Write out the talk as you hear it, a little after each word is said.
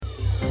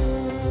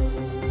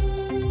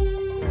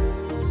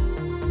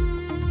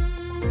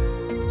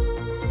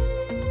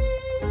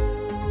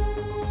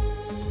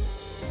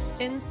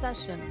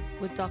Session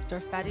with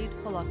Dr. Farid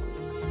Holakwi.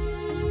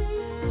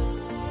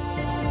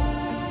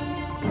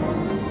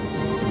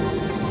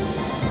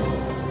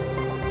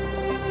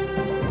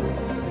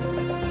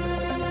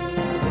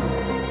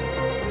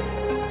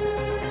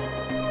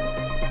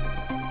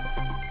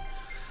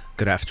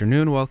 Good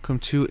afternoon. Welcome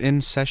to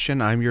In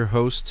Session. I'm your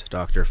host,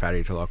 Dr.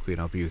 Farid Holakwi, and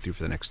I'll be with you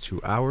for the next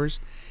 2 hours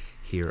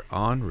here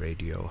on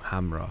Radio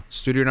Hamra.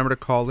 Studio number to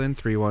call in,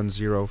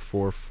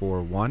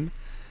 310-441-0555.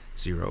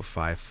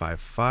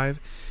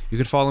 You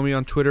can follow me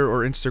on Twitter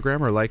or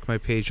Instagram, or like my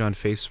page on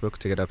Facebook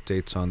to get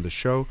updates on the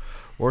show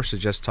or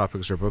suggest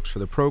topics or books for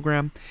the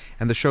program.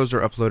 And the shows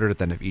are uploaded at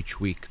the end of each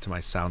week to my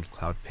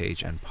SoundCloud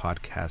page and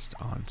podcast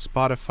on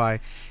Spotify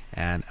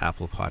and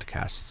Apple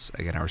Podcasts.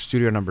 Again, our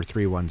studio number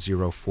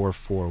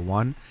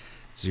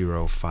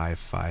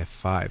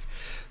 310-441-0555.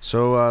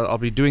 So I'll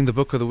be doing the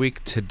book of the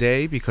week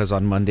today because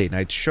on Monday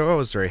night's show I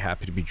was very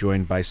happy to be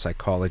joined by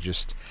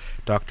psychologist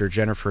Dr.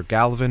 Jennifer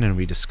Galvin, and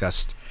we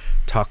discussed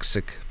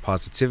toxic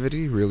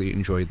positivity. Really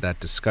enjoyed that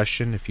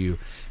discussion. If you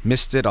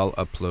missed it, I'll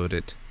upload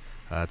it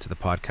to the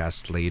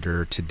podcast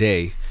later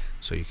today,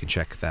 so you can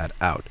check that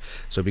out.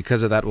 So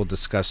because of that, we'll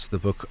discuss the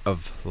book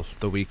of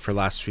the week for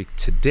last week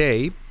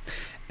today,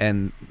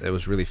 and it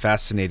was a really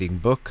fascinating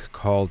book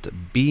called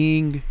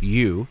Being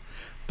You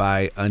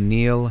by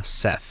Anil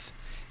Seth.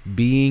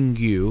 Being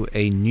You,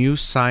 A New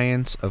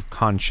Science of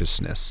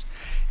Consciousness.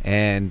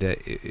 And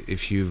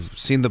if you've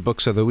seen the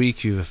books of the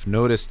week, you've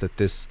noticed that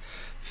this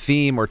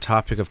theme or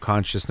topic of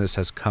consciousness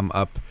has come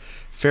up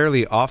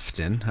fairly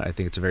often. I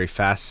think it's a very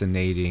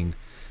fascinating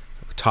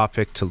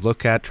topic to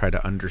look at, try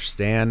to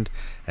understand,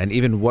 and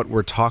even what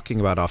we're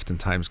talking about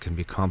oftentimes can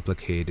be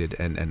complicated,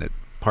 and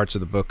parts of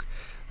the book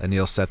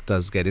Anil Seth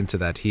does get into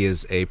that. He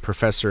is a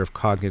professor of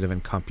cognitive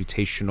and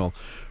computational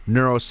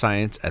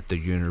neuroscience at the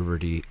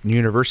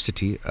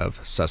University of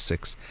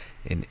Sussex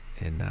in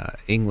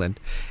England.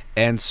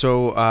 And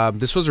so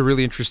this was a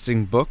really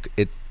interesting book.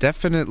 It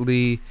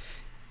definitely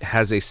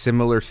has a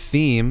similar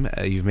theme.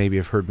 You maybe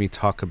have heard me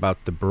talk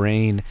about the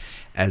brain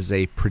as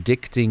a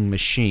predicting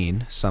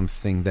machine,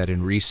 something that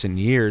in recent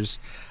years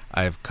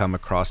I've come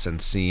across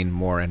and seen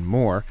more and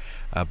more,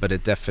 but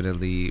it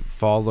definitely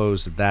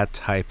follows that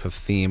type of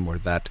theme, or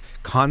that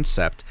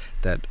concept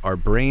that our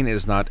brain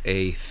is not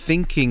a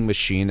thinking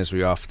machine as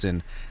we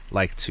often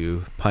like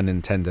to, pun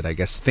intended, I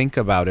guess, think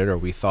about it, or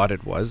we thought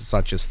it was. It's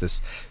not just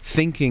this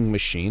thinking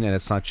machine, and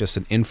it's not just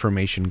an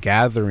information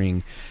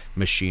gathering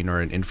machine or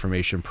an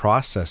information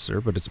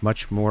processor, but it's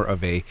much more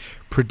of a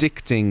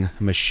predicting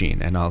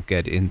machine, and I'll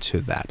get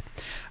into that.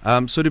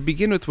 So to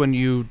begin with, when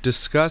you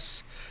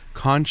discuss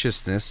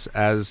consciousness,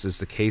 as is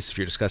the case if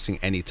you're discussing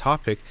any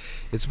topic,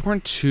 it's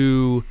important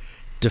to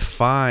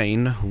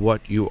define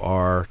what you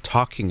are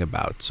talking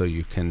about so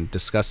you can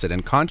discuss it.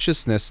 And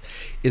consciousness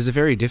is a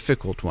very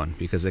difficult one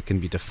because it can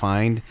be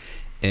defined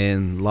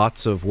in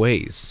lots of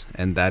ways,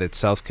 and that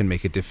itself can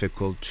make it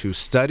difficult to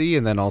study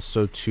and then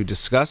also to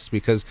discuss,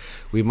 because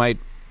we might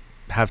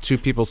have two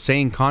people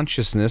saying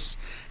consciousness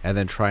and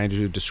then trying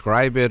to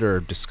describe it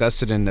or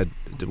discuss it in a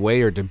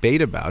way or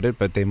debate about it,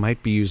 but they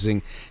might be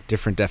using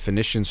different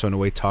definitions, so in a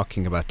way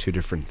talking about two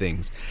different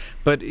things.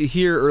 But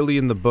here early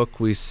in the book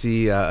we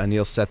see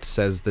Anil Seth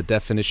says the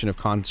definition of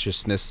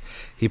consciousness,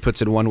 he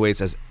puts it one way,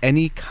 as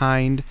any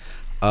kind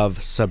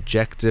of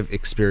subjective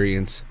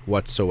experience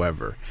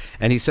whatsoever.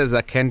 And he says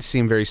that can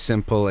seem very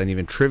simple and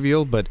even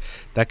trivial, but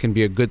that can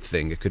be a good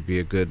thing. It could be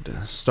a good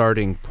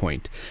starting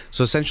point.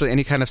 So essentially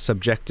any kind of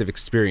subjective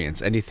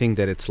experience, anything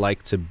that it's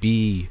like to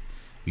be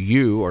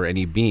you or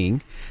any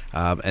being,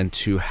 and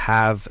to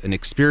have an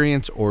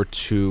experience or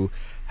to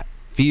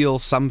feel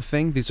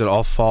something, these would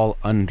all fall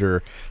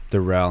under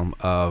the realm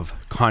of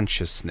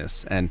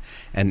consciousness. And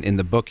in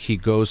the book he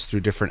goes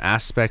through different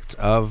aspects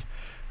of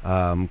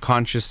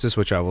consciousness,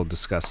 which I will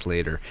discuss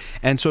later.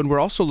 And so when we're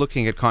also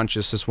looking at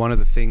consciousness, one of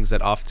the things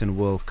that often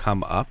will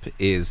come up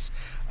is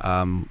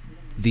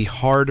the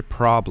hard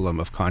problem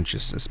of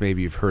consciousness.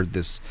 Maybe you've heard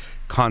this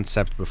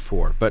concept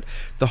before, but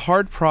the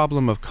hard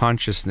problem of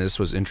consciousness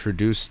was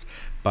introduced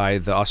by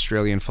the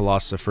Australian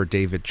philosopher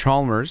David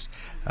Chalmers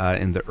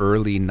in the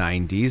early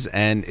 90s,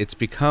 and it's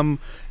become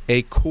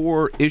a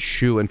core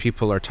issue when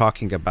people are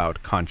talking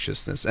about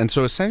consciousness. And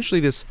so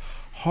essentially this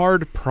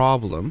hard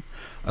problem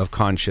of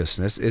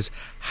consciousness is,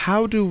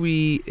 how do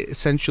we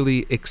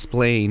essentially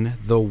explain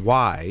the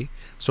why?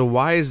 So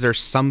why is there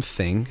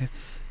something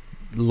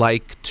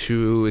like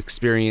to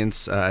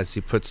experience, as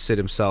he puts it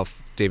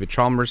himself, David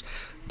Chalmers,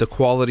 the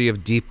quality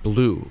of deep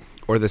blue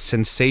or the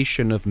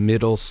sensation of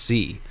middle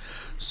C,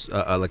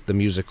 like the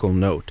musical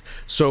note?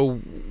 So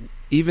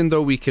even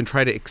though we can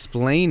try to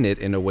explain it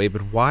in a way,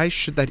 but why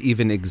should that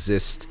even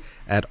exist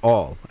at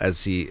all?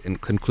 As he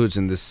concludes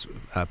in this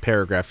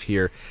paragraph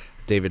here,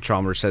 David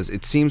Chalmers says,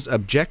 it seems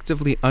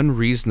objectively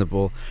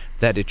unreasonable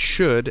that it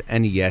should,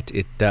 and yet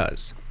it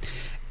does.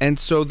 And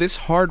so this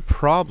hard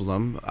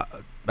problem,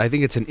 I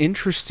think it's an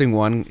interesting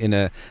one in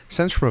a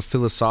sense from a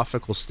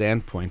philosophical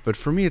standpoint, but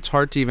for me it's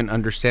hard to even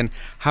understand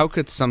how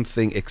could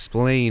something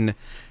explain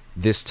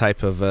this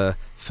type of a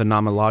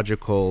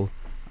phenomenological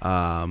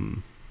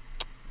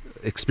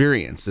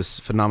experience, this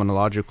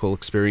phenomenological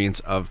experience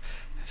of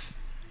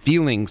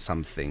feeling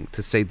something,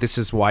 to say this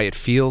is why it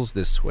feels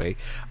this way.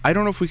 I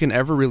don't know if we can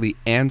ever really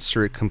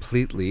answer it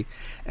completely.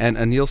 And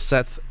Anil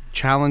Seth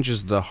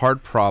challenges the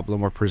hard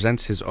problem, or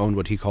presents his own,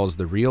 what he calls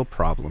the real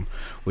problem,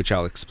 which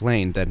I'll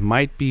explain, that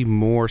might be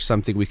more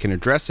something we can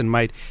address and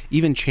might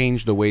even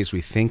change the ways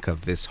we think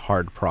of this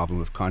hard problem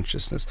of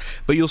consciousness.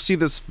 But you'll see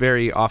this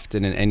very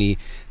often in any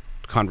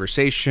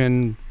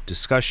conversation,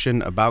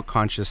 discussion about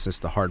consciousness,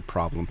 the hard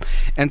problem.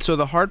 And so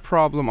the hard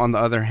problem, on the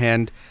other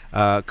hand,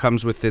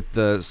 comes with it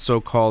the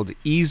so-called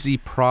easy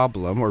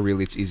problem, or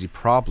really it's easy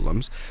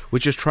problems,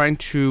 which is trying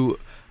to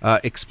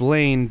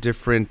explain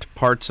different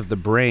parts of the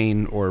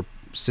brain or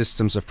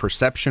systems of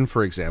perception,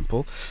 for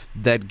example,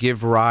 that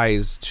give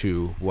rise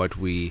to what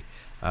we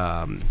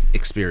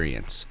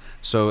experience.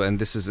 So, and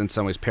this is in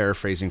some ways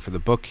paraphrasing for the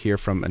book here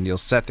from Anil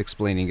Seth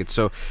explaining it.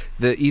 So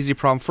the easy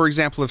problem, for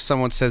example, if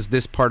someone says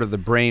this part of the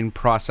brain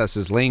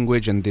processes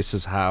language and this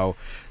is how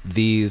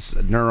these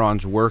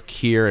neurons work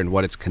here and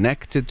what it's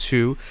connected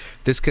to,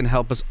 this can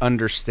help us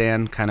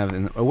understand kind of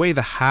in a way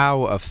the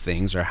how of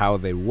things, or how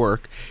they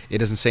work. It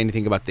doesn't say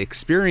anything about the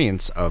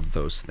experience of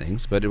those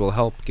things, but it will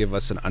help give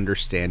us an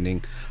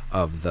understanding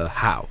of the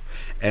how.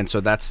 And so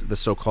that's the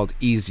so-called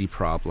easy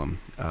problem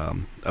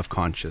of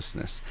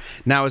consciousness.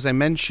 Now, as I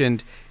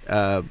mentioned,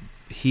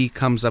 he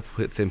comes up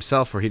with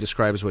himself, or he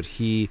describes what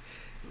he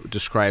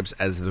describes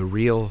as the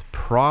real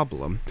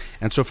problem.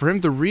 And so for him,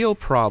 the real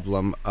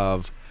problem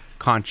of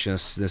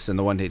consciousness, and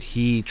the one that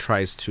he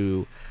tries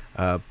to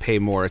pay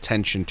more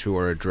attention to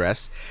or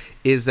address,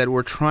 is that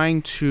we're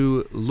trying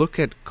to look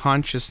at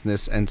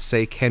consciousness and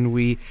say, can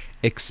we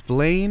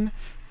explain,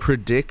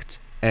 predict,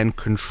 and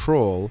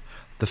control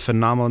the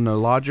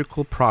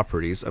phenomenological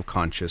properties of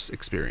conscious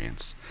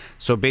experience?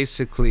 So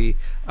basically,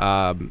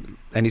 and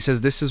he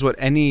says this is what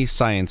any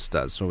science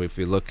does. So if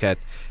we look at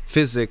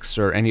physics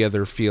or any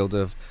other field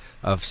of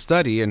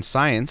study and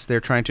science, they're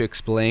trying to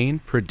explain,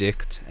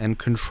 predict, and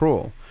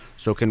control.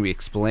 So can we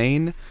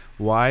explain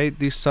why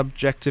these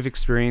subjective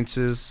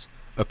experiences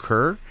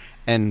occur?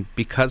 And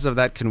because of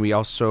that, can we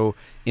also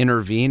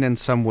intervene in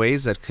some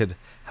ways that could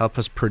help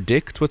us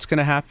predict what's going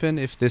to happen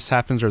if this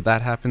happens or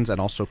that happens, and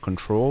also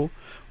control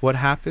what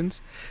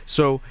happens?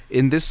 So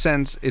in this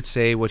sense, it's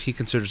what he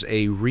considers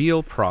a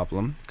real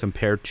problem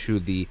compared to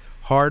the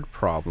hard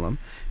problem,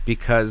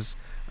 because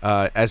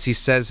as he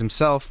says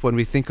himself, when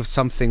we think of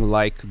something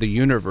like the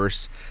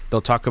universe,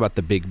 they'll talk about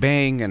the Big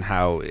Bang and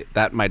how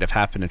that might have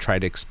happened and try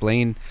to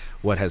explain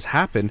what has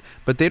happened,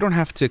 but they don't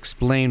have to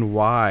explain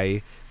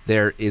why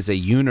there is a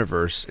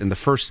universe in the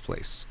first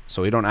place.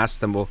 So we don't ask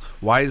them, well,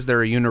 why is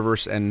there a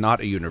universe and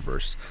not a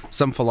universe?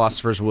 Some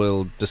philosophers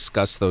will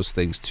discuss those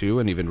things too,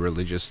 and even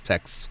religious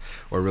texts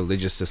or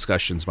religious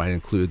discussions might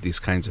include these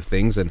kinds of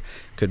things and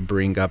could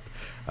bring up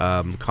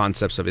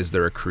concepts of, is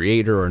there a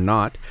creator or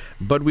not?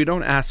 But we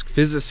don't ask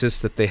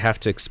physicists that they have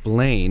to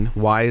explain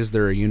why is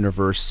there a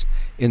universe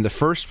in the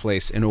first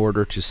place in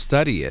order to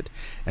study it.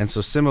 And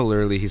so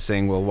similarly, he's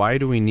saying, well, why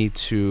do we need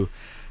to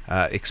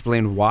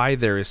explain why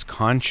there is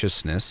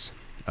consciousness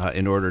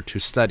in order to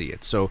study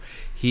it? So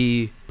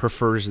he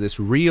prefers this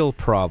real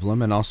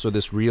problem, and also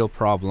this real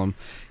problem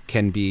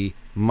can be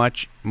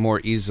much more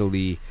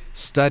easily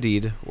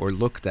studied or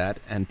looked at,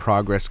 and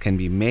progress can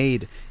be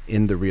made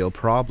in the real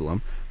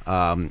problem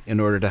in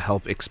order to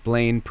help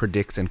explain,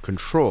 predict, and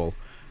control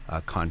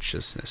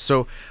consciousness.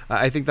 So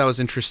I think that was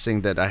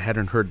interesting that I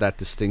hadn't heard that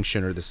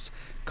distinction or this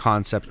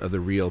concept of the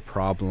real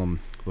problem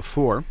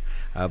before,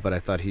 but I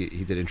thought he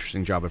did an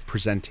interesting job of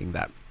presenting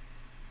that.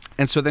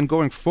 And so then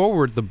going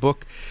forward, the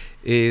book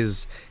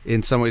is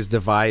in some ways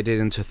divided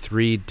into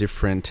three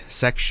different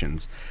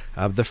sections.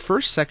 The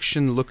first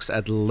section looks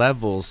at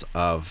levels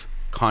of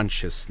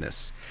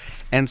consciousness.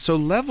 And so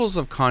levels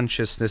of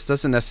consciousness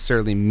doesn't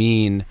necessarily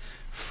mean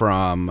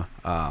from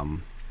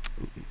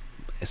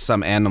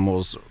some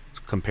animals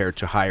compared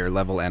to higher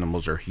level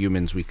animals or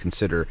humans we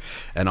consider,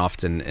 and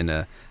often in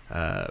a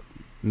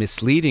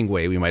misleading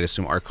way, we might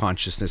assume our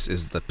consciousness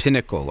is the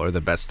pinnacle or the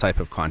best type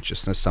of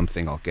consciousness,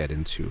 something I'll get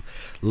into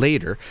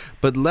later.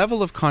 But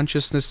level of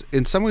consciousness,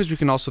 in some ways we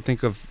can also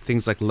think of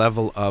things like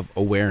level of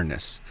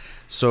awareness.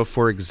 So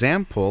for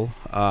example,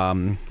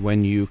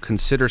 when you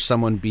consider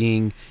someone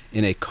being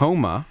in a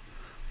coma,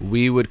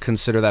 we would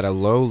consider that a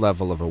low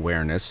level of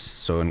awareness.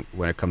 So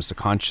when it comes to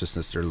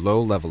consciousness, they're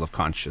low level of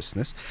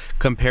consciousness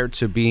compared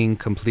to being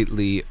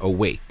completely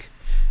awake,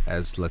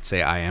 as let's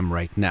say I am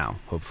right now.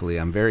 Hopefully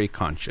I'm very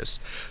conscious.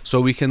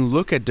 So we can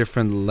look at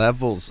different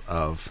levels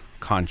of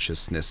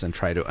consciousness and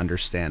try to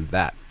understand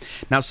that.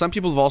 Now, some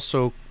people have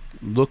also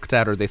looked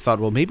at, or they thought,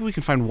 well, maybe we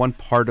can find one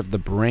part of the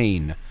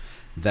brain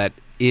that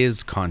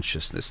is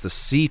consciousness, the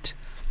seat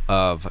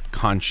of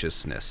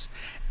consciousness.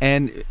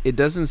 And it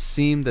doesn't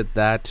seem that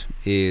that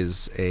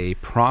is a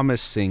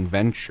promising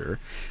venture.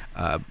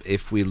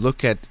 If we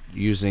look at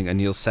using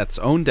Anil Seth's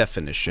own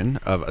definition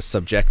of a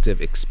subjective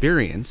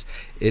experience,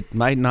 it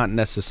might not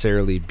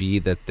necessarily be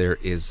that there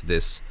is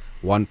this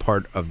one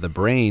part of the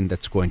brain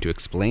that's going to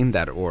explain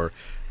that or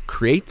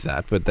create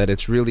that, but that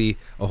it's really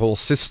a whole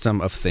system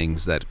of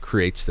things that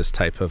creates this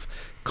type of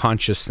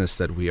consciousness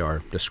that we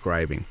are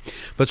describing.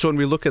 But so when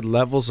we look at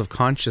levels of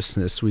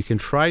consciousness, we can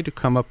try to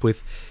come up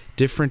with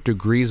different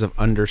degrees of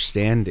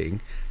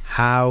understanding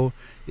how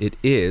it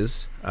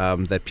is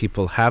that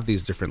people have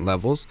these different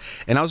levels.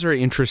 And I was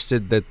very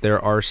interested that there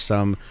are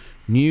some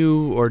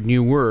newer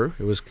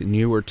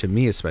to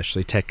me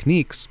especially,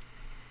 techniques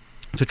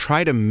to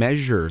try to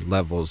measure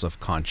levels of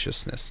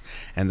consciousness.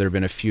 And there have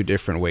been a few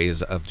different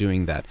ways of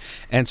doing that.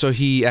 And so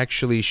he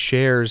actually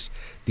shares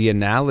the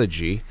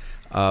analogy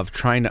of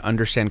trying to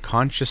understand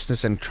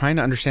consciousness and trying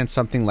to understand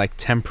something like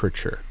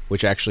temperature,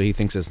 which actually he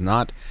thinks is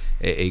not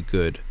a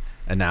good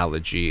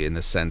analogy in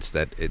the sense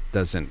that it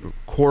doesn't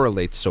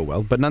correlate so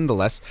well. But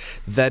nonetheless,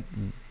 that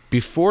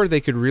before they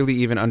could really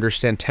even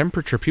understand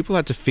temperature, people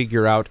had to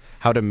figure out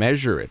how to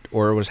measure it,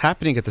 or it was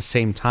happening at the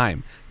same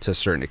time to a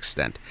certain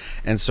extent.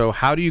 And so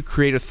how do you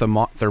create a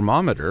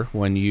thermometer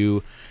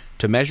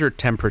to measure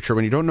temperature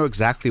when you don't know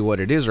exactly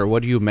what it is, or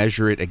what do you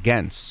measure it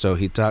against? So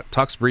he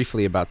talks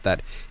briefly about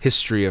that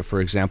history of,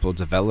 for example,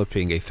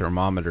 developing a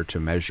thermometer to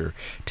measure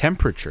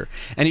temperature.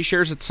 And he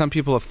shares that some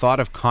people have thought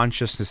of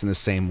consciousness in the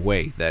same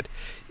way, that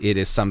it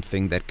is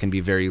something that can be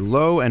very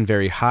low and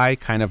very high,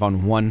 kind of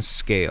on one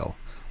scale.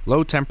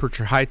 Low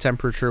temperature, high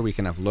temperature, we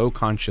can have low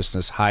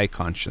consciousness, high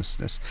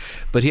consciousness.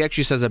 But he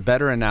actually says a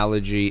better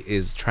analogy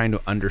is trying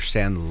to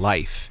understand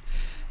life.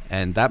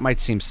 And that might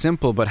seem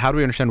simple, but how do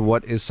we understand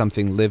what is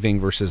something living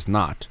versus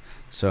not?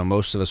 So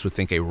most of us would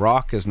think a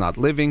rock is not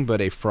living,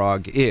 but a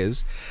frog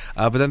is.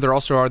 But then there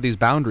also are these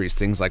boundaries,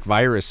 things like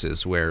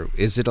viruses, where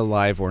is it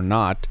alive or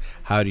not?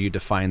 How do you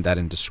define that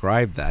and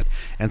describe that?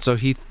 And so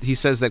he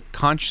says that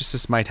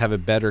consciousness might have a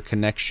better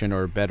connection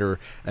or a better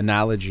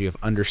analogy of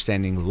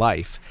understanding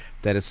life,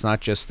 that it's not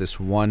just this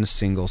one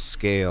single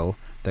scale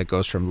that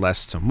goes from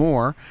less to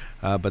more,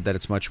 but that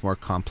it's much more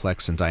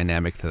complex and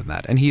dynamic than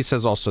that. And he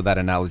says also that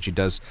analogy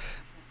does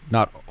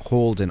not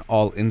hold in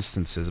all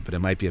instances, but it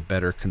might be a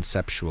better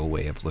conceptual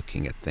way of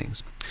looking at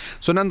things.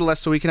 So nonetheless,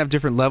 so we can have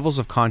different levels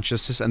of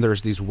consciousness, and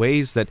there's these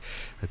ways that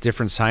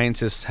different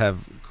scientists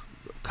have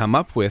come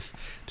up with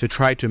to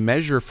try to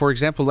measure. For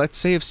example, let's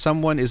say if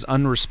someone is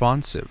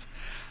unresponsive,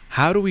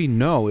 how do we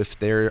know if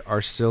they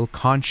are still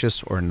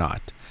conscious or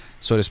not,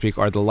 so to speak?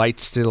 Are the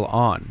lights still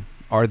on?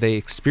 Are they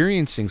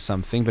experiencing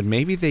something, but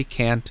maybe they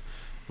can't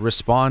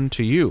respond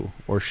to you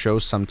or show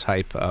some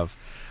type of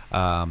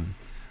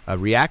a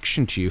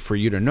reaction to you for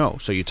you to know?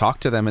 So you talk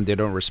to them and they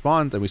don't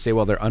respond, and we say,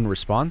 well, they're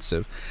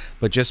unresponsive.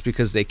 But just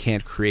because they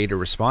can't create a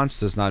response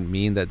does not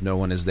mean that no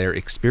one is there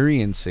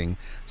experiencing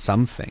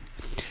something.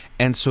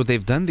 And so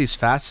they've done these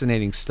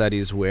fascinating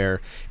studies where,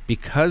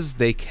 because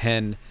they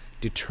can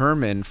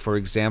determine, for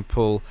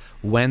example,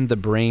 when the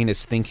brain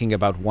is thinking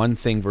about one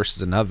thing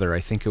versus another. I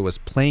think it was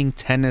playing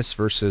tennis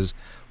versus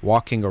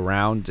walking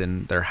around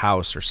in their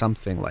house or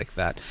something like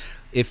that.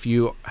 If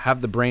you have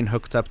the brain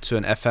hooked up to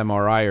an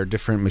fMRI or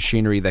different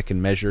machinery that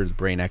can measure the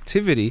brain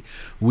activity,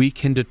 we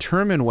can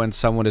determine when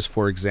someone is,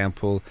 for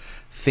example,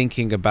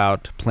 thinking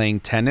about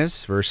playing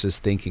tennis versus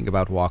thinking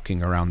about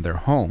walking around their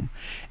home.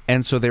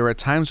 And so there are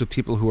times with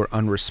people who are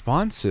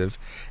unresponsive,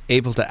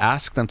 able to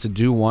ask them to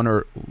do one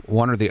or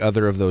the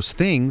other of those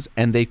things,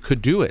 and they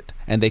could do it.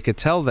 And they could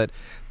tell that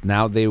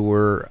now they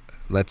were,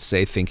 let's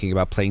say, thinking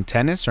about playing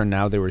tennis, or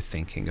now they were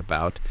thinking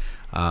about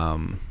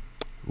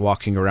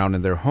walking around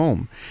in their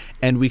home.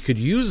 And we could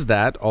use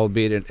that,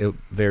 albeit a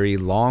very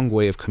long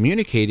way of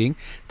communicating,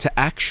 to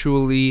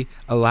actually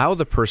allow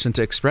the person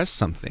to express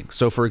something.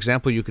 So for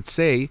example, you could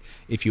say,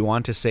 if you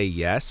want to say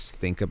yes,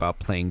 think about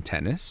playing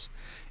tennis.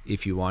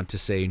 If you want to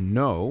say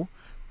no,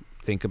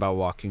 think about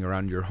walking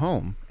around your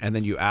home. And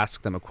then you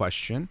ask them a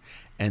question,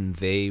 and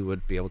they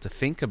would be able to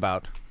think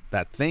about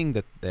that thing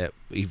that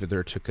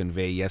either to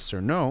convey yes or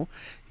no.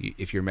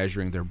 If you're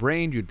measuring their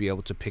brain, you'd be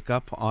able to pick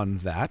up on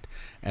that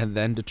and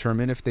then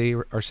determine if they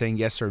are saying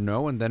yes or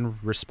no, and then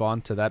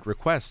respond to that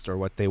request or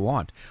what they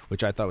want,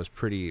 which I thought was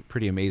pretty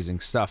amazing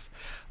stuff.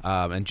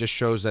 And just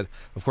shows that,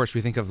 of course, we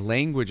think of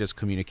language as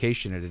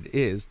communication, and it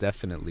is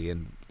definitely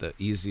in the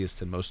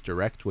easiest and most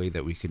direct way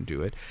that we can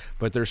do it.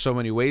 But there's so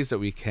many ways that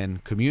we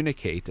can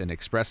communicate and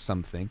express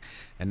something.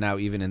 And now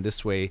even in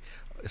this way,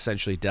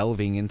 essentially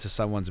delving into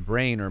someone's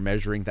brain or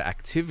measuring the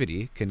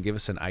activity can give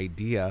us an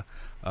idea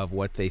of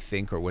what they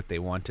think or what they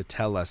want to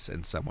tell us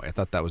in some way. I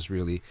thought that was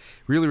really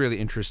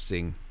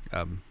interesting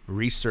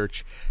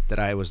research that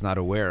I was not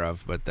aware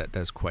of, but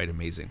that's quite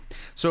amazing.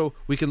 So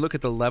we can look at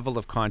the level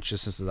of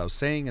consciousness, as I was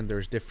saying, and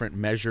there's different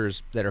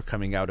measures that are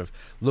coming out of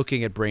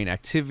looking at brain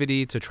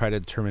activity to try to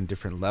determine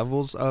different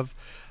levels of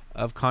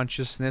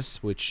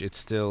consciousness, which it's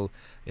still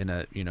in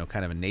a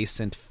kind of a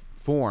nascent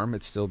form.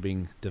 It's still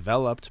being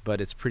developed,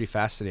 but it's pretty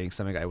fascinating,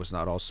 something I was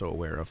not also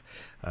aware of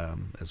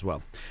as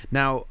well.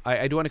 Now,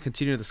 I do want to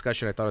continue the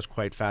discussion. I thought it was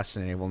quite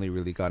fascinating. I've only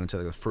really got into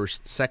the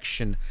first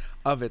section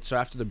of it. So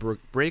after the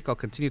break, I'll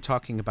continue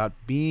talking about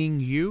Being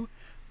You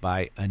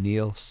by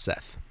Anil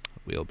Seth.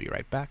 We'll be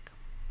right back.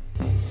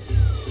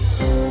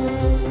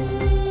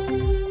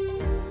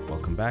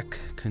 Welcome back.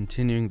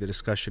 Continuing the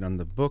discussion on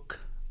the book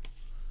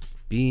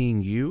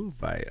Being You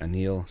by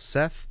Anil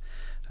Seth.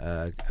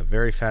 A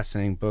very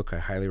fascinating book. I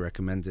highly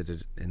recommend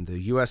it. In the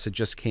U.S., it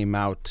just came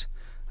out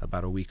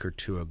about a week or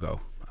two ago,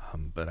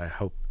 but I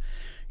hope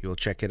you'll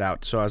check it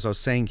out. So as I was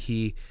saying,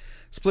 he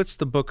splits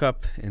the book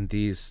up in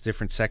these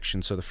different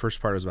sections. So the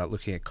first part is about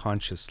looking at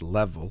conscious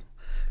level,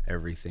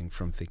 everything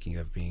from thinking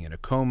of being in a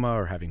coma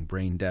or having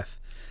brain death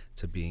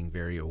to being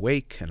very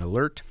awake and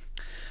alert.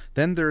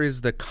 Then there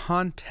is the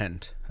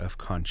content of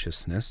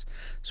consciousness,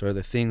 so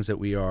the things that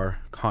we are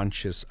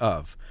conscious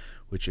of,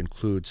 which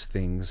includes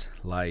things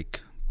like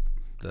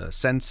the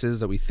senses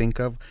that we think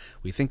of.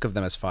 We think of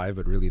them as 5,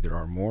 but really there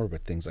are more,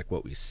 but things like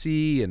what we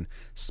see and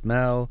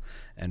smell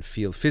and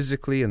feel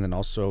physically, and then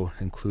also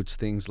includes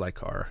things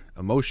like our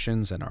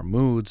emotions and our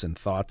moods and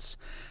thoughts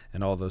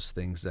and all those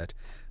things that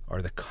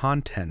are the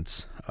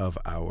contents of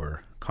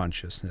our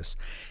consciousness.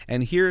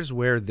 And here's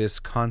where this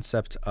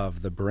concept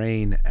of the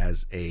brain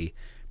as a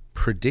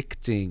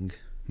predicting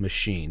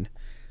machine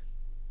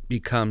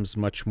becomes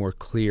much more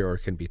clear or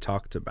can be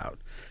talked about.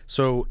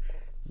 So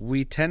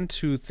we tend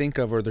to think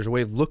of, or there's a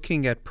way of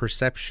looking at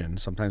perception.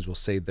 Sometimes we'll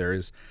say there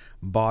is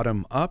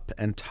bottom up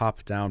and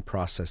top down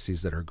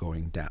processes that are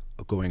going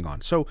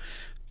on. So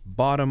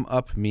bottom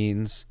up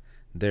means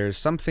there's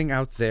something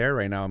out there.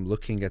 Right now I'm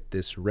looking at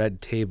this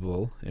red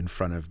table in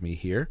front of me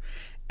here,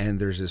 and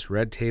there's this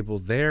red table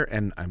there,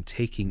 and I'm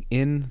taking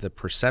in the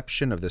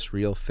perception of this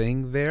real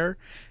thing there,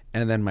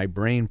 and then my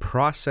brain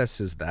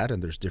processes that,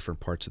 and there's different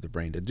parts of the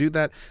brain to do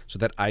that, so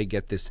that I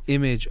get this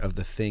image of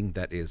the thing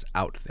that is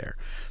out there.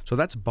 So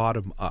that's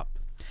bottom up.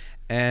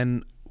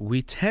 And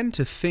we tend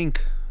to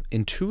think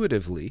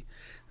intuitively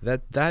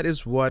that that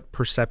is what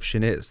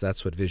perception is.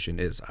 That's what vision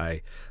is.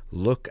 I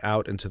look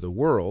out into the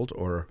world,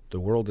 or the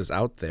world is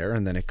out there,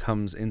 and then it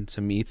comes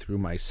into me through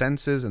my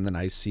senses, and then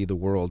I see the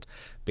world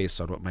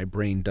based on what my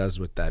brain does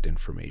with that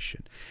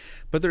information.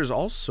 But there's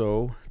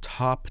also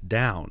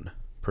top-down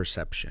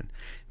perception,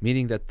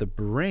 meaning that the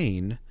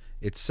brain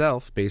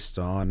itself, based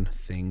on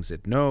things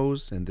it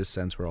knows, in this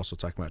sense we're also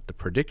talking about the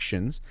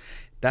predictions,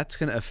 that's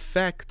going to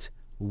affect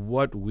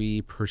what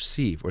we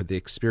perceive or the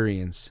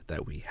experience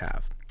that we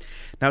have.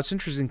 Now it's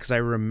interesting because I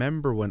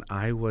remember when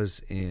I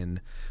was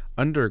in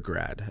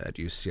undergrad at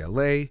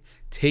UCLA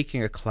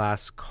taking a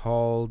class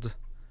called,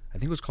 I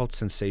think it was called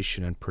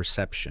Sensation and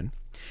Perception.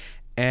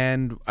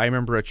 And I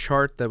remember a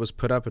chart that was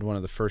put up in one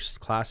of the first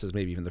classes,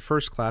 maybe even the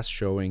first class,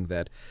 showing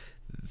that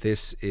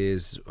this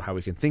is how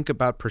we can think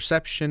about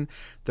perception.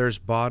 There's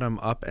bottom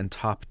up and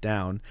top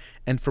down.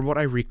 And from what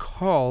I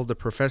recall, the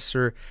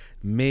professor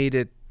made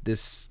it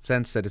this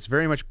sense that it's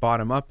very much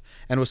bottom up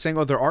and was saying,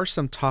 oh, there are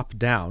some top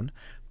down,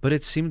 but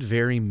it seemed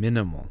very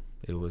minimal.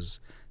 It was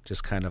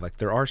just kind of like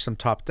there are some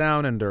top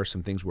down and there are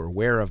some things we're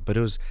aware of, but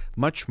it was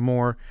much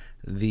more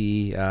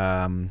the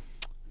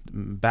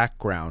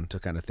background to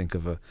kind of think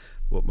of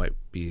what might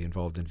be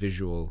involved in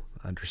visual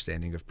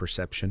understanding of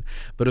perception,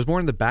 but it was more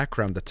in the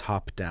background, the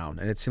top down.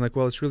 And it seemed like,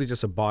 well, it's really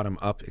just a bottom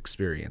up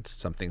experience.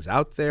 Something's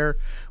out there,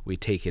 we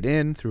take it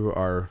in through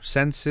our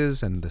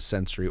senses and the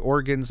sensory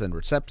organs and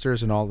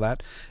receptors and all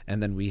that,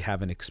 and then we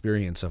have an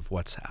experience of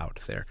what's out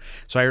there.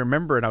 So I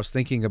remember, and I was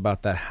thinking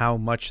about that, how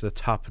much the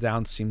top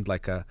down seemed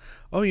like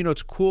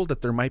it's cool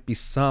that there might be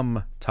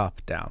some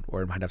top down,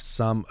 or it might have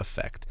some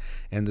effect.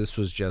 And this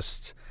was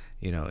just,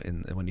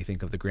 when you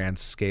think of the grand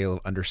scale of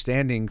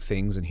understanding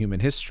things in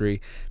human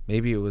history,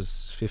 maybe it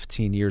was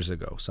 15 years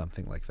ago,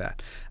 something like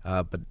that.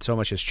 But so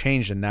much has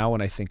changed, and now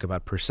when I think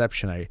about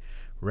perception, I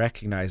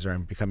recognize, or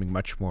I'm becoming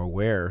much more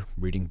aware,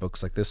 reading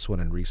books like this one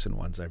and recent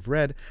ones I've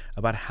read,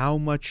 about how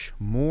much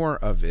more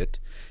of it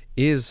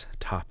is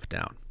top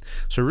down.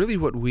 So really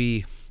what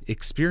we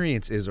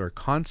experience is, or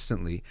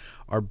constantly,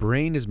 our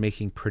brain is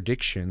making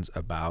predictions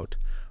about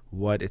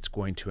what it's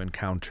going to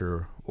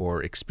encounter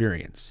or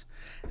experience.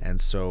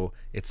 And so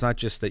it's not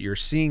just that you're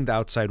seeing the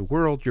outside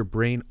world, your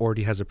brain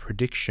already has a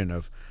prediction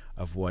of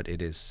what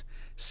it is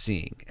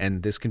seeing.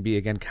 And this can be,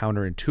 again,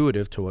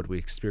 counterintuitive to what we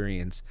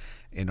experience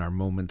in our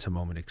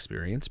moment-to-moment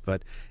experience,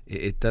 but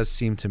it does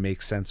seem to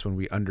make sense when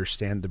we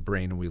understand the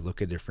brain and we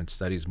look at different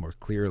studies more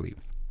clearly.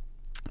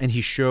 And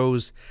he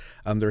shows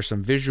there are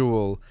some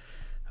visual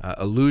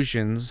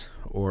illusions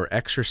or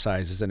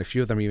exercises, and a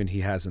few of them even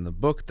he has in the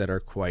book, that are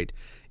quite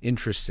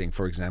interesting.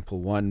 For example,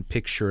 one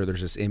picture,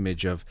 there's this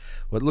image of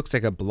what looks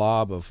like a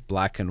blob of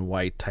black and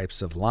white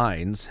types of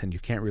lines, and you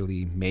can't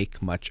really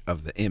make much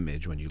of the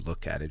image when you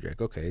look at it. You're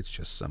like, okay, it's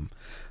just some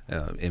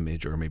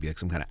image, or maybe like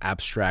some kind of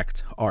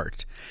abstract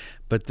art.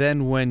 But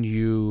then when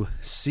you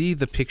see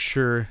the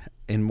picture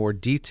in more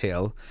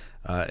detail,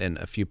 and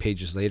a few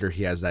pages later,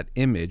 he has that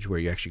image where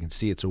you actually can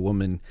see it's a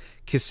woman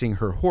kissing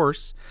her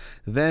horse.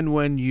 Then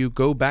when you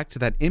go back to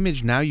that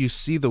image, now you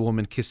see the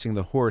woman kissing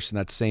the horse in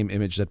that same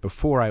image that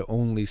before I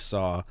only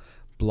saw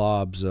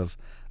blobs of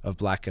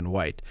black and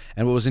white.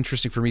 And what was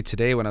interesting for me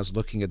today when I was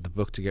looking at the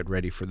book to get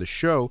ready for the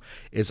show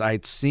is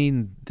I'd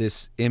seen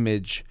this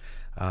image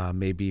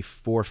maybe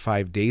 4 or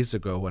 5 days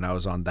ago when I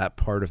was on that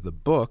part of the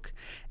book.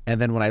 And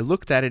then when I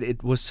looked at it,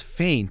 it was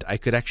faint. I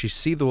could actually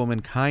see the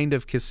woman kind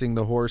of kissing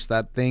the horse.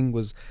 That thing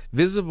was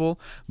visible.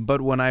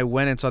 But when I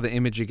went and saw the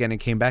image again and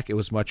came back, it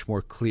was much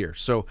more clear.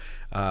 So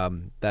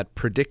that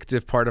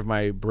predictive part of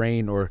my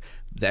brain, or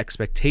the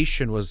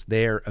expectation, was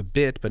there a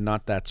bit, but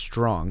not that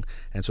strong.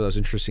 And so that was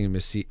interesting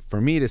for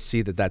me to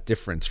see that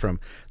difference from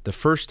the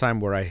first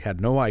time where I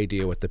had no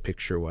idea what the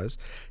picture was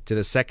to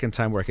the second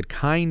time where I could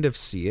kind of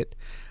see it.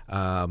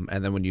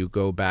 And then when you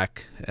go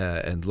back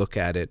and look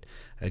at it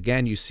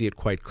again, you see it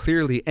quite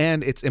clearly,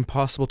 and it's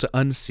impossible to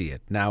unsee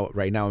it.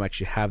 Right now, I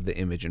actually have the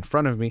image in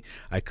front of me.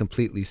 I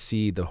completely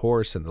see the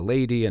horse and the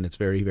lady, and it's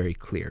very, very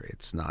clear.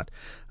 It's not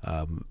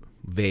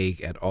vague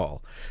at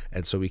all.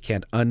 And so we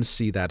can't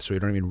unsee that, so we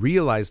don't even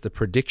realize the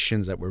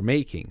predictions that we're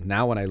making.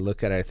 Now when I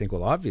look at it, I think,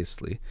 well,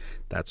 obviously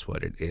that's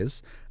what it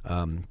is,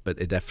 but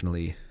it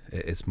definitely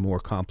is more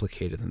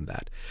complicated than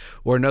that.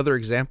 Or another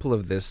example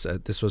of this,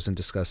 this wasn't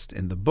discussed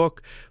in the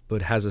book,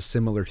 but has a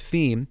similar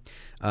theme.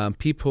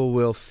 People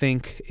will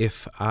think,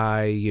 if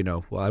I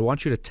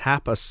want you to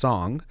tap a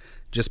song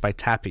just by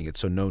tapping it,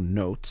 so no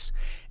notes,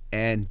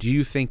 and do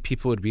you think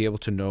people would be able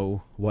to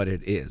know what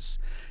it is?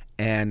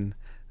 And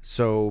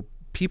so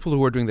people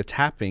who are doing the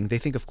tapping, they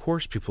think, of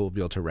course, people will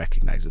be able to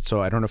recognize it.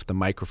 So I don't know if the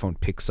microphone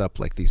picks up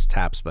like these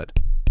taps, but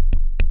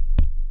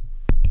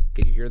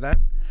can you hear that?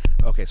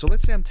 Okay, so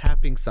let's say I'm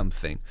tapping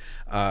something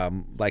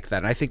like that,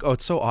 and I think, oh,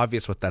 it's so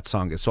obvious what that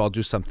song is, so I'll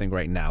do something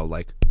right now,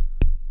 like...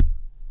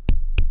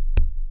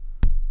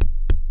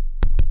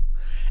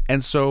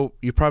 And so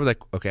you're probably like,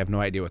 okay, I have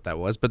no idea what that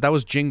was, but that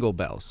was Jingle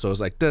Bells. So it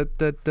was like da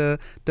da da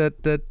da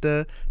da da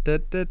da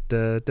da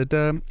da da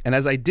da. And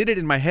as I did it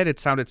in my head, it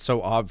sounded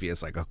so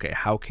obvious. Like, okay,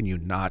 how can you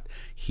not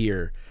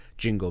hear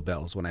Jingle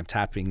Bells when I'm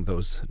tapping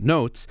those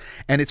notes?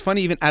 And it's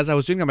funny, even as I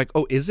was doing it, I'm like,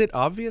 oh, is it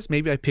obvious?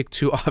 Maybe I picked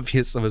too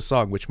obvious of a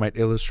song, which might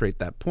illustrate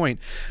that point.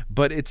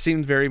 But it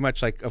seemed very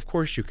much like, of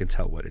course you can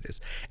tell what it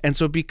is. And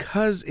so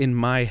because in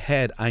my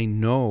head I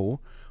know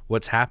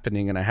what's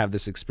happening, and I have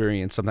this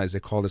experience, sometimes they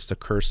call this the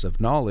curse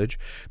of knowledge,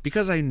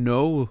 because I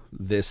know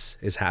this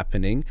is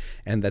happening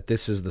and that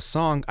this is the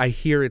song, I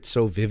hear it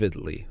so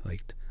vividly,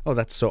 like, oh,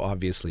 that's so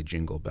obviously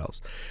Jingle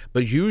Bells.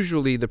 But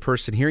usually the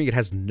person hearing it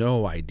has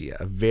no idea.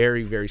 A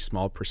very, very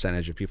small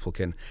percentage of people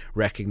can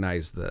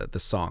recognize the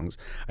songs.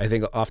 I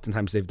think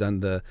oftentimes they've done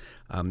the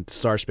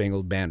Star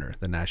Spangled Banner,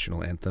 the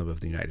national anthem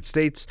of the United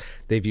States.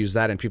 They've used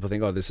that, and people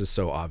think, oh, this is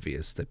so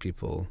obvious that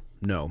people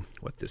know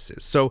what this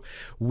is. So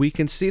we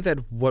can see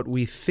that what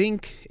we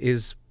think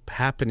is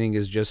happening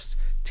is just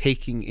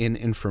taking in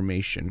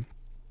information,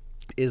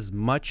 is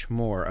much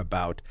more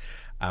about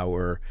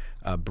our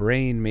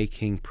brain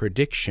making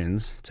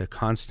predictions to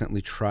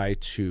constantly try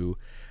to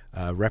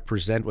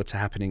represent what's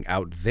happening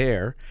out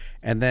there.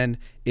 And then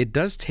it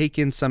does take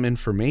in some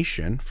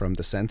information from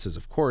the senses,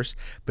 of course,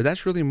 but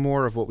that's really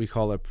more of what we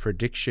call a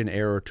prediction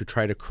error, to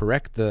try to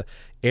correct the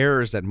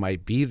errors that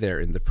might be there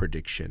in the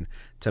prediction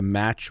to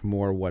match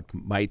more what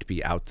might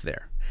be out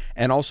there.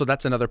 And also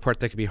that's another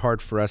part that can be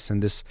hard for us,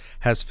 and this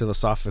has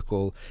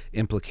philosophical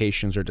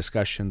implications or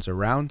discussions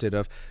around it,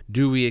 of,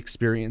 do we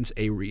experience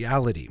a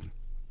reality?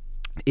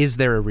 Is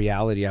there a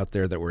reality out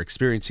there that we're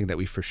experiencing that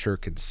we for sure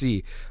can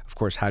see? Of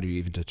course, how do you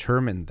even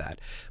determine that?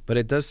 But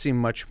it does seem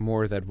much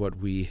more that what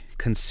we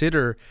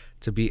consider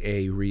to be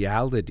a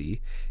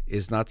reality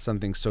is not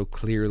something so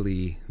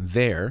clearly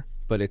there,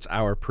 but it's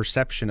our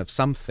perception of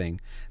something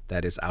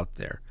that is out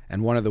there.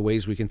 And one of the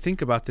ways we can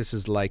think about this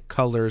is like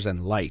colors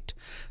and light.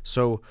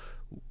 So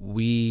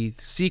we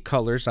see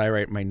colors.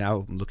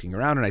 Now I'm looking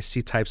around and I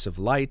see types of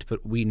light,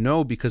 but we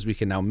know, because we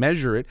can now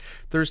measure it,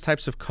 there's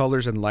types of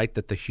colors and light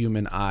that the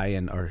human eye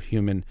and our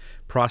human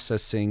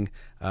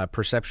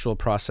perceptual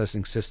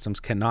processing systems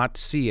cannot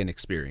see and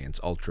experience.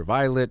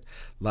 Ultraviolet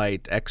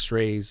light,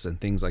 X-rays, and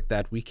things like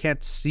that. We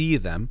can't see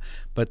them,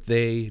 but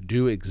they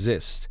do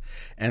exist.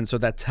 And so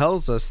that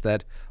tells us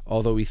that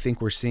although we think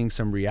we're seeing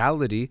some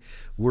reality,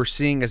 we're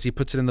seeing, as he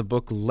puts it in the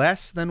book,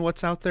 less than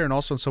what's out there, and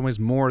also in some ways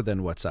more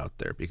than what's out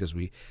there, because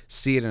we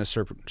see it in a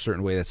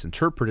certain way that's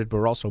interpreted, but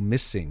we're also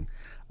missing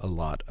a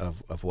lot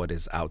of what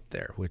is out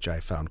there, which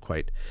I found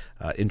quite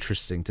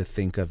interesting to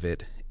think of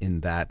it in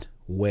that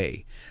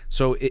way.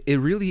 So it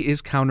really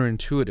is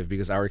counterintuitive,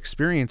 because our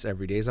experience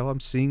every day is, oh, I'm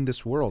seeing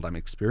this world, I'm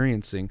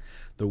experiencing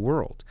the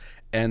world.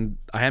 And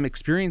I am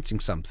experiencing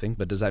something,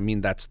 but does that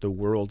mean that's the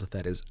world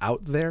that is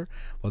out there?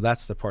 Well,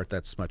 that's the part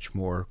that's much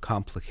more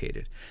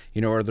complicated.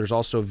 Or there's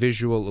also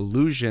visual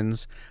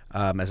illusions.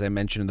 As I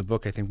mentioned in the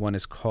book, I think one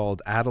is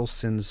called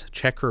Adelson's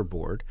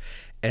checkerboard.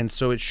 And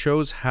so it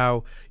shows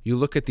how you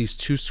look at these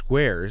two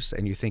squares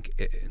and you think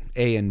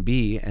A and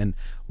B, and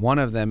one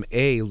of them,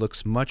 A,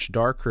 looks much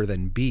darker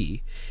than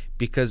B,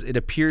 because it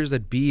appears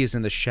that B is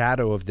in the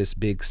shadow of this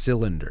big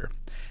cylinder.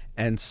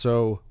 And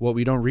so what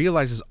we don't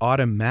realize is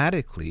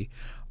automatically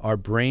our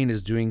brain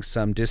is doing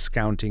some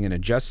discounting and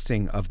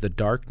adjusting of the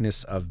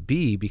darkness of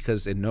B,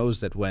 because it knows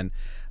that when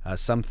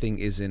something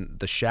is in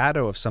the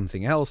shadow of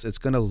something else, it's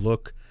going to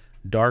look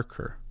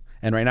darker.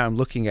 And right now I'm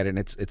looking at it, and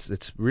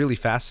it's really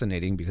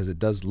fascinating because it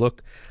does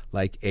look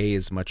like A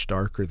is much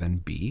darker than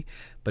B,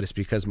 but it's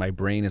because my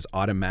brain is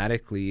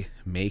automatically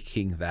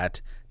making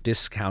that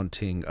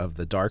discounting of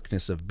the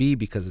darkness of B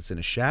because it's in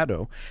a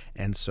shadow,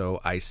 and so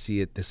I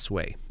see it this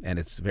way, and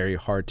it's very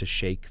hard to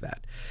shake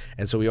that.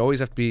 And so we always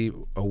have to be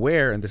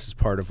aware, and this is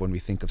part of when we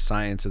think of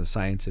science and the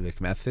scientific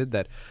method,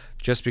 that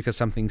just because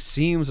something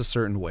seems a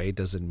certain way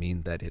doesn't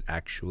mean that it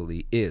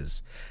actually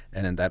is.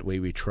 And in that way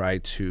we try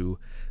to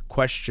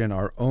question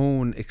our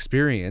own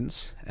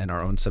experience and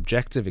our own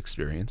subjective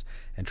experience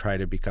and try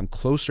to become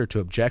closer to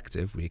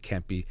objective. We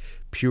can't be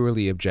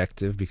purely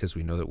objective because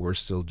we know that we're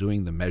still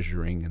doing the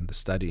measuring and the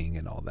studying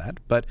and all that,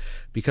 but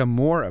become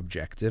more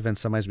objective. And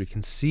sometimes we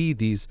can see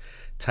these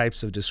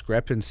types of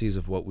discrepancies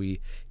of what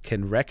we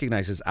can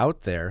recognize as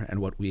out there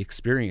and what we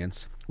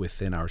experience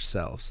within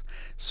ourselves.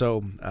 So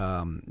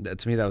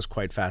to me, that was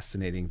quite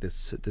fascinating,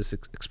 this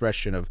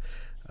expression of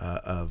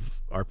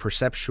our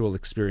perceptual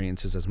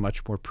experiences as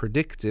much more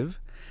predictive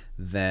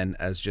than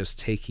as just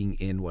taking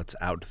in what's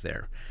out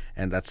there.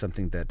 And that's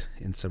something that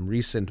in some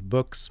recent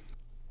books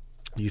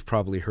you've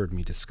probably heard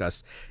me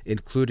discuss,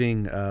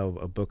 including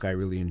a book I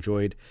really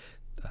enjoyed,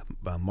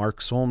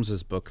 Mark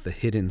Solmes's book, The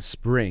Hidden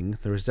Spring.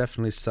 There was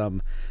definitely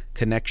some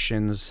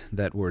connections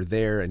that were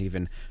there, and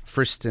even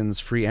Friston's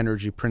free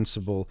energy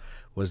principle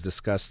was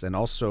discussed. And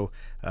also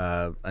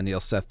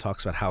Anil Seth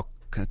talks about how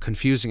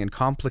confusing and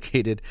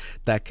complicated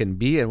that can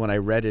be. And when I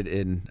read it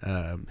in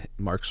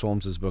Mark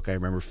Solmes's book, I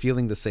remember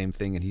feeling the same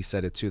thing, and he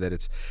said it too, that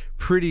it's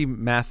pretty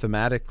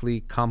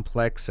mathematically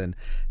complex and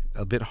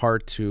a bit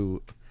hard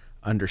to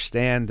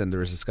understand. And there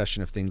was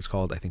discussion of things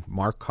called, I think,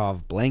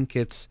 Markov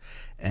blankets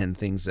and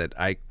things that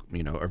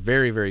are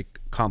very, very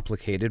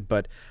complicated,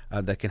 but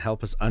that can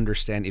help us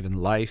understand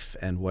even life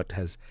and what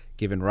has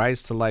given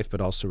rise to life,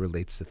 but also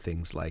relates to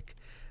things like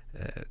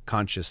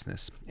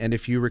consciousness. And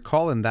if you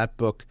recall in that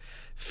book,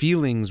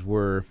 feelings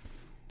were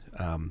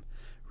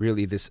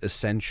really this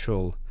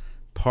essential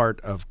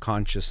part of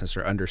consciousness,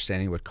 or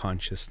understanding what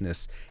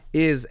consciousness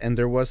is. And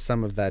there was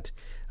some of that,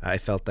 I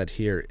felt that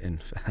here in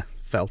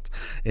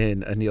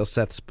Anil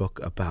Seth's book,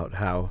 about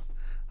how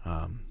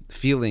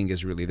feeling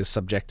is really the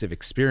subjective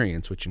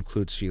experience, which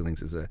includes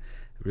feelings, is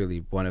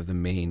really one of the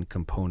main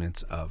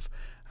components of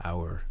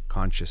our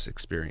conscious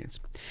experience.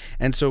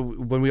 And so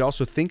when we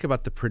also think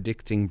about the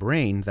predicting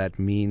brain, that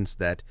means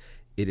that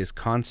it is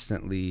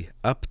constantly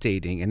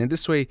updating. And in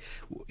this way,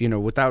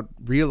 without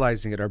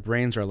realizing it, our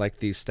brains are like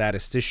these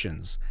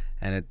statisticians,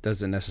 and it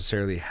doesn't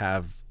necessarily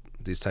have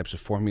these types of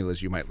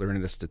formulas you might learn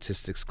in a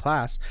statistics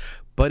class,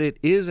 but it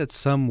is at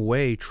some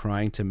way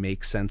trying to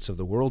make sense of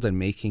the world and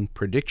making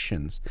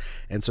predictions.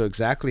 And so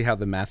exactly how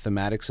the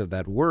mathematics of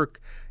that work,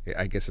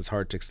 I guess it's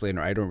hard to explain,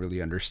 or I don't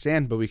really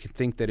understand, but we can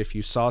think that if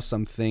you saw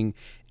something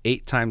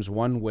 8 times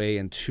one way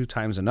and 2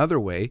 times another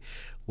way,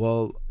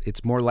 well,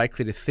 it's more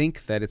likely to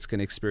think that it's going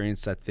to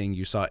experience that thing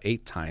you saw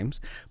 8 times,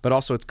 but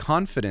also its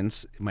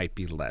confidence might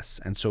be less.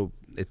 And so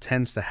it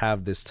tends to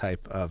have this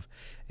type of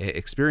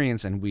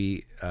experience, and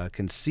we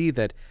can see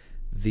that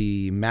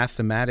the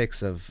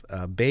mathematics of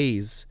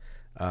Bayes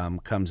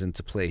comes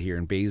into play here,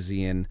 and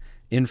Bayesian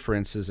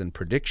inferences and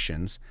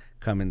predictions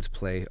come into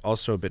play.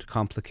 Also a bit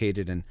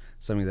complicated and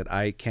something that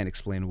I can't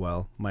explain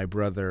well. My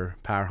brother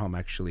Parham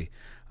actually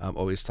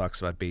always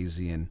talks about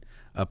Bayesian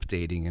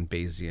updating and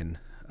Bayesian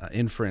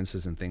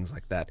inferences and things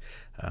like that.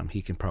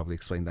 He can probably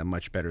explain that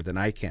much better than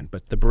I can.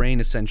 But the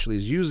brain essentially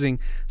is using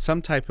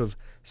some type of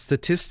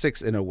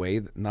statistics in a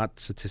way, not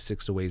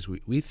statistics the ways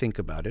we think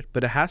about it,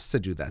 but it has to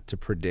do that to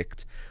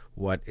predict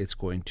what it's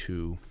going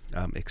to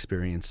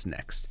experience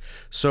next.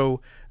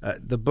 So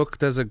the book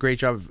does a great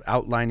job of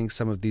outlining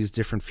some of these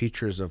different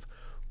features of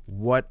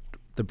what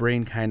the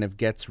brain kind of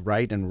gets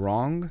right and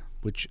wrong,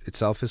 which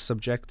itself is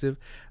subjective,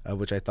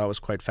 which I thought was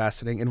quite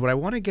fascinating. And what I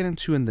want to get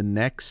into in the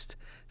next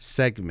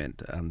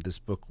segment, this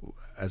book,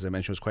 as I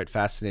mentioned, was quite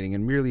fascinating,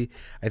 and really,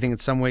 I think in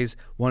some ways,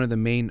 one of the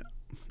main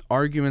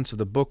arguments of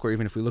the book, or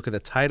even if we look at the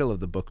title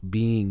of the book,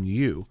 Being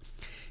You,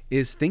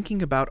 is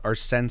thinking about our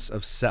sense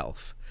of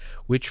self,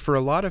 which for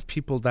a lot of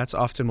people, that's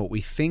often what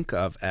we think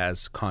of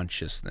as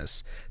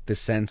consciousness. The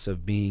sense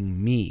of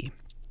being me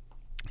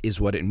is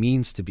what it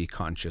means to be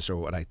conscious, or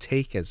what I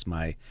take as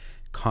my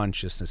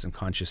consciousness and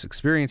conscious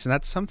experience. And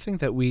that's something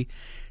that we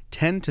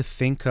tend to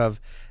think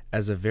of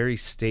as a very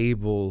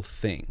stable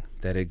thing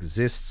that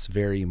exists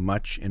very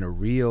much in a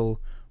real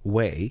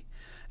way,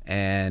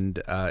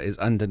 and is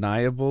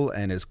undeniable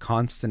and is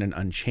constant and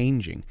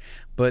unchanging.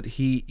 But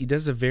he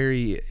does a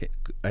very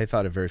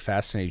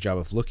fascinating job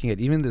of looking at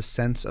even the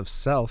sense of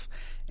self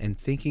and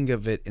thinking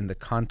of it in the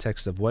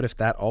context of what if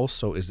that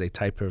also is a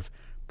type of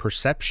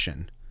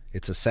perception.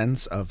 It's a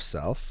sense of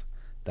self.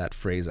 That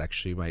phrase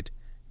actually might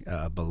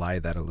belie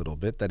that a little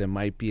bit, that it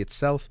might be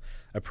itself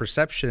a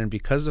perception, and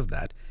because of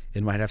that,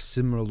 it might have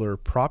similar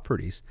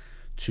properties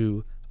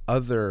to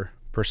other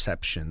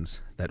perceptions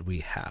that we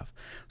have.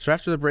 So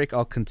after the break,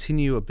 I'll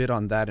continue a bit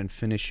on that and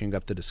finishing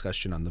up the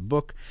discussion on the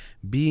book,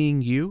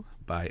 Being You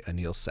by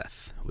Anil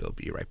Seth. We'll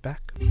be right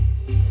back.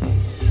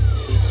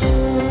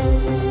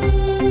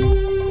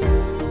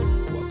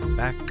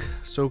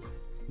 So,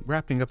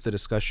 wrapping up the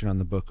discussion on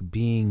the book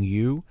Being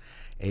You,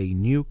 a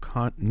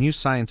New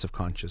Science of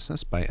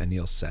Consciousness by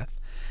Anil Seth.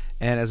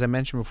 And as I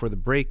mentioned before the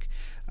break,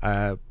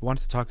 I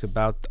wanted to talk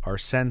about our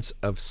sense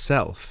of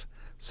self,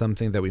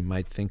 something that we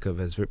might think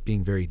of as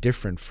being very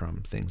different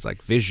from things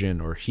like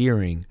vision or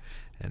hearing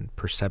and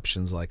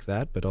perceptions like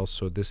that, but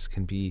also this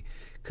can be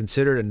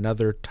considered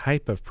another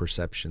type of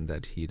perception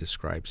that he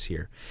describes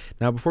here.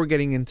 Now, before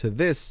getting into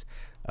this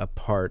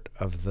part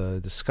of the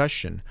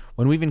discussion,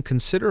 when we even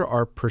consider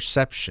our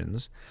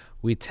perceptions,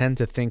 we tend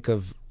to think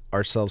of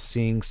ourselves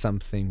seeing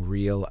something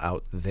real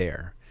out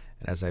there.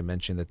 And as I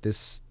mentioned, that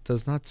this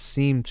does not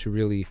seem to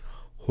really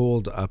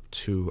hold up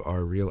to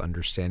our real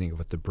understanding of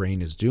what the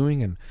brain is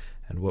doing and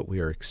what we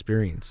are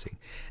experiencing.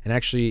 And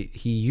actually,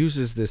 he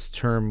uses this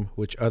term,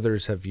 which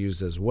others have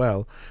used as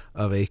well,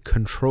 of a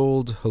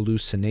controlled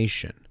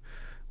hallucination,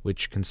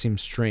 which can seem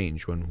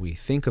strange. When we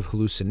think of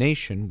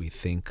hallucination, we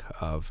think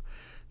of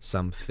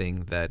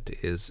something that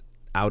is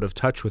out of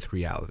touch with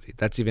reality.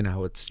 That's even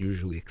how it's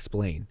usually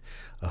explained.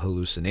 A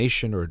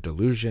hallucination or a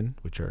delusion,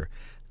 which are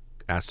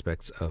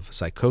aspects of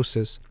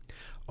psychosis,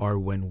 are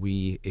when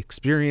we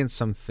experience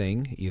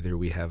something, either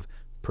we have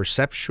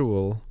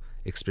perceptual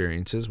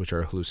experiences, which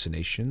are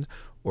hallucinations,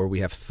 or we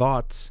have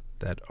thoughts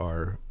that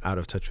are out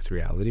of touch with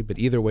reality. But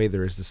either way,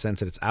 there is the sense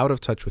that it's out of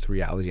touch with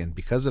reality, and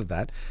because of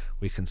that,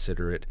 we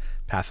consider it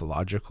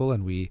pathological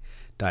and we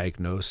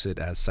diagnose it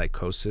as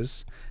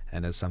psychosis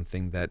and as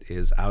something that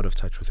is out of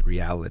touch with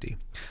reality.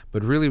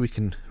 But really, we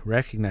can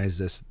recognize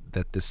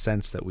that the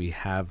sense that we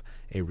have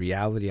a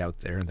reality out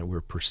there and that we're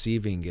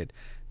perceiving it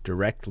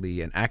directly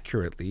and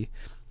accurately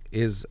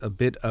is a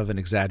bit of an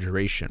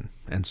exaggeration.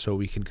 And so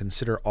we can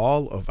consider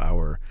all of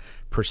our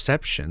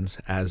perceptions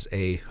as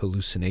a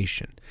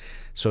hallucination.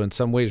 So in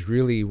some ways,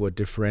 really what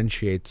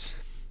differentiates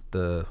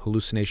the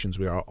hallucinations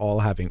we are all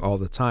having all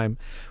the time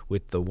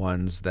with the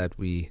ones that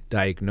we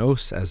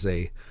diagnose as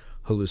a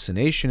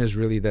hallucination is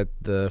really that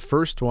the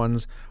first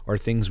ones are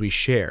things we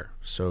share.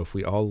 So if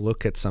we all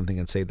look at something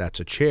and say that's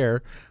a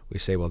chair, we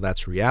say, well,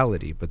 that's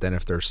reality. But then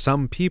if there's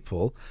some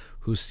people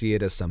who see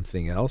it as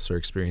something else or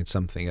experience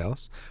something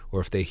else, or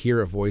if they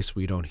hear a voice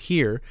we don't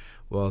hear,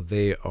 well,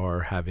 they are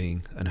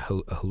having a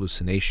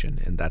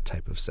hallucination in that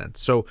type of sense.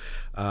 So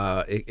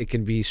it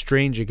can be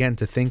strange, again,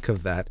 to think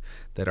of that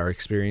our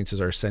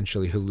experiences are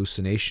essentially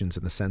hallucinations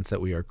in the sense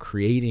that we are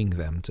creating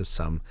them to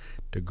some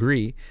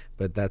degree,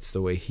 but that's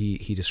the way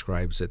he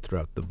describes it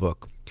throughout the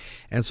book.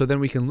 And so then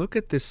we can look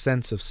at this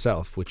sense of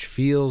self, which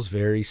feels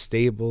very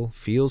stable,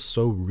 feels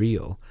so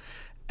real,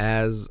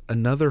 as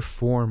another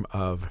form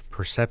of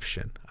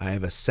perception. I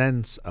have a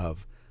sense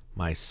of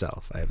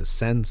myself. I have a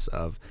sense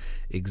of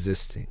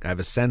existing. I have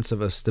a sense of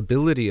a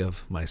stability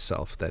of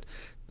myself, that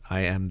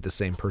I am the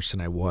same person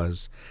I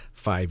was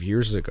 5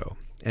 years ago.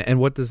 And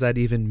what does that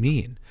even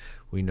mean?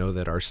 We know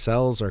that our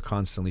cells are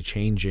constantly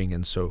changing,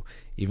 and so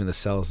even the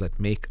cells that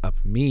make up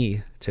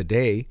me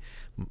today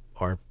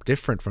are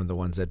different from the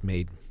ones that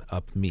made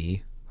up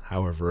me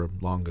however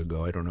long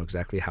ago. I don't know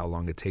exactly how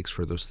long it takes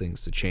for those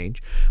things to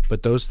change,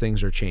 but those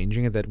things are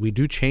changing, and that we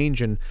do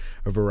change in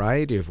a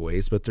variety of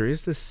ways, but there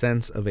is this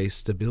sense of a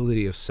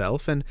stability of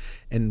self, and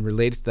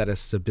related to that, a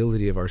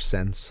stability of our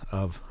sense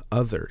of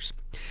others.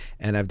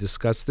 And I've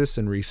discussed this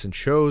in recent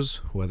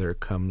shows, whether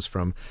it comes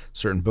from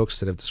certain books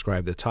that have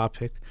described the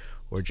topic,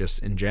 or just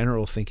in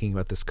general thinking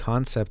about this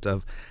concept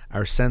of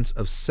our sense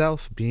of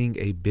self being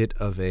a bit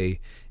of a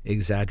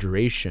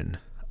exaggeration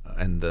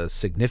and the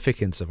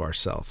significance of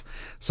ourself.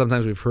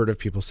 Sometimes we've heard of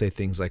people say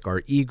things like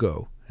our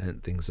ego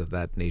and things of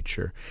that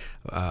nature.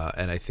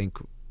 And I think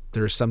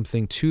there's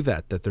something to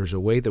that there's a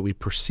way that we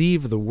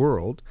perceive the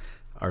world,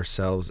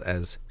 ourselves,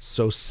 as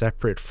so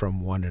separate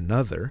from one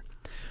another,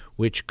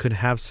 which could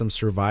have some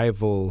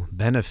survival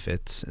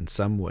benefits in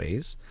some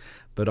ways,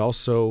 but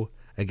also,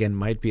 again,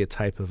 might be a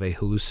type of a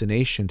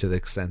hallucination to the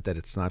extent that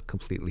it's not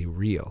completely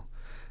real.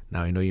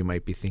 Now, I know you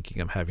might be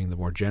thinking I'm having the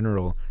more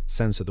general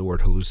sense of the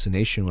word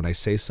hallucination when I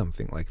say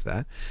something like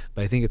that,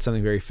 but I think it's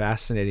something very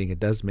fascinating. It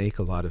does make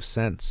a lot of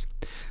sense.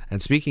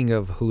 And speaking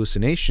of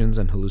hallucinations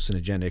and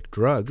hallucinogenic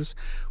drugs,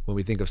 when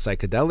we think of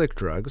psychedelic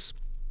drugs,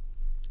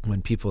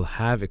 when people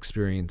have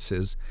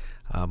experiences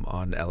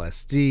on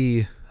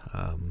LSD,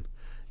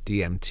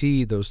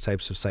 DMT, those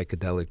types of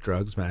psychedelic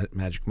drugs,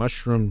 magic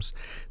mushrooms,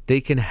 they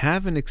can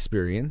have an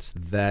experience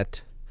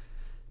that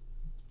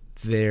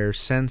their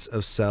sense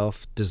of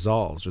self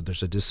dissolves, or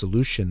there's a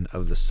dissolution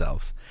of the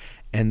self,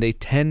 and they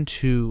tend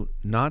to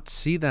not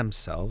see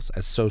themselves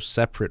as so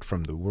separate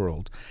from the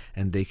world,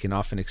 and they can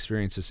often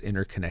experience this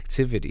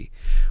interconnectivity,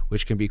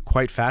 which can be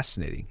quite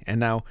fascinating. And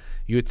now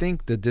you would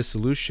think the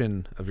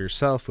dissolution of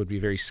yourself would be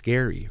very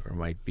scary, or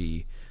might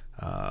be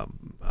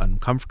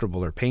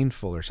uncomfortable or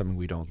painful or something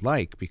we don't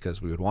like,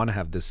 because we would want to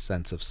have this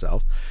sense of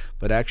self.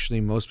 But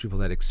actually, most people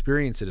that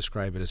experience it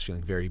describe it as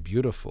feeling very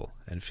beautiful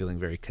and feeling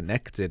very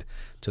connected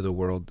to the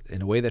world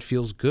in a way that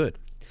feels good.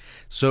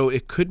 So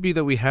it could be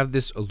that we have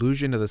this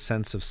illusion of the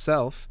sense of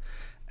self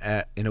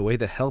in a way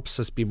that helps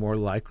us be more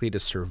likely to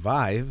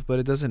survive, but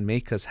it doesn't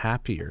make us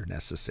happier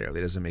necessarily.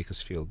 It doesn't make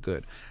us feel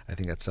good. I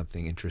think that's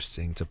something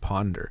interesting to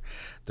ponder.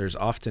 There's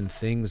often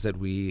things that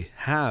we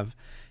have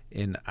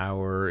in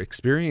our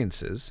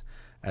experiences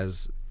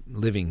as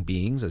living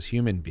beings, as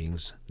human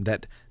beings,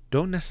 that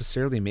don't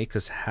necessarily make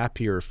us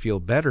happier or feel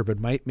better, but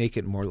might make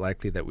it more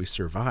likely that we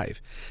survive.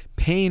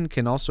 Pain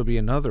can also be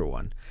another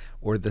one,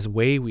 or the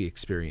way we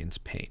experience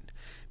pain.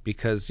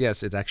 Because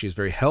yes, it actually is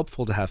very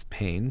helpful to have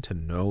pain, to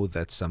know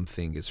that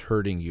something is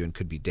hurting you and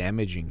could be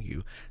damaging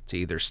you, to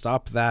either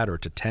stop that or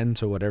to tend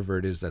to whatever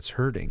it is that's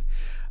hurting.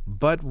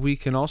 But we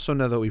can also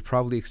know that we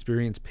probably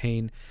experience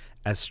pain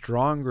as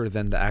stronger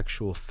than the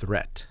actual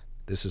threat.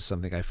 This is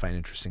something I find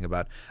interesting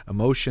about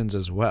emotions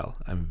as well.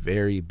 I'm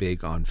very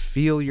big on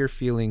feel your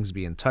feelings,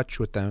 be in touch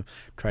with them,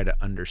 try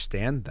to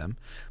understand them.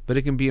 But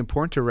it can be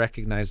important to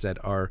recognize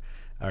that our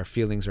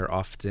feelings are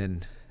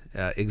often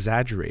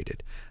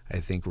exaggerated.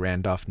 I think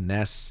Randolph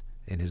Ness,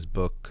 in his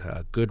book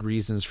Good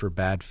Reasons for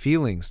Bad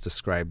Feelings,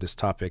 described this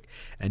topic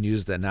and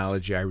used the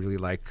analogy I really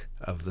like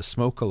of the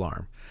smoke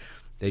alarm.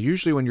 That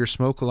usually when your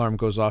smoke alarm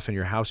goes off in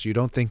your house, you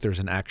don't think there's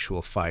an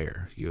actual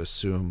fire. You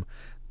assume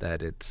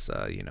that it's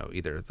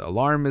either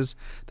the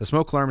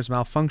smoke alarm is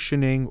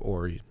malfunctioning,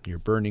 or you're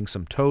burning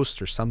some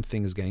toast, or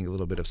something is getting a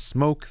little bit of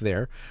smoke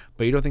there,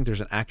 but you don't think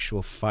there's an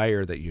actual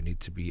fire that you need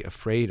to be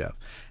afraid of.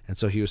 And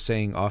so he was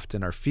saying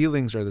often our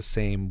feelings are the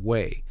same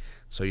way.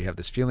 So you have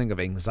this feeling of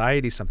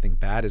anxiety, something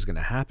bad is going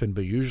to happen,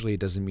 but usually it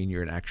doesn't mean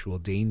you're in actual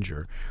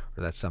danger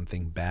or that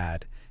something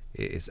bad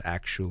is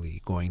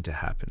actually going to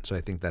happen. So I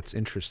think that's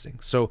interesting.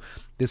 So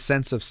this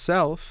sense of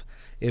self,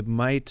 it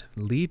might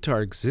lead to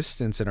our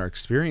existence and our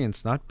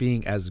experience not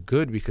being as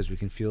good because we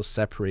can feel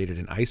separated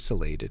and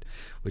isolated,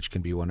 which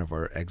can be one of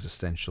our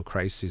existential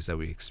crises that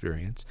we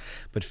experience.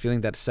 But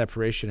feeling that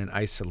separation and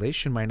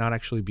isolation might not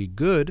actually be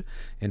good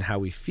in how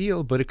we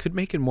feel, but it could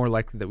make it more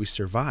likely that we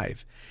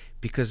survive.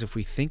 Because if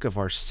we think of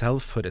our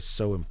selfhood as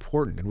so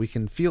important, and we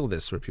can feel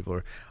this where people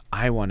are,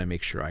 I want to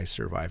make sure I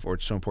survive, or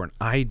it's so important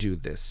I do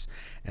this,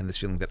 and this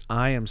feeling that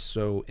I am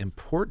so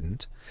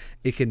important,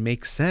 it can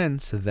make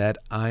sense that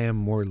I am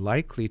more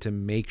likely to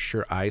make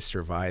sure I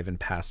survive and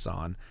pass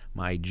on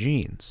my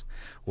genes.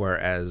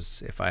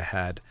 Whereas if I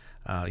had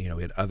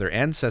we had other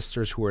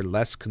ancestors who were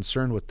less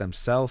concerned with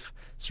themselves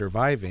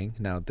surviving.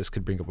 Now, this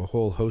could bring up a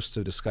whole host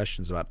of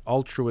discussions about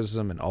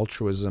altruism and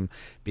altruism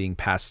being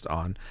passed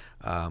on,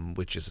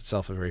 which is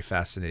itself a very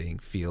fascinating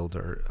field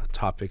or a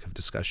topic of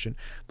discussion.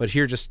 But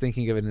here, just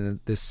thinking of it in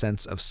this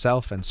sense of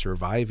self and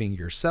surviving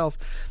yourself,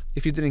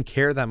 if you didn't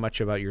care that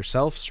much about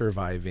yourself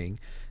surviving,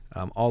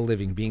 all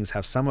living beings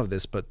have some of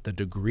this, but the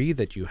degree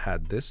that you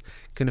had this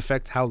can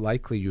affect how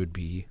likely you would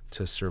be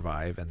to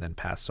survive and then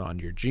pass on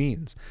your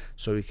genes.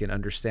 So we can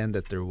understand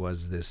that there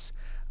was this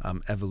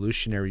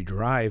evolutionary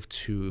drive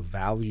to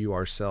value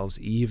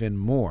ourselves even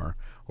more,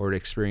 or to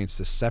experience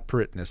the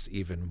separateness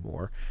even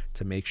more,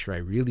 to make sure I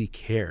really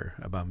care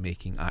about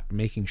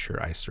making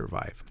sure I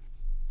survive.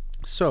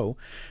 So,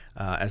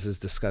 as is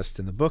discussed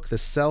in the book, the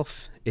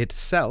self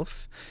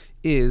itself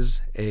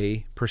is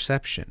a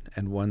perception,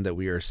 and one that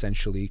we are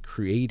essentially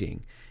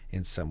creating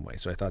in some way.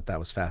 So I thought that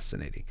was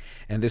fascinating.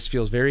 And this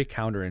feels very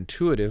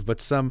counterintuitive, but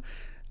some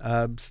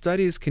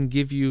studies can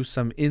give you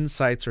some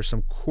insights or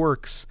some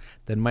quirks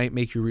that might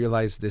make you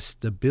realize this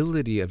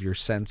stability of your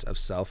sense of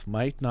self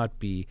might not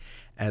be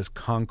as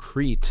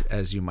concrete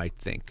as you might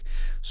think.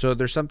 So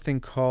there's something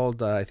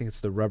called, I think it's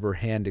the rubber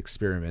hand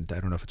experiment.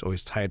 I don't know if it's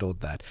always titled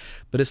that.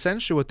 But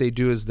essentially what they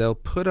do is they'll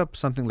put up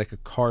something like a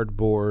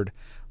cardboard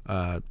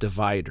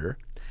divider,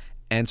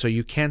 and so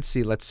you can't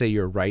see, let's say,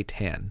 your right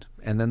hand,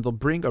 and then they'll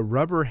bring a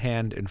rubber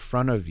hand in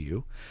front of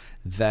you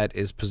that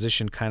is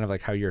positioned kind of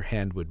like how your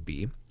hand would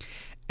be,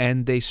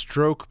 and they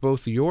stroke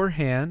both your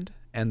hand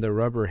and the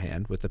rubber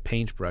hand with a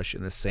paintbrush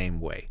in the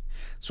same way.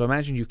 So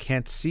imagine you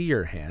can't see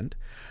your hand,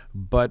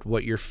 but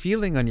what you're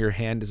feeling on your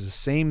hand is the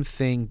same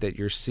thing that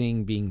you're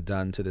seeing being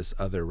done to this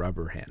other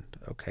rubber hand,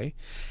 okay?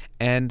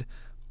 And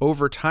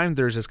over time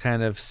there's this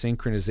kind of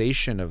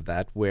synchronization of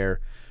that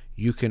where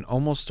you can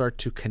almost start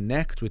to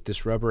connect with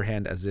this rubber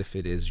hand as if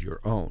it is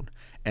your own.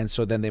 And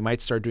so then they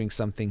might start doing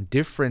something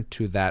different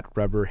to that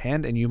rubber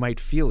hand, and you might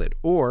feel it.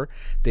 Or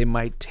they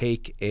might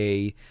take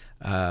a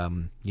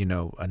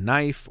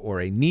knife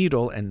or a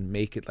needle and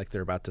make it like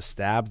they're about to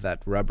stab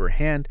that rubber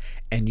hand,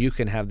 and you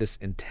can have this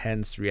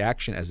intense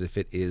reaction as if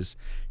it is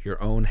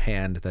your own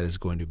hand that is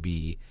going to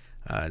be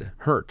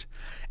hurt.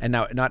 And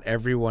now, not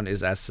everyone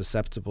is as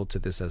susceptible to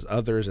this as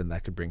others, and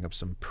that could bring up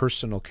some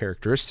personal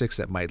characteristics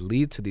that might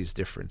lead to these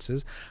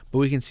differences. But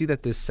we can see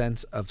that this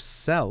sense of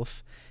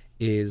self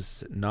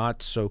is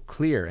not so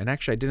clear. And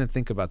actually, I didn't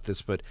think about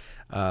this, but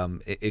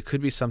it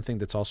could be something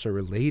that's also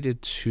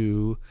related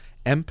to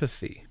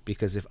empathy,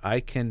 because if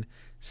I can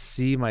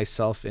see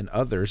myself in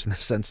others, in the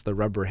sense the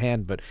rubber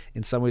hand, but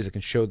in some ways it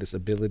can show this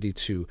ability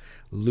to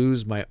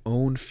lose my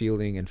own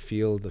feeling and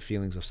feel the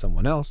feelings of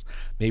someone else,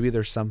 maybe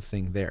there's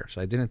something there.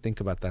 So I didn't think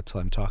about that till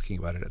I'm talking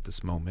about it at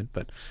this moment,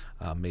 but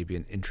maybe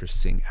an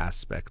interesting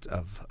aspect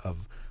of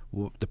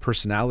the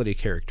personality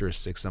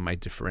characteristics that might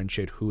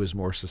differentiate who is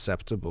more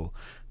susceptible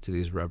to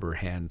these rubber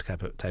hand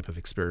type of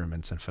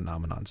experiments and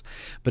phenomenons.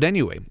 But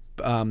anyway,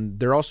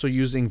 they're also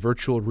using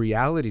virtual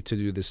reality to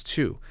do this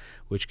too,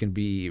 which can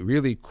be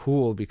really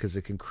cool because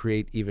it can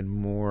create even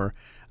more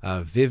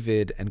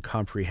vivid and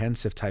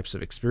comprehensive types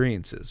of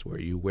experiences where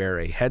you wear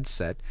a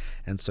headset.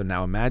 And so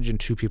now imagine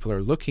two people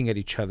are looking at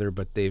each other,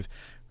 but they've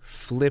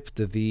flipped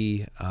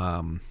the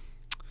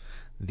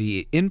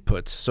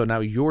inputs. So now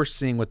you're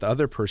seeing what the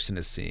other person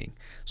is seeing.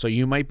 So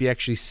you might be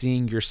actually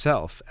seeing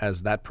yourself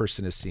as that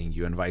person is seeing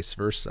you and vice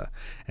versa.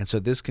 And so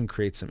this can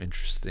create some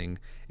interesting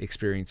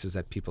experiences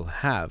that people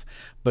have.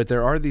 But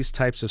there are these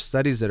types of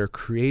studies that are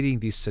creating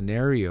these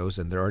scenarios,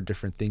 and there are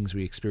different things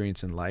we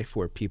experience in life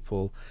where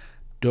people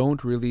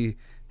don't really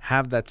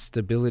have that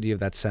stability of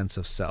that sense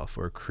of self,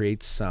 or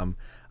create some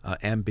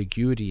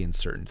ambiguity in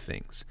certain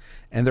things.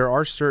 And there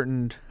are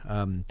certain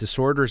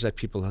disorders that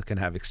people can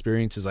have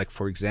experiences, like,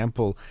 for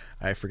example,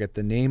 I forget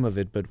the name of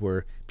it, but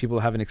where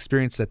people have an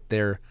experience that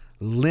their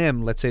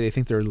limb, let's say they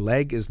think their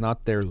leg is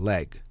not their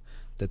leg,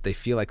 that they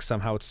feel like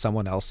somehow it's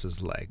someone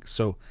else's leg.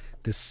 So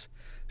this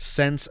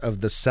sense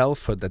of the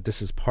selfhood, that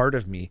this is part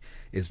of me,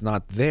 is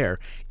not there,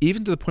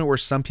 even to the point where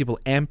some people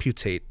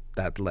amputate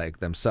that leg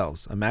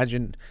themselves.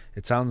 Imagine,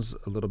 it sounds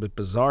a little bit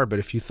bizarre, but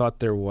if you thought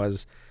there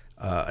was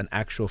an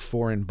actual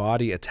foreign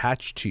body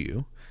attached to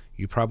you,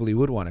 you probably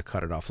would want to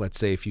cut it off. Let's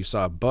say if you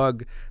saw a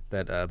bug,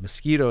 that a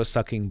mosquito is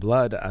sucking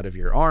blood out of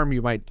your arm,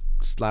 you might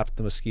slap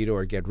the mosquito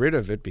or get rid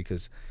of it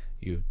because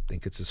you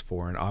think it's this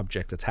foreign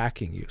object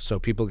attacking you. So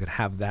people can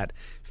have that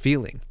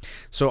feeling.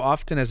 So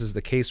often, as is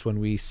the case, when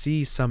we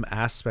see some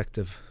aspect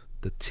of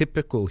the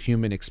typical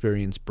human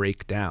experience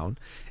break down,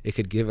 it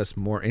could give us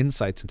more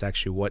insights into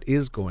actually what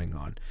is going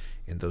on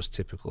in those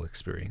typical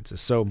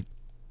experiences. So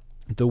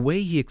the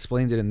way he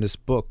explained it in this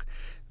book,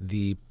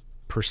 the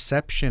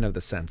perception of the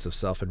sense of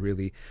self, and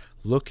really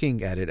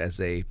looking at it as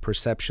a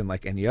perception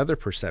like any other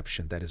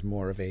perception that is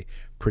more of a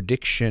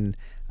prediction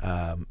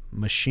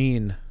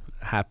machine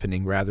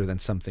happening rather than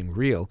something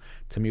real,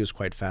 to me was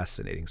quite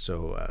fascinating.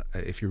 So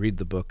if you read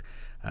the book,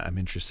 I'm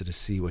interested to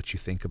see what you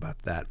think about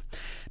that.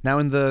 Now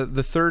in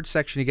the third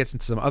section, he gets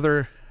into some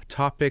other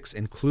topics,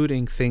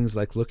 including things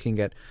like looking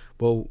at,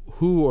 well,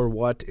 who or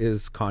what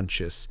is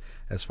conscious,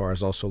 as far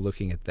as also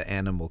looking at the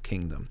animal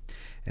kingdom.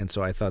 And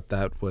so I thought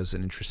that was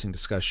an interesting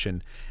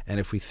discussion. And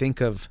if we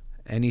think of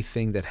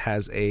anything that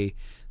has a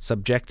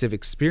subjective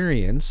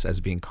experience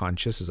as being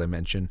conscious, as I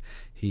mentioned,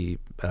 he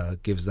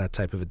gives that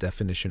type of a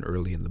definition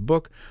early in the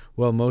book.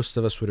 Well, most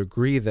of us would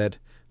agree that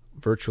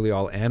virtually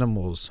all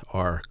animals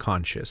are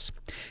conscious.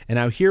 And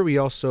now here we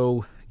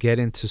also get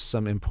into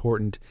some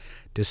important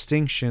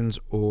distinctions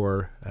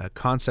or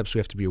concepts we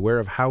have to be aware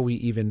of, how we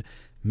even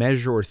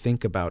measure or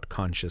think about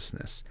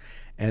consciousness.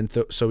 And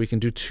so we can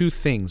do two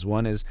things.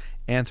 One is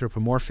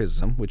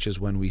anthropomorphism, which is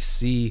when we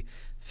see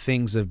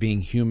things of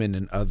being human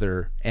in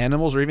other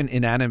animals or even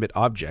inanimate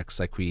objects.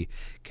 Like we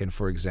can,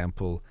 for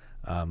example,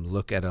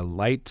 look at a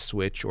light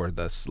switch or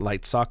the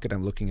light socket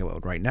I'm looking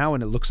at right now,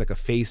 and it looks like a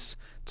face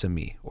to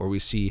me. Or we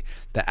see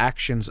the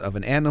actions of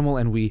an animal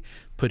and we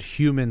put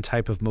human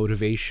type of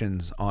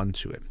motivations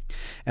onto it.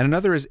 And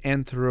another is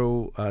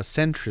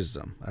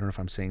anthropocentrism. I don't know if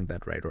I'm saying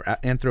that right. Or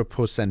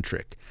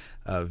anthropocentric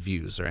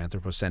views, or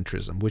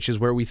anthropocentrism, which is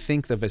where we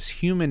think of as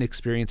human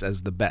experience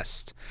as the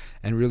best.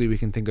 And really we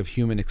can think of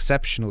human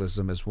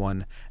exceptionalism as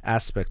one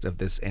aspect of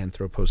this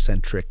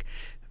anthropocentric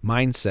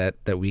mindset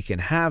that we can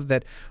have,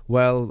 that,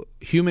 well,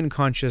 human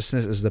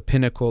consciousness is the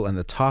pinnacle and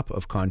the top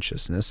of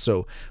consciousness,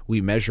 so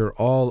we measure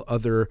all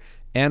other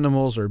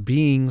animals or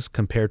beings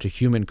compared to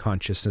human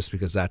consciousness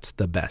because that's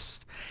the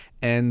best.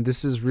 And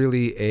this is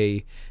really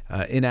a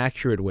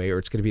inaccurate way, or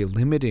it's going to be a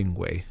limiting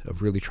way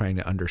of really trying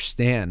to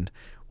understand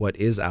what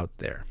is out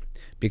there,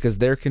 because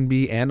there can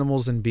be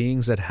animals and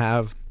beings that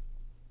have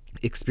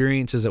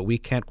experiences that we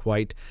can't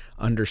quite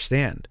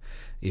understand,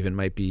 even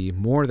might be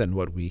more than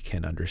what we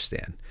can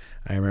understand.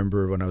 I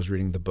remember when I was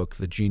reading the book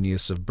The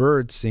Genius of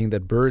Birds, seeing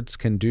that birds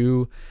can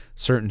do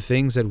certain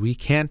things that we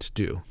can't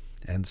do.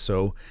 And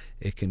so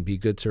it can be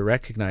good to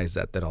recognize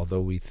that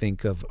although we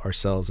think of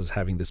ourselves as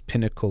having this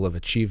pinnacle of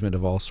achievement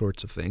of all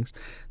sorts of things,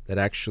 that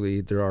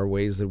actually there are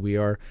ways that we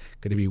are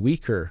going to be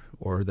weaker,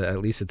 or that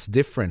at least it's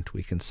different,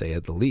 we can say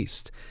at the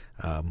least,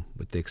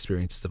 with the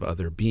experiences of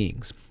other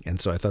beings. And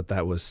so I thought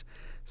that was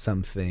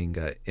something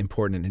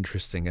important and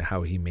interesting at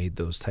how he made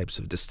those types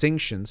of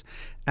distinctions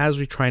as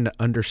we try to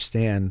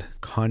understand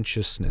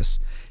consciousness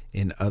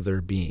in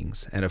other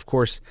beings. And of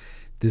course,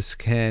 this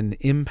can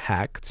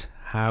impact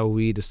how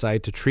we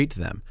decide to treat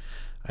them.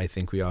 I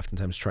think we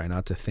oftentimes try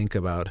not to think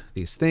about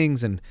these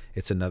things, and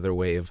it's another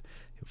way of,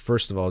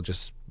 first of all,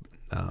 just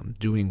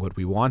doing what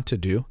we want to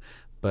do,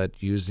 but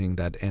using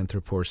that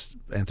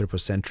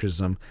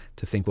anthropocentrism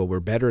to think, well, we're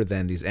better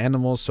than these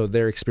animals, so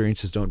their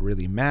experiences don't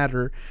really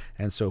matter.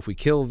 And so if we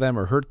kill them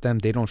or hurt them,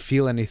 they don't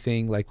feel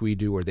anything like we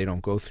do, or they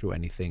don't go through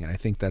anything. And I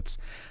think that's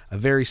a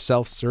very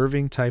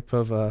self-serving type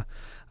of a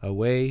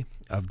way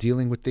of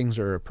dealing with things,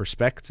 or a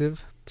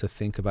perspective to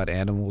think about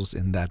animals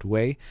in that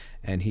way,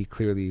 and he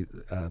clearly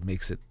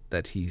makes it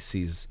that he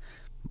sees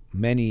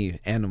many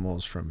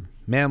animals, from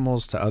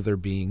mammals to other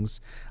beings.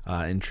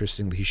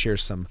 Interestingly, he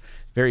shares some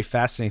very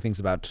fascinating things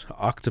about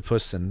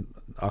octopus and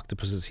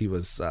octopuses he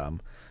was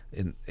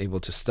able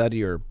to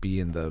study or be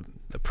in the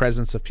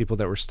presence of people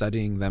that were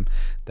studying them,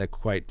 that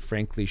quite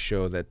frankly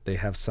show that they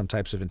have some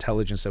types of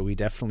intelligence that we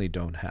definitely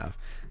don't have,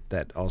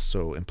 that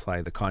also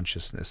imply the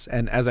consciousness.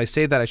 And as I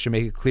say that, I should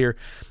make it clear,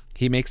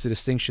 he makes a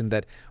distinction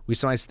that we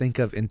sometimes think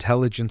of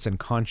intelligence and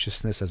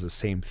consciousness as the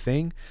same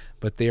thing,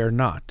 but they are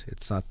not.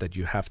 It's not that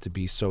you have to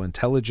be so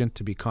intelligent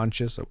to be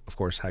conscious. Of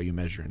course, how you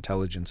measure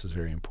intelligence is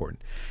very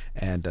important,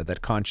 and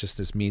that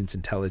consciousness means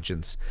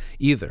intelligence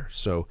either.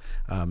 So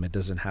it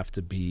doesn't have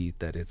to be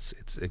that it's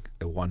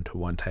a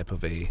one-to-one type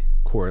of a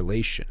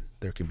correlation.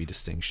 There can be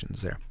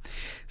distinctions there.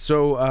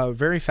 So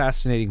very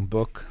fascinating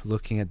book,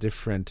 looking at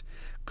different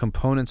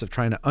components of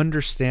trying to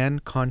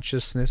understand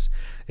consciousness.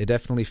 It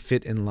definitely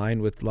fit in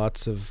line with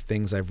lots of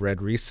things I've read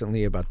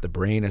recently about the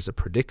brain as a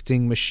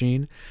predicting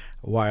machine,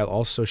 while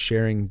also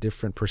sharing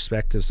different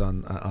perspectives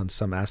on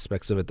some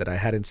aspects of it that I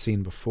hadn't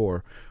seen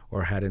before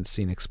or hadn't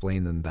seen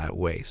explained in that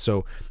way.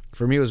 So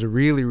for me, it was a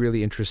really,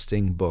 really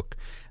interesting book.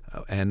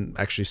 And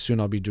actually,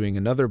 soon I'll be doing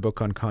another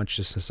book on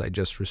consciousness I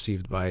just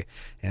received by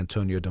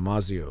Antonio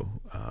Damasio,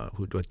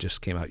 who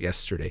just came out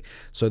yesterday.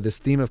 So this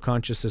theme of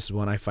consciousness is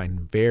one I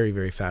find very,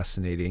 very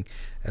fascinating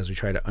as we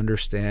try to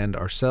understand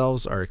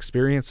ourselves, our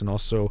experience, and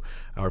also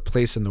our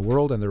place in the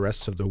world and the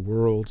rest of the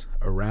world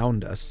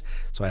around us.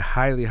 So I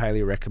highly,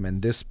 highly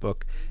recommend this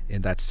book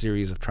in that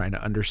series of trying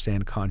to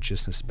understand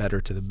consciousness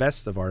better to the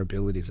best of our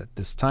abilities at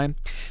this time.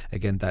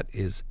 Again, that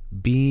is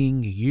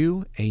Being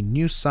You, A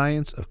New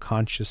Science of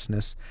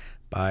Consciousness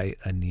by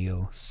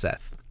Anil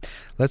Seth.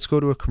 Let's go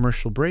to a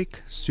commercial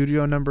break.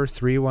 Studio number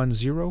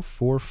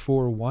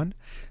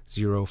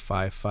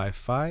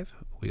 310-441-0555.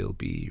 We'll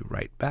be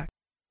right back.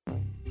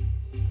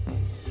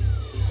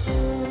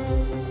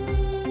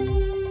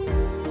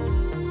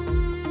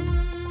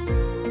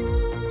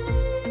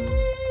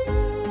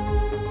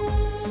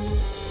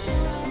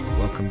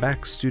 Welcome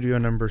back. Studio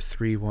number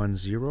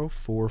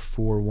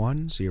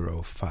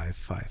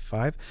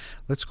 310-441-0555.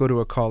 Let's go to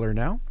a caller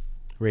now.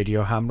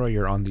 Radio Hamra,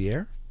 you're on the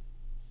air.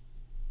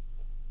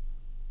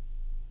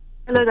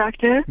 Hello,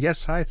 doctor.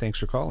 Yes, hi. Thanks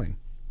for calling.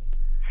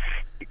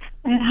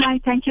 Hi,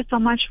 thank you so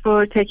much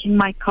for taking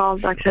my call,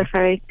 Dr.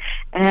 Farid.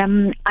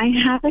 I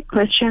have a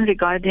question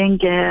regarding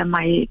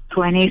my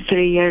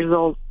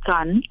 23-year-old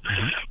son,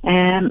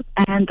 and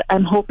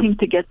I'm hoping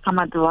to get some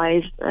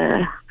advice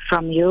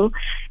from you.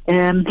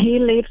 He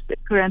lives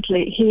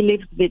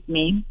with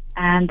me,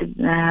 and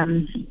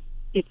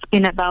it's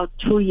been about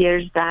 2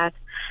 years that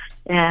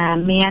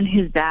me and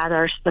his dad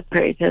are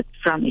separated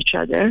from each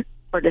other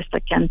for the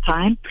second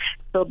time.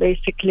 So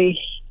basically,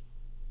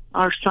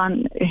 our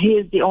son, he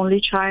is the only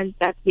child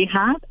that we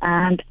have,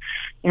 and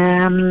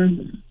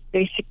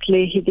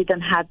basically he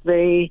didn't have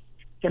very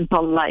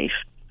simple life.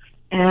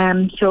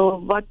 So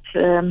what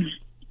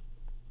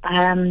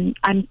I'm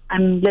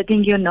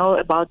letting you know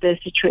about the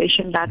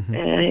situation that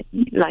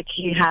like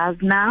he has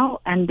now,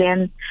 and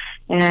then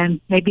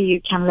maybe you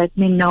can let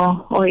me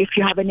know, or if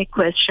you have any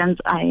questions,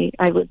 I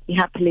would be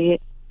happily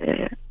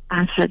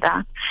answer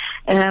that.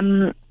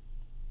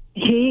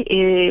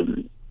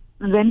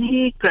 When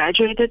he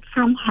graduated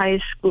from high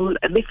school,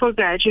 before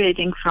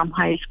graduating from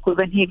high school,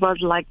 when he was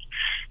like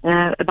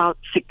about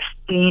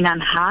 16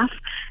 and a half,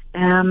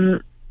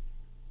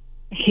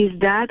 his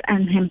dad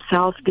and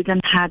himself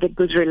didn't have a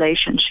good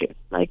relationship.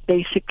 Like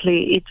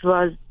basically it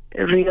was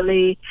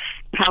really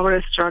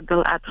power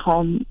struggle at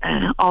home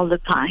all the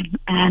time.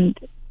 And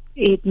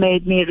it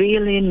made me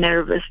really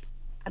nervous.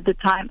 At the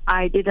time,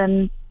 I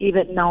didn't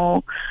even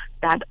know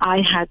that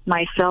I had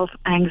myself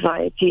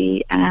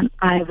anxiety, and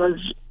I was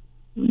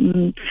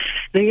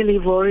really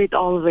worried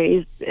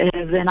always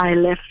when I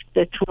left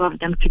the two of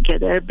them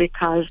together,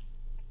 because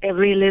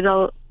every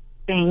little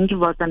thing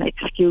was an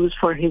excuse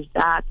for his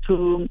dad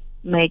to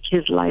make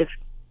his life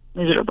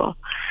miserable.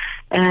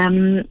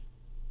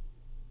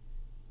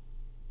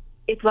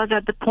 It was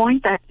at the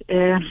point that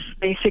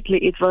basically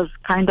it was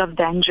kind of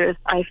dangerous.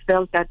 I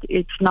felt that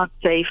it's not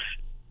safe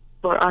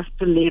for us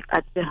to live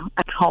at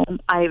home.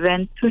 I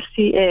went to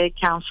see a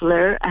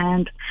counselor,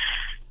 and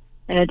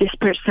this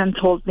person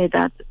told me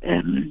that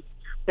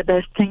the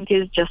best thing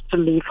is just to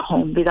leave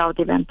home without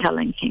even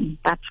telling him.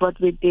 That's what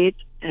we did.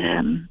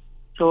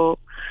 So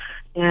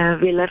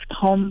we left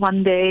home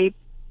one day,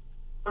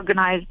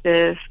 organized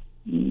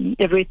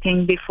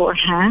everything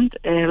beforehand,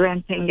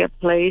 renting a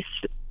place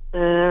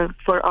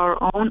for our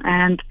own,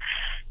 and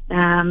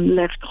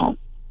left home.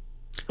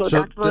 So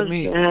that was.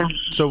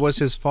 So was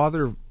his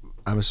father?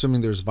 I'm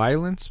assuming there's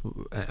violence.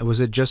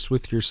 Was it just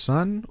with your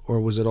son, or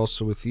was it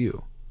also with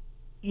you?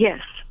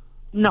 Yes.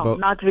 No,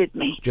 not with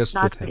me. Just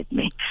not with him. with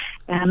me.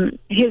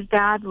 His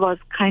dad was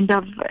kind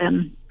of,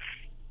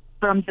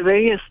 from the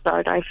very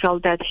start, I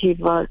felt that he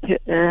was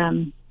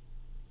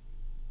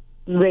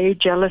very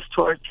jealous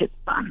towards his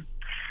son.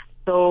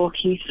 So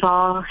he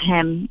saw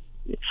him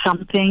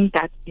something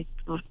that it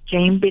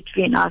came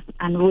between us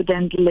and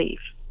wouldn't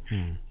leave.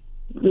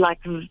 Like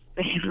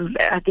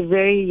at a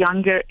very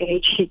younger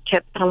age, he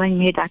kept telling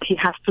me that he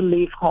has to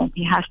leave home.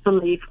 He has to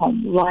leave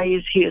home. Why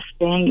is he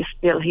staying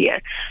still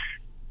here?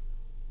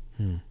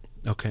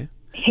 Okay.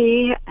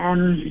 He,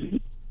 I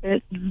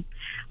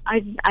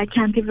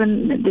can't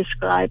even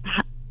describe.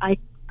 I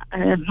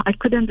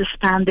could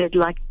understand it.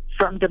 Like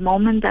from the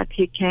moment that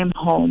he came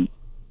home,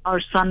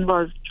 our son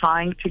was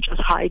trying to just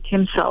hide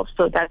himself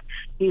so that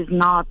he's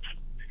not.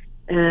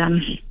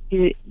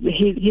 He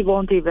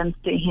won't even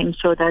see him,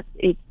 so that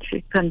it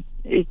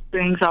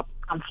brings up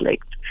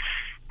conflict.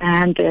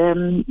 And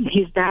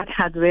his dad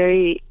had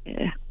very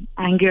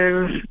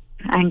anger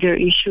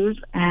issues,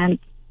 and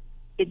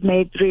it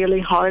made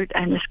really hard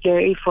and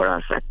scary for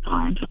us at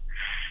times.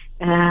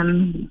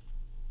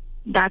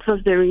 That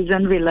was the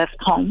reason we left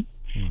home.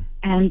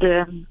 And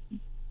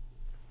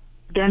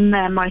then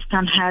my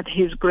son had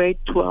his grade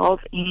 12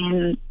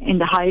 in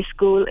the high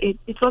school.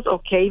 It was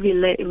okay. We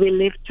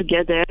lived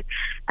together,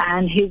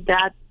 and his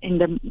dad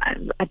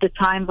at the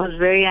time was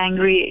very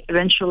angry.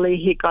 Eventually,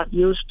 he got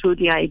used to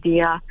the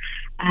idea,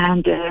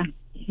 and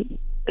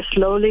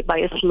slowly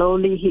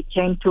he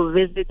came to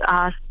visit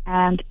us.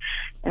 And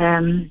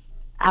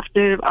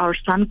after our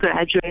son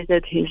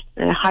graduated his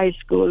high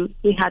school,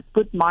 he had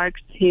good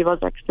marks. He was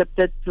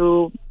accepted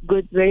to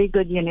very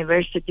good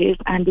universities,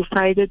 and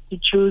decided to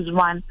choose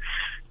one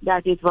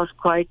that it was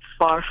quite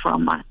far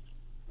from us.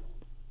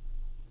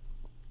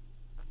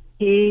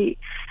 We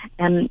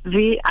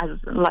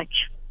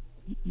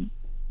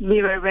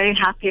were very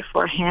happy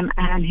for him,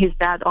 and his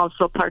dad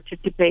also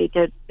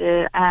participated.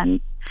 Well,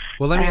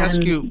 let me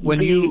ask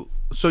you,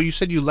 so you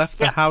said you left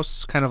the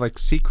house kind of like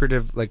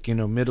secretive, like,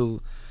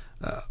 middle,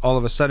 all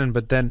of a sudden,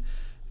 but then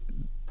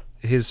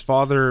his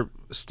father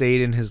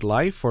stayed in his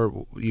life,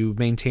 or you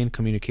maintained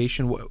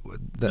communication? What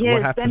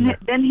happened there?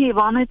 Then he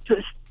wanted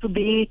to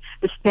be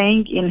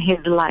staying in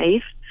his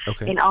life,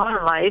 in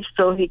our life.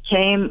 So he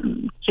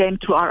came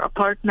to our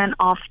apartment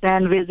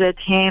often, visit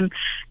him,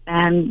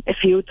 and a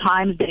few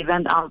times they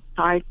went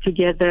outside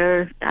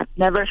together. That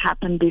never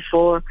happened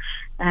before.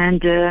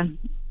 And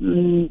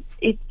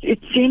it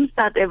seems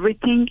that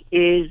everything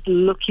is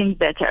looking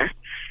better.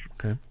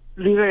 Okay.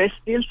 We were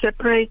still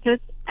separated,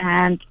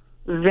 and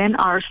when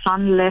our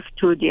son left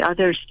to the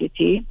other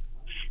city,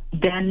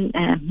 then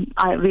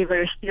we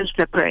were still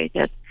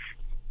separated.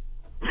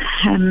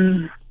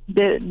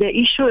 The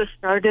issue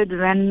started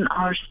when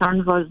our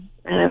son was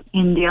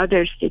in the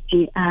other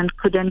city and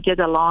couldn't get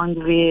along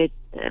with,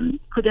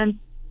 couldn't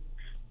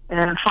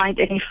find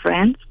any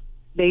friends.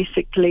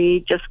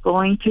 Basically, just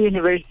going to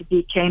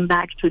university, came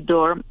back to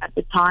dorm. At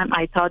the time,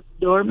 I thought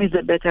dorm is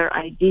a better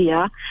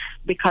idea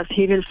because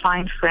he will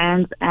find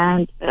friends,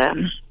 and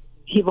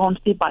he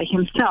won't be by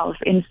himself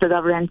instead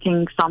of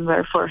renting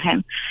somewhere for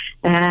him.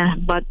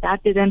 But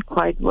that didn't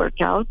quite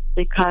work out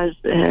because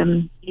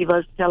he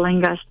was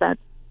telling us that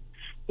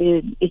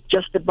it's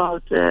just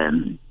about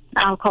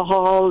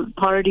alcohol,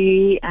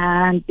 party,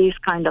 and this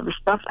kind of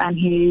stuff, and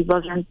he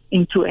wasn't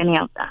into any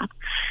of that.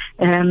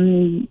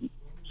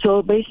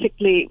 So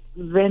basically,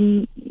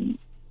 when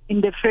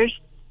in the first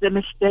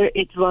semester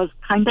it was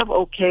kind of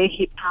okay,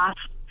 he passed,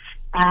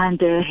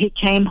 and he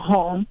came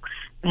home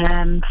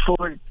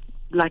for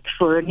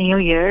New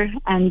Year,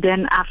 and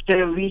then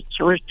after a week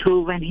or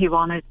two, when he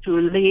wanted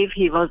to leave,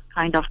 he was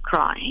kind of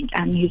crying,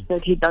 and he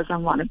said he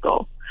doesn't want to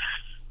go.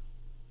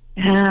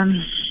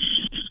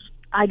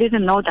 I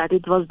didn't know that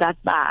it was that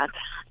bad.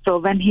 So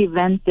when he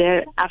went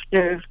there,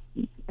 after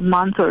a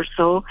month or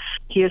so,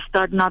 he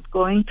started not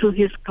going to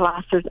his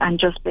classes and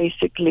just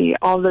basically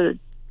all the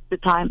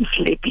time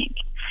sleeping.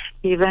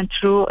 He went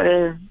through,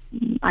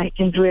 I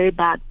think, very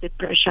bad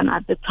depression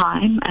at the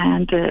time,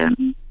 and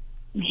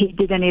he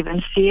didn't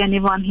even see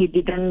anyone. He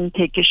didn't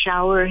take a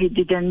shower. He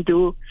didn't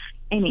do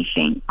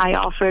anything. I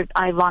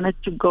wanted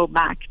to go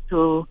back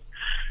to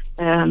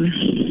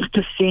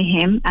see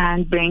him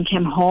and bring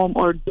him home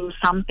or do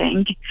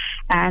something,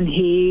 and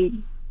he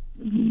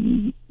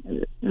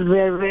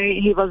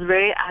was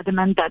very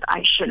adamant that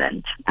I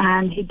shouldn't,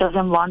 and he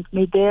doesn't want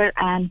me there,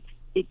 and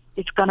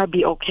it's gonna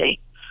be okay.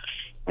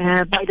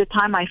 By the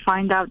time I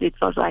find out, it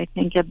was, I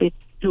think, a bit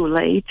too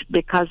late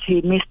because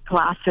he missed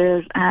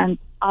classes, and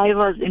I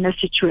was in a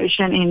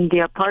situation in the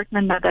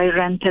apartment that I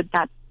rented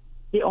that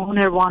the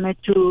owner wanted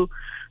to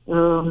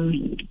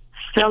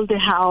sell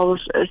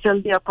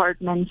the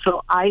apartment,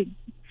 so I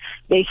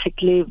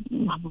basically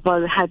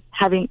was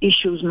having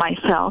issues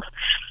myself.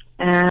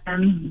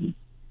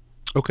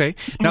 Okay.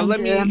 Now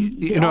let me,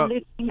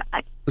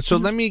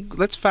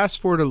 let's fast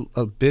forward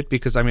a bit,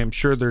 because I'm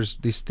sure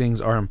these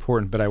things are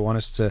important, but I want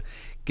us to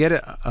get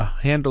a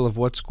handle of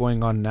what's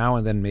going on now,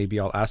 and then maybe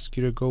I'll ask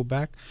you to go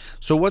back.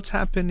 So what's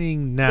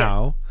happening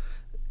now? Yeah.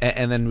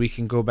 And then we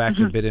can go back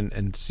a bit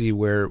and see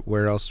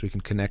where else we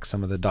can connect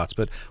some of the dots.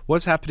 But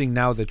what's happening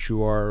now that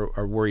you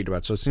are worried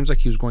about? So it seems like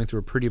he was going through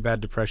a pretty bad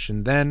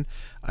depression then.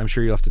 I'm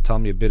sure you'll have to tell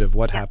me a bit of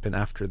what happened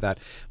after that.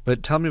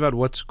 But tell me about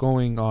what's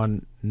going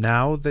on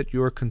now that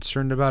you're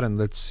concerned about, and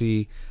let's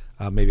see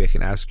maybe I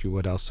can ask you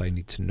what else I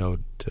need to know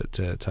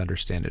to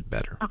understand it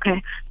better.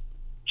 Okay,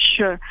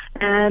 sure.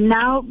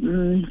 Now,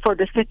 for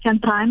the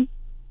second time,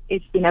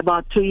 it's been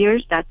about 2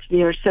 years that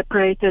we are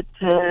separated.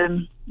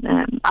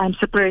 I'm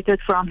separated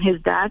from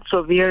his dad,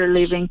 so we are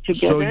living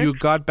together. So you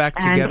got back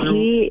together.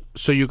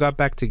 So you got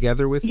back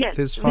together with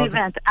his father. We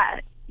went.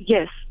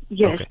 Yes,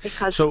 Okay.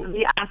 because So-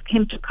 we asked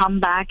him to come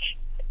back.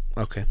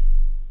 Okay.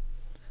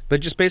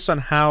 But just based on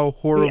how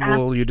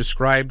horrible you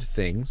described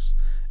things,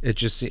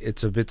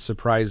 it's a bit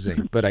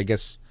surprising. But I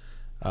guess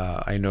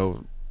I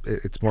know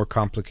it's more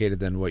complicated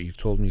than what you've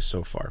told me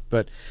so far.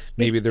 But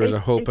maybe there's a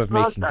hope of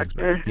making things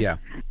better. Yeah.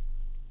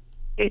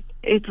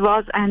 It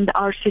was, and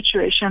our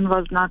situation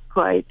was not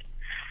quite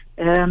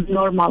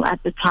normal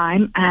at the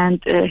time.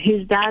 And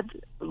his dad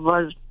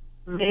was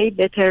way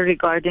better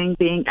regarding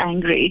being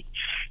angry.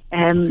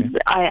 Okay.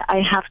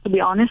 I have to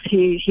be honest,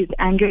 his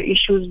anger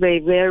issues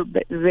were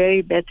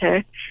very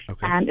better,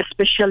 Okay. and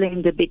especially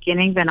in the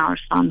beginning when our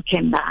son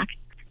came back.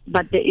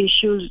 But the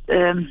issues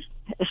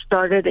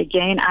started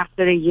again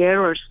after a year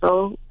or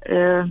so.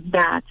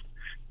 That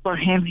for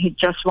him, he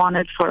just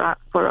wanted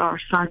for our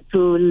son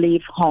to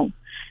leave home.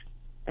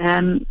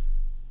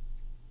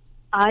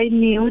 I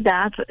knew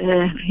that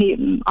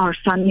our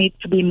son needs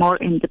to be more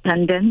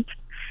independent,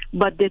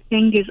 but the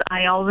thing is,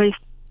 I always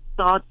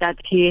thought that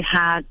he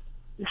had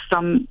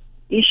some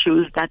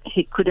issues that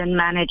he couldn't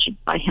manage it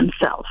by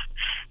himself.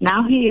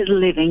 Now he is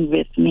living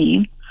with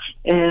me.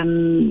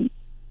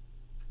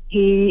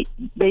 He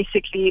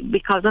basically,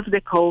 because of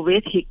the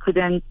COVID, he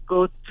couldn't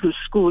go to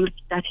school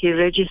that he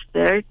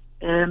registered.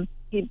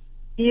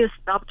 He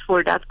stopped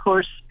for that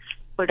course,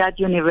 for that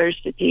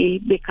university,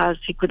 because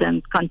he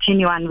couldn't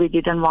continue and we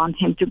didn't want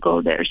him to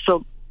go there.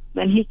 So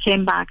when he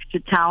came back to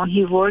town,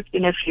 he worked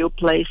in a few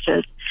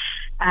places,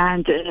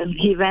 and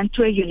he went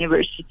to a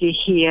university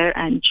here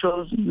and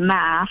chose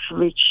math,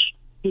 which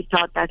he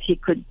thought that he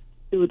could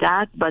do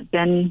that, but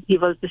then he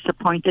was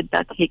disappointed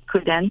that he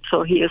couldn't,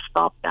 so he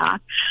stopped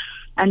that.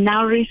 And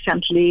now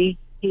recently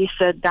he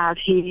said that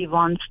he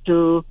wants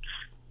to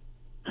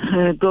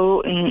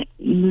go and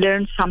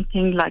learn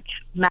something like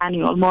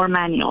more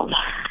manual,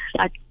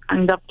 like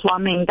kind of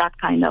plumbing, that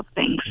kind of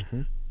things.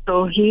 Mm-hmm.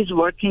 So he's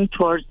working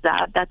towards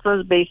that. That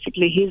was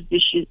basically his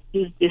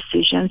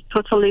decision,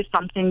 totally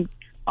something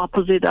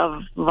opposite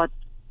of what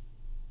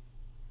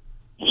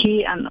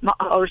he and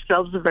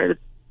ourselves were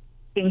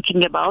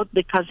thinking about,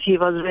 because he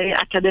was very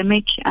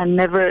academic and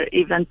never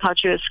even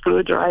touched a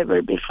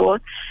screwdriver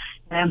before.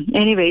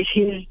 Anyways,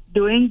 he's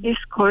doing this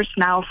course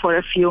now for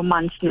a few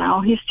months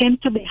now. He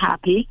seemed to be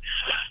happy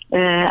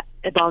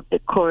about the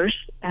course,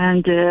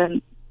 and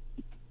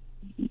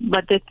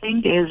but the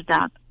thing is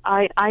that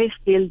I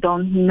still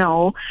don't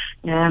know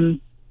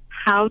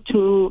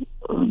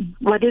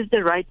what is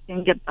the right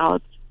thing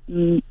about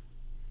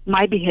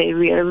my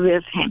behavior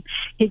with him.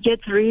 He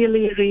gets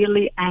really,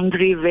 really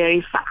angry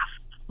very fast.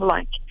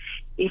 Like,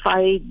 if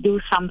I do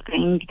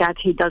something that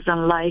he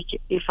doesn't like,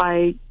 if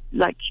I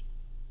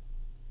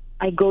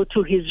go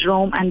to his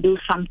room and do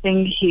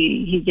something,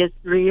 he gets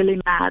really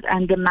mad,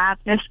 and the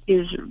madness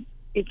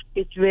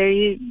it's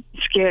very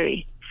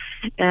scary.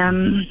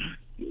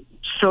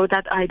 So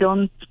that I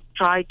don't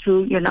try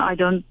to, I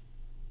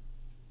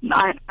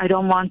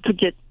don't want to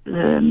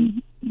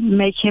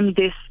make him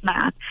this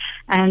mad.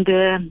 And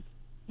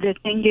the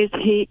thing is,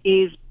 he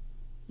is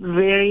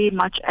very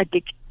much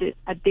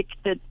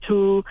addicted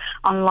to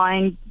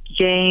online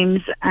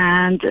games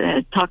and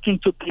talking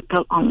to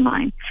people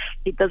online.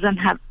 He doesn't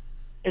have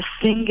a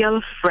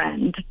single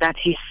friend that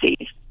he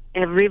sees.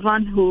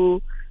 Everyone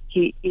who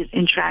he is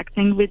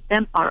interacting with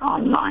them are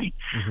online.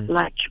 Mm-hmm.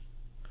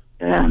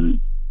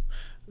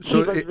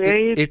 So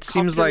it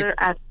seems like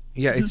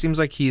it seems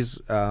like he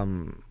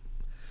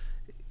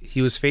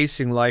was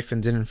facing life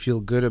and didn't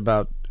feel good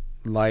about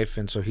life,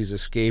 and so he's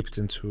escaped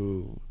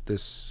into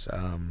this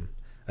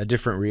a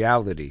different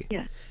reality.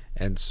 Yeah.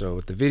 And so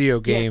with the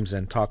video games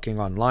and talking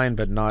online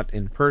but not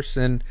in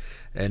person,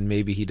 and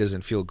maybe he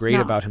doesn't feel great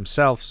about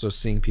himself, so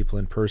seeing people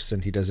in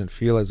person he doesn't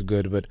feel as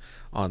good, but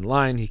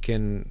online he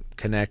can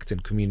connect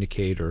and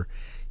communicate or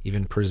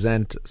even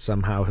present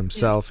somehow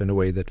himself in a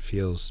way that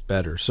feels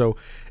better. So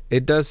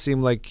it does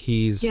seem like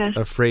he's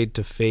afraid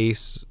to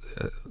face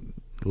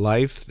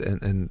life,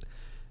 and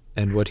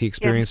what he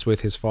experienced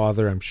with his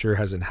father, I'm sure,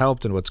 hasn't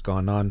helped, and what's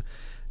gone on,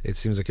 it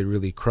seems like it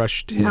really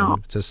crushed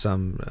him to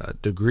some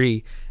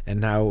degree, and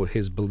now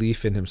his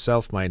belief in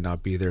himself might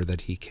not be there,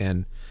 that he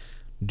can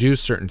do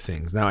certain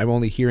things. Now, I'm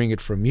only hearing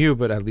it from you,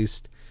 but at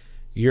least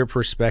your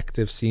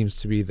perspective seems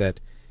to be that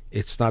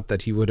it's not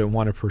that he wouldn't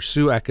want to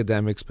pursue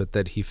academics, but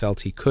that he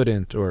felt he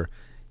couldn't, or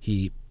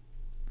he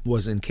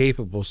was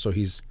incapable, so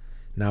he's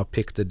now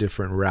picked a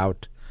different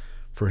route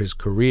for his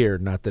career,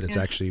 not that it's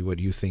actually what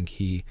you think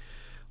he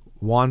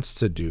wants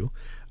to do.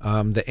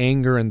 The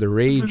anger and the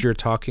rage you're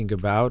talking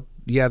about,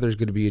 there's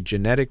going to be a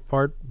genetic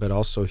part, but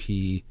also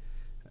he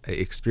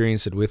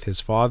experienced it with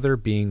his father,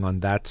 being on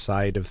that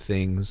side of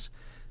things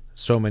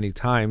so many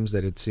times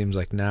that it seems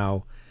like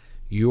now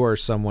you are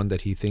someone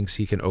that he thinks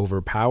he can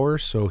overpower,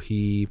 so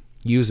he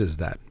uses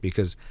that,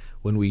 because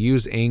when we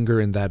use anger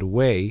in that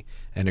way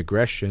and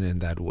aggression in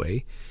that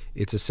way,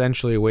 it's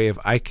essentially a way of,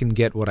 I can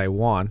get what I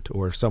want,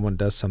 or if someone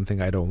does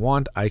something I don't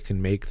want, I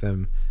can make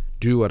them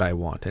do what I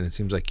want. And it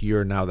seems like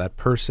you're now that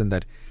person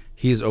that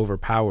he's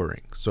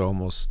overpowering. So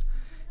almost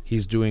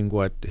he's doing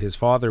what his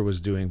father was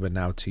doing, but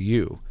now to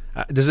you.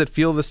 Does it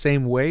feel the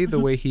same way, the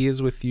way he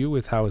is with you,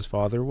 with how his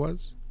father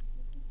was?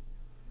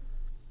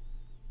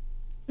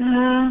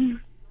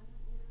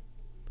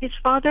 His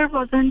father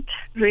wasn't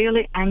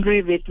really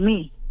angry with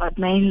me, but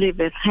mainly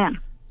with him.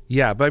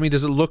 Yeah, but I mean,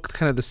 does it look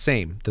kind of the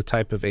same, the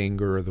type of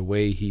anger or the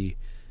way he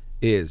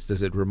is?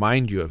 Does it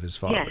remind you of his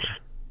father?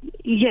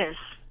 Yes,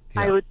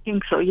 Yeah. I would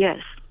think so, yes.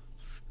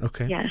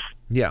 Okay. Yes.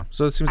 Yeah,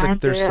 so it seems like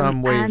there's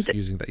some way of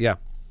using that. Yeah.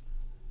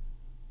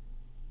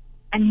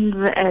 And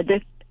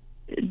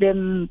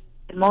the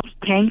most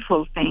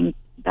painful thing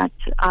that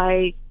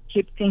I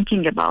keep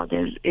thinking about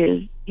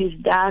is his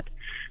dad,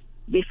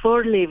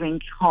 before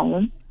leaving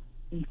home,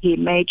 he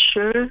made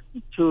sure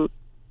to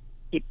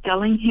keep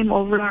telling him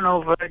over and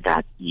over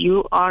that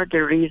you are the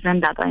reason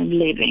that I'm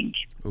leaving.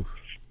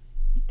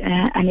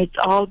 And it's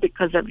all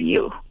because of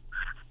you.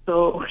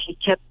 So he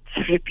kept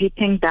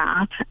repeating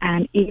that,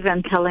 and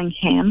even telling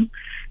him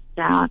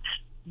that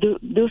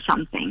do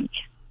something.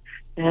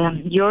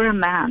 You're a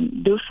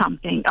man, do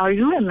something. Are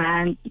you a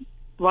man?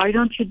 Why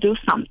don't you do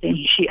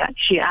something?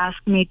 She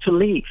asked me to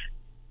leave.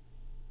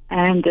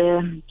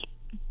 And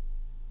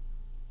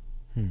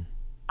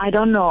I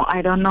don't know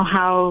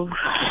how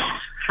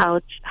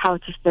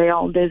to say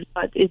all this,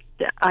 but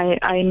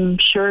I'm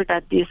sure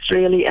that this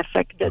really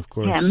affected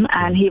him.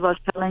 And he was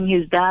telling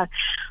his dad,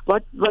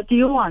 what do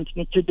you want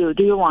me to do?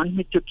 Do you want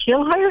me to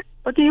kill her?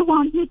 What do you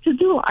want me to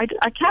do?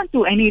 I can't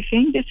do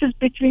anything. This is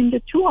between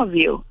the two of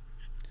you.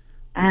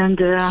 And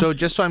so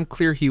just so I'm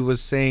clear, he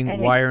was saying,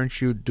 why aren't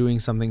you doing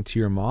something to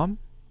your mom?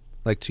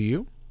 Like to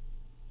you?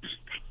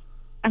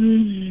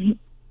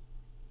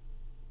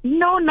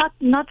 No, not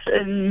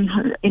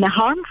in a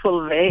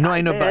harmful way. No,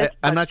 I know, but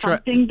I'm not sure.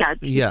 That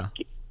yeah.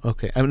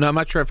 Okay. I'm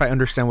not sure if I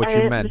understand what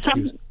you meant.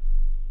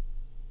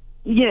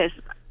 Yes,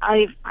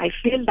 I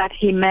feel that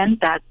he meant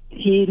that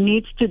he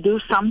needs to do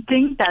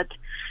something that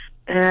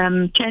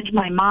change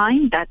my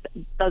mind, that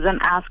doesn't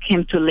ask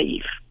him to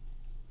leave.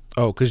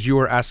 Oh, because you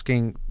were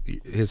asking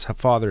his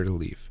father to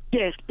leave.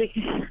 Yes.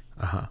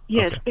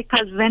 Yes, okay.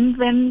 because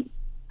when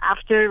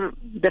after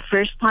the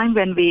first time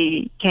when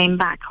we came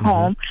back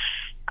home,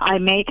 I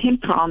made him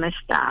promise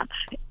that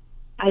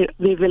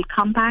we will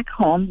come back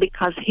home,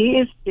 because he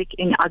is sick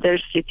in other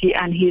city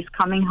and he's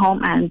coming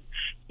home, and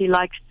he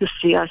likes to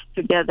see us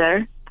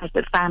together as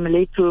a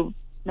family to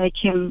make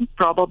him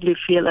probably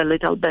feel a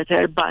little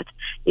better. But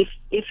if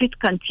it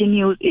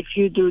continues, if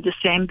you do the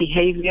same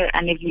behavior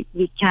and if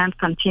we can't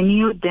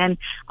continue, then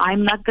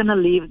I'm not going to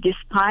leave this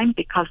time,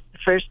 because the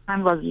first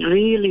time was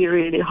really,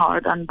 really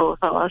hard on both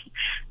of us.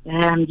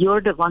 And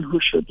you're the one who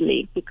should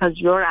leave, because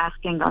you're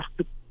asking us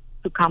to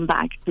come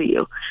back to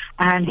you.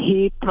 And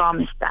he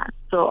promised that.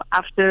 So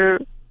after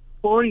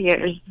 4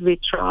 years we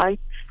tried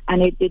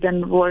and it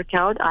didn't work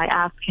out. I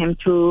asked him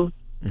to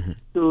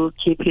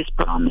keep his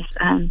promise,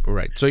 and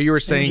right. So you were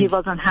saying he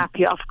wasn't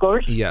happy, of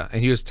course. Yeah,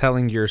 and he was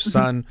telling your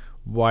son,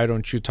 why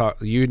don't you talk,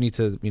 you need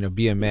to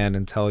be a man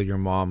and tell your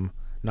mom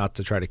not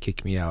to try to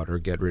kick me out or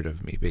get rid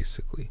of me,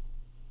 basically.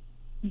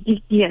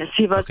 Yes,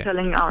 he was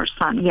telling our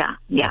son. Yeah.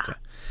 Okay.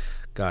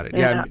 Got it.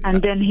 Yeah,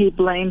 and then he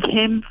blamed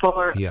him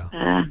for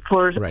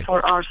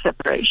our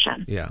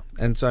separation. Yeah,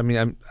 and so I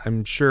mean,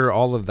 I'm sure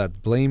all of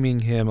that, blaming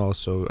him,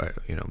 also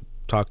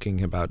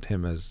talking about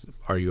him as,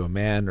 are you a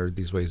man, or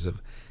these ways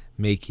of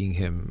making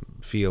him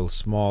feel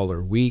small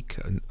or weak,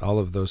 and all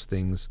of those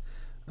things,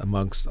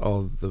 amongst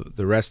all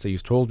the rest that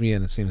you've told me,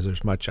 and it seems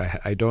there's much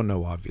I don't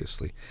know,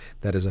 obviously,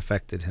 that has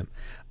affected him.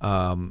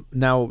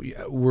 Now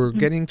we're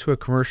getting to a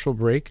commercial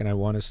break, and I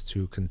want us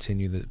to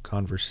continue the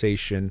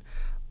conversation,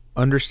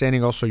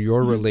 understanding also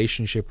your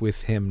relationship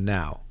with him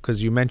now,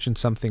 because you mentioned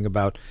something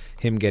about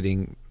him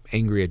getting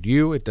angry at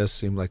you. It does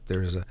seem like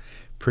there's a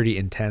pretty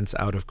intense,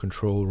 out of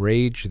control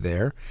rage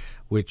there,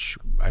 which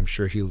I'm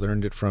sure he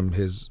learned it from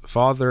his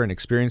father and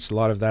experienced a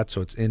lot of that,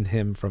 so it's in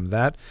him from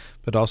that.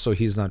 But also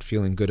he's not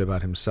feeling good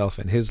about himself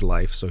and his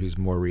life, so he's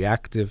more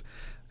reactive.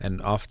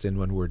 And often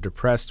when we're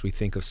depressed, we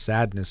think of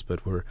sadness,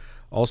 but we're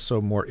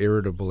also more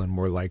irritable and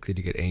more likely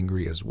to get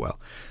angry as well.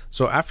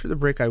 So after the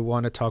break, I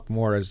want to talk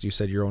more, as you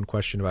said, your own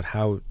question about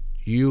how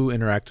you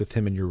interact with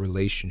him and your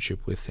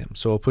relationship with him.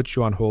 So I'll put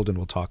you on hold and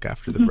we'll talk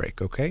after the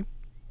break, okay?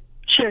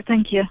 Sure,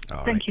 thank you.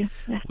 All thank right. you.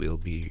 Yeah. We'll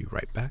be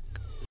right back.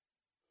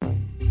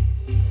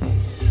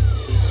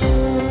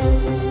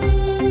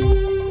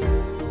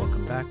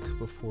 Welcome back.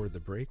 Before the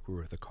break, we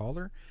were with a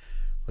caller.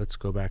 Let's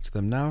go back to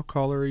them now.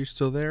 Caller, are you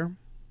still there?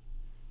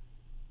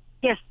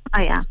 Yes,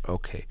 I am.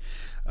 Okay.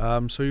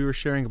 So you were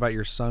sharing about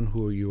your son,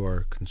 who you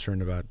are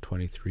concerned about,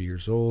 23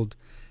 years old,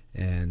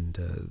 and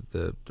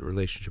the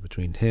relationship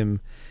between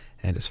him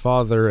and his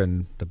father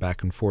and the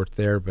back and forth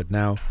there. But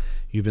now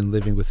you've been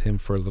living with him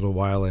for a little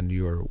while and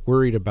you're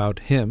worried about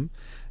him.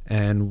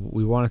 And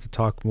we wanted to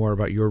talk more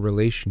about your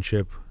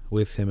relationship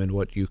with him and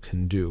what you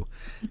can do.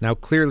 Now,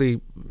 clearly,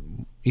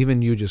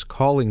 even you just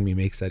calling me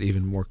makes that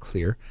even more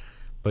clear,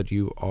 but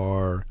you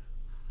are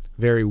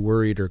very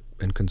worried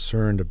and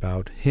concerned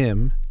about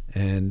him,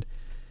 and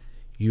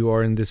you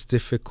are in this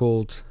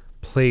difficult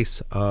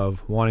place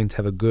of wanting to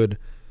have a good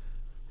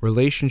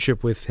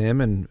relationship with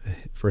him and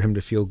for him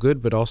to feel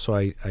good, but also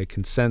I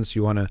can sense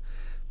you want to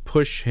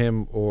push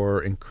him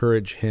or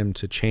encourage him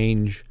to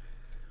change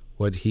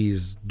what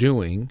he's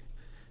doing.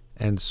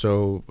 And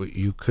so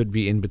you could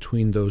be in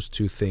between those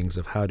two things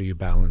of how do you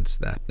balance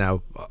that.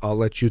 Now, I'll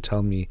let you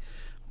tell me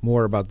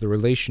more about the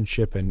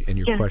relationship and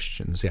your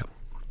questions. Yeah.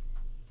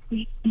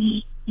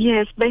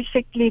 Yes,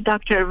 basically,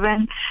 doctor,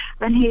 when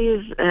he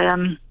is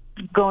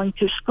going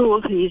to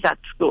school, he is at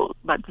school.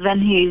 But when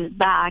he is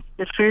back,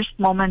 the first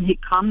moment he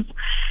comes,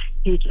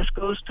 he just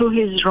goes to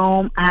his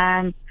room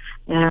and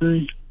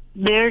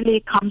barely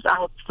comes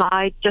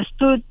outside just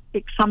to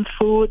pick some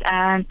food.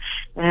 And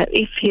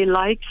if he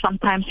likes,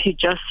 sometimes he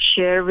just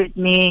share with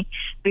me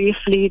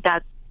briefly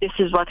that this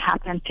is what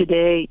happened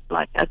today,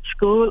 like at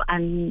school,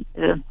 and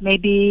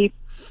maybe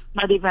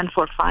not even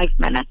for 5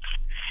 minutes.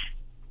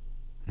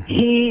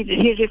 He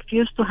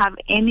refused to have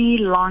any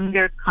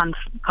longer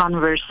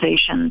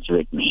conversations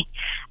with me.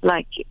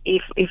 Like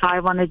if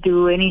I want to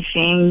do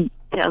anything,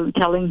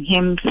 telling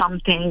him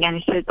something, and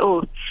he said,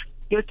 "Oh,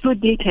 you're too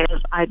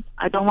detailed.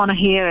 I don't want to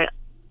hear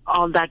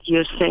all that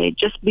you say.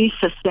 Just be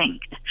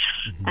succinct."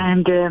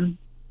 And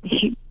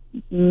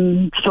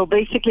so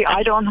basically,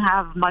 I don't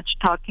have much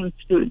talking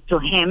to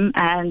him,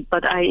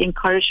 but I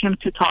encourage him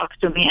to talk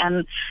to me.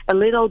 And a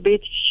little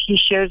bit he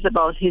shares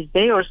about his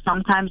day, or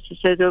sometimes he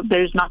says, "Oh,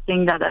 there's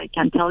nothing that I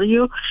can tell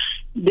you."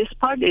 This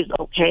part is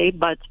okay,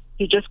 but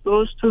he just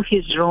goes to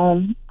his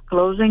room,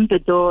 closing the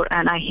door,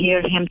 and I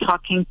hear him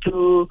talking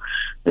to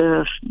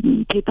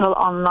people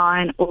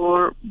online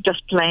or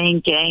just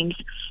playing games,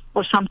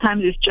 or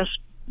sometimes it's just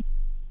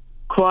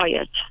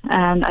quiet,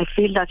 and I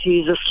feel that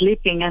he is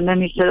sleeping, and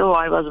then he said, "Oh,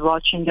 I was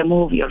watching a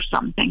movie or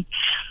something."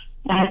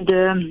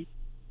 And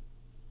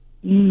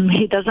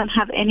he doesn't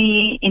have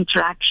any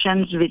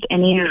interactions with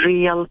any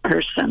real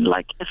person,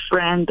 like a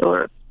friend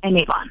or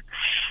anyone.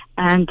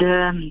 And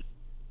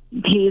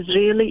he is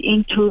really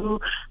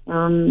into,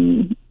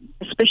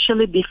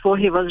 especially before,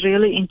 he was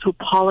really into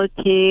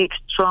politics,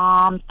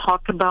 Trump,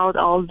 talk about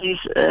all these,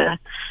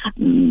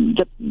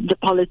 the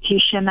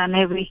politician and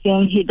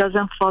everything. He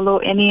doesn't follow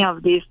any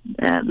of these,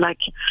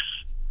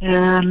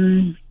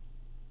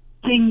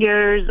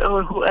 singers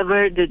or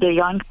whoever the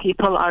young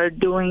people are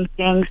doing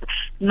things,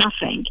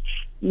 nothing.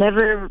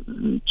 Never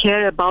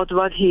care about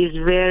what he's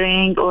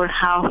wearing or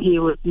how he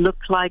would look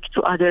like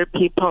to other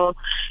people.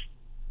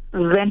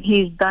 When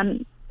he's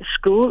done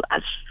school,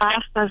 as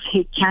fast as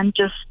he can,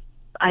 just,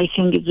 I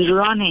think, it's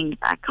running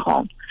back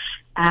home.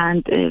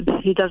 And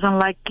he doesn't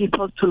like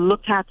people to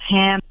look at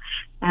him.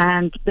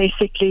 And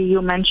basically,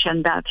 you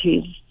mentioned that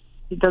he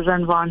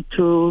doesn't want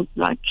to,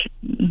 like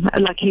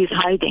he's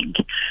hiding.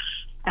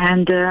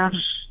 And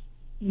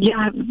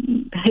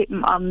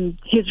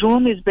his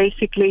room is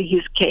basically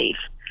his cave.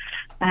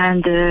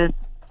 And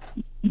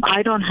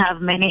I don't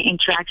have many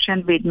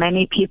interaction with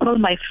many people.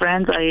 My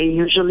friends, I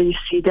usually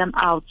see them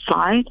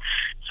outside.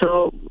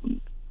 So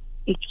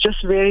it's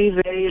just very,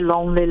 very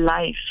lonely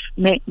life,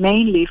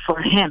 mainly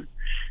for him.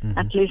 Mm-hmm.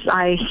 At least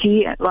I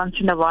see once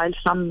in a while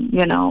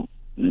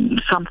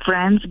some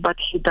friends, but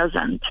he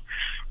doesn't.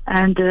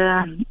 And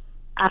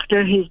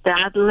after his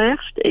dad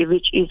left,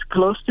 which is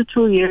close to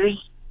 2 years,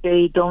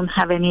 they don't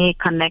have any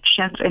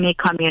connections, any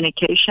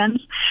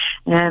communications.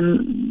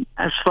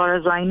 As far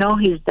as I know,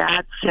 his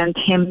dad sent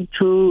him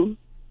two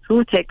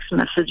text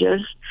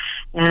messages,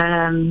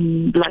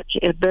 like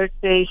a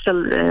birthday,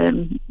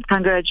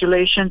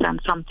 congratulations, and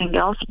something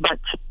else, but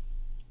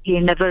he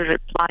never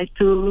replied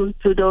to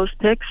those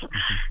texts.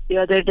 The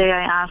other day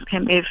I asked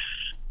him if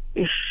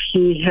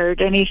he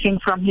heard anything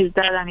from his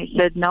dad, and he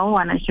said no.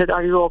 And I said,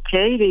 "Are you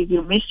okay? Did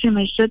you miss him?"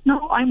 He said,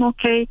 "No, I'm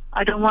okay.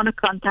 I don't want to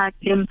contact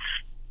him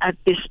at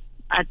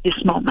this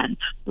moment."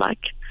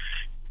 Like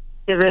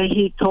the way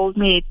he told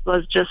me, it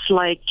was just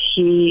like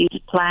he's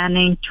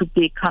planning to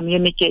be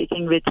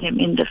communicating with him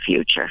in the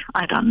future.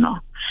 I don't know.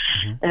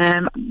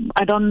 Mm-hmm.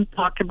 I don't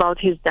talk about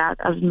his dad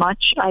as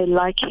much. I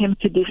like him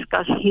to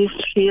discuss his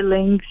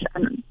feelings,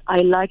 and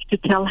I like to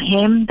tell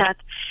him that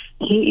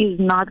he is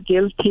not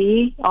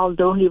guilty,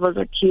 although he was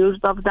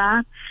accused of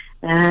that.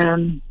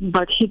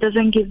 But he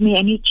doesn't give me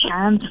any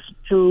chance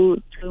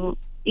to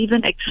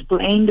even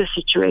explain the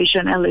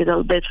situation a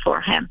little bit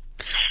for him.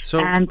 So,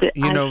 and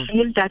I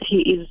feel that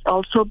he is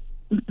also...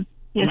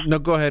 Yes. No,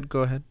 go ahead.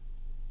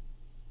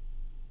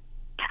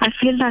 I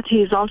feel that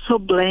he is also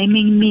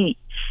blaming me.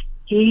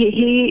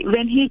 He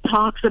when he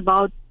talks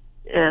about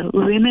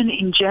women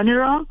in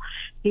general,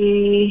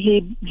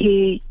 he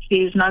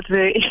is not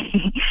very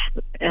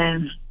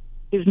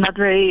he's not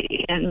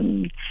very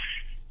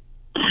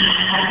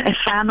a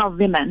fan of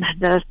women.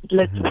 Let's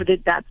put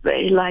it that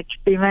way. Like,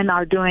 women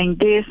are doing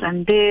this,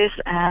 and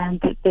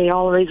they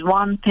always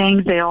want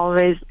things. They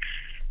always,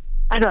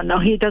 I don't know.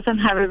 He doesn't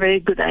have a very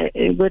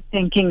good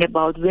thinking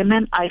about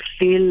women. I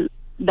feel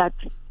that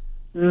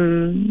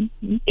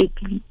it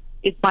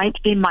it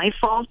might be my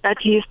fault that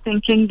he is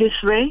thinking this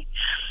way.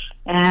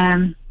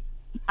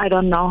 I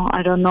don't know.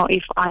 I don't know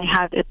if I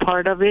had a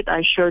part of it.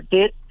 I sure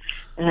did.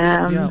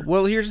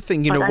 Well, here's the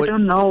thing. I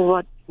don't know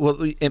what.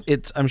 Well,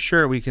 I'm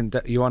sure we can.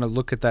 You want to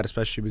look at that,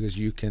 especially because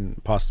you can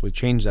possibly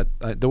change that.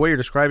 The way you're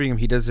describing him,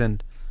 he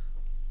doesn't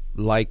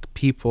like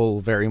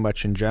people very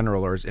much in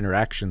general, or his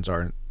interactions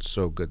aren't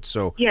so good.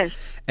 So yes,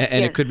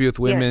 and it could be with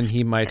women. Yes.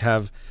 He might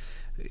have,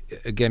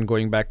 again,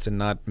 going back to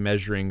not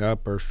measuring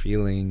up or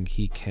feeling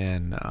he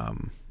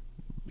can,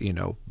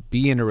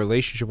 be in a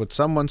relationship with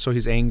someone, so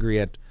he's angry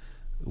at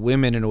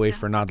women in a way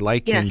for not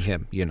liking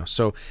him,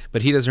 so,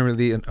 but he doesn't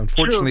really,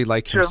 unfortunately,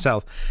 like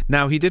himself.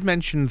 Now, he did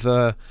mention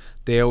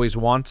they always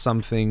want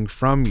something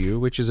from you,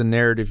 which is a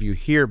narrative you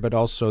hear, but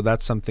also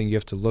that's something you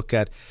have to look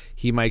at.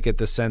 He might get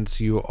the sense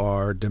you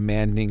are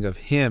demanding of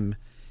him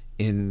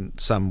in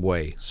some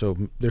way, so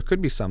there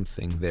could be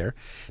something there.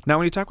 Now,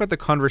 when you talk about the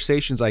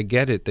conversations, I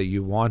get it that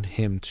you want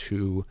him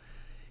to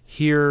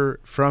hear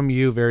from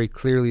you very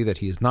clearly that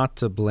he is not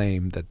to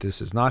blame, that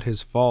this is not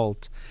his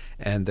fault,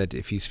 and that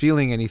if he's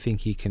feeling anything,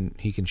 he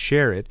can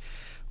share it.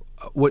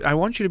 What I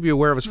want you to be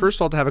aware of is, first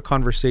of all, to have a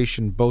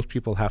conversation, both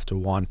people have to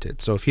want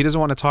it. So if he doesn't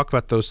want to talk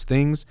about those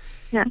things,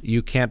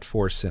 you can't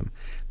force him.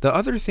 The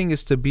other thing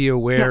is to be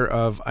aware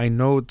of, I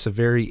know it's a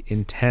very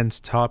intense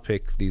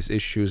topic, these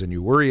issues, and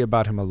you worry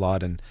about him a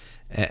lot, and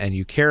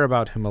you care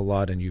about him a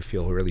lot, and you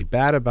feel really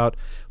bad about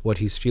what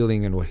he's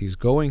feeling and what he's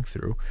going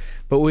through.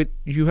 But what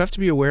you have to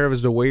be aware of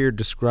is the way you're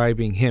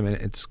describing him, and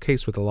it's the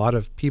case with a lot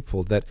of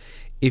people, that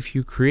if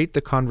you create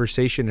the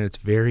conversation and it's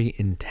very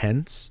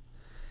intense,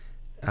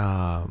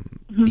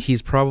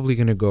 he's probably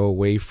going to go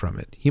away from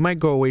it. He might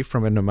go away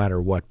from it no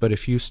matter what. But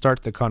if you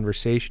start the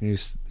conversation,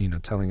 you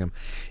telling him,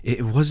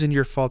 it wasn't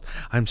your fault,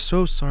 I'm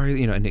so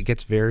sorry, and it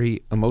gets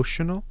very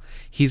emotional,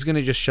 he's going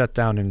to just shut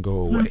down and go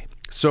away.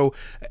 So,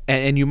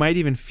 and you might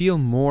even feel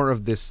more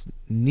of this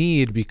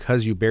need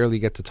because you barely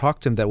get to talk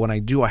to him, that when I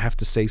do, I have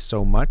to say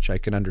so much. I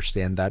can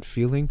understand that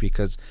feeling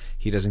because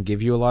he doesn't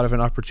give you a lot of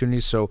an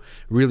opportunity. So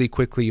really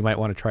quickly, you might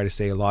want to try to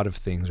say a lot of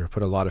things or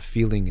put a lot of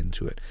feeling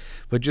into it.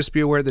 But just be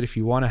aware that if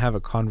you want to have a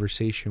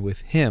conversation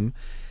with him,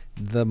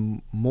 the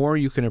more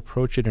you can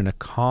approach it in a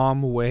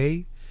calm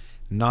way,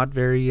 not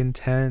very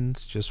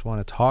intense, just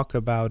want to talk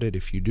about it.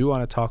 If you do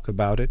want to talk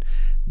about it,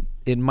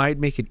 it might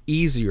make it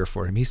easier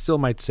for him. He still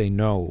might say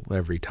no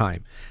every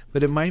time,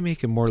 but it might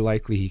make it more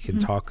likely he can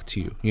talk to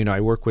you. I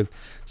work with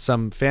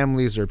some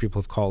families, or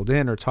people have called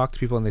in or talked to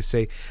people, and they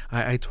say,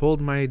 I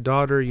told my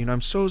daughter,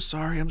 I'm so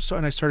sorry, and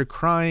I started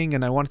crying,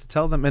 and I wanted to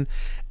tell them, and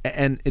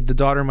the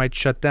daughter might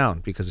shut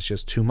down because it's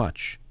just too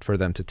much for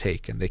them to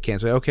take, and they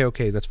can't say,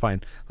 okay, that's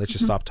fine, let's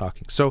just stop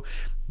talking. So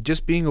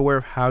just being aware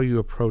of how you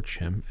approach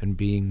him and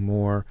being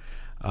more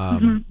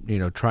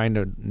trying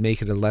to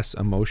make it a less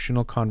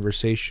emotional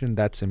conversation,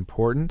 that's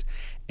important.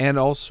 And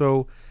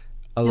also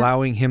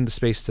allowing him the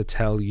space to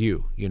tell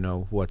you,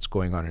 what's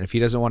going on. And if he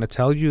doesn't want to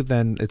tell you,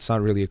 then it's not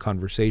really a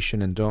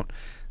conversation, and don't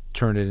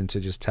turn it into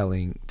just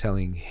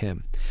telling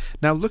him.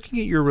 Now, looking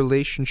at your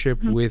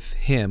relationship with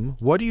him,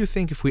 what do you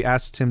think if we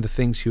asked him the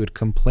things he would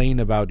complain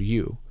about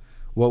you?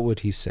 What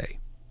would he say?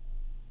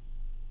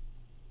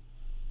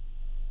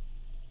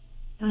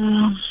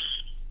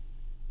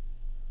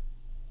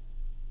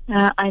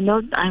 I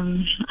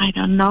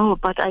don't know,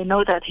 but I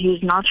know that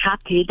he's not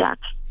happy that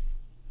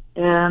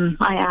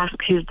I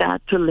asked his dad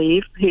to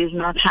leave. He's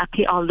not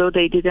happy, although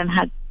they didn't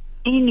have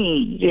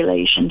any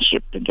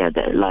relationship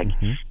together, like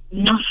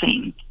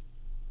nothing.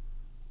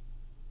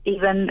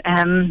 Even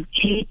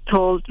he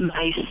told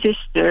my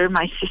sister,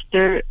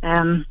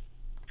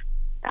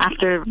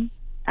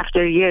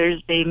 after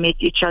years they meet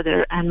each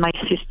other, and my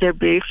sister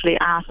briefly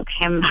asked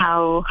him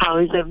how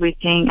is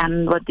everything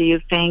and what do you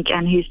think,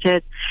 and he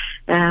said,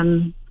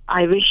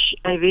 I wish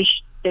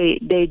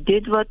they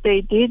did what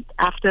they did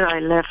after I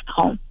left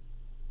home.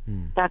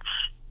 That's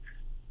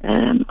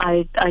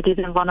I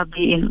didn't want to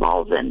be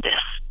involved in this.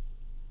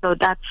 So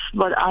that's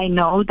what I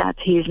know, that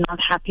he's not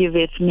happy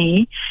with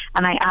me.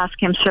 And I asked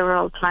him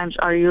several times,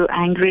 are you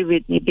angry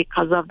with me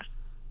because of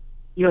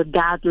your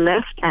dad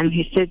left? And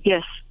he said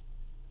yes.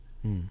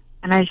 And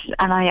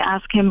I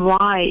asked him,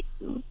 why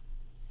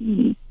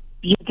you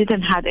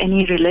didn't have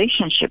any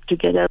relationship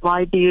together?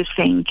 Why do you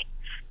think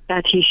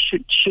that he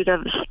should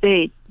have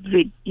stayed?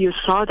 You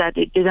saw that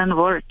it didn't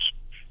work.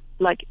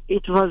 Like,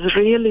 it was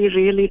really,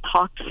 really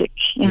toxic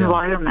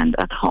environment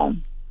at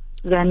home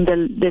when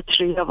the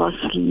three of us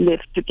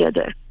lived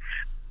together.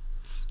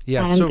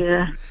 Yeah, and,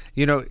 so,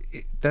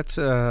 that's,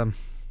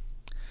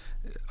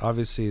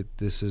 obviously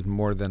this is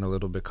more than a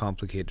little bit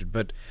complicated,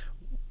 but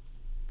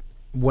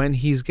when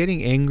he's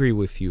getting angry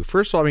with you,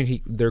 first of all,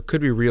 there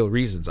could be real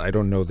reasons. I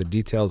don't know the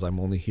details. I'm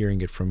only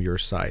hearing it from your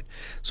side.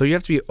 So you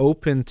have to be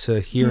open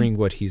to hearing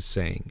what he's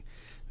saying,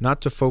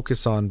 not to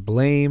focus on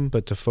blame,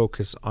 but to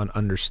focus on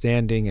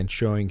understanding and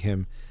showing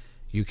him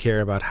you care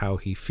about how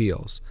he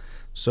feels.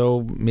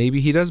 So maybe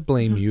he does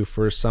blame you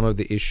for some of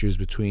the issues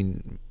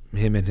between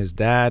him and his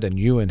dad and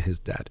you and his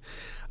dad.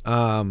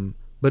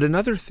 But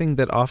another thing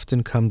that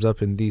often comes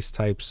up in these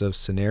types of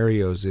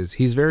scenarios is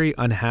he's very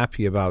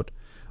unhappy about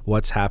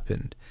what's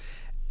happened.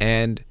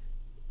 And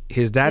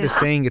his dad is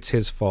saying it's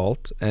his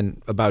fault,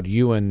 and about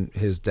you and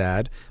his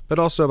dad, but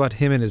also about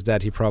him and his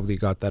dad. He probably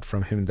got that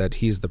from him, that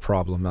he's the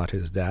problem, not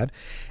his dad.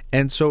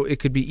 And so it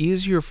could be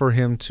easier for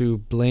him to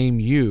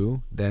blame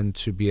you than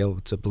to be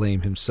able to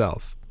blame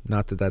himself.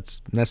 Not that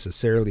that's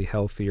necessarily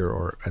healthier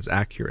or as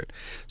accurate.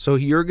 So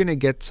you're going to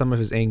get some of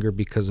his anger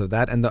because of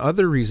that. And the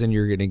other reason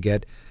you're going to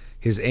get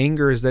his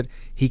anger is that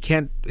he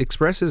can't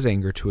express his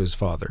anger to his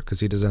father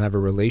because he doesn't have a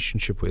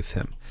relationship with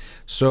him.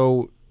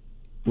 So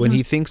when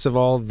he thinks of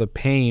all the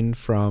pain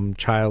from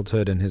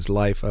childhood and his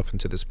life up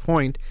until this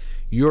point,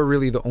 you're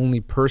really the only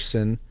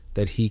person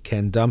that he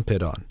can dump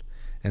it on.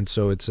 And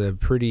so it's a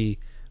pretty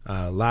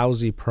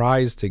lousy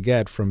prize to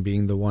get from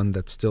being the one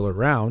that's still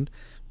around.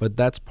 But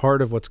that's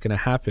part of what's going to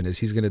happen, is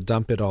he's going to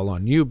dump it all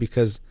on you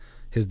because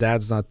his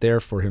dad's not there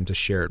for him to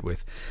share it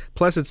with.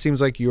 Plus, it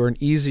seems like you're an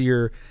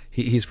easier,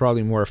 he's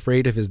probably more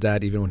afraid of his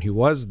dad even when he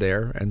was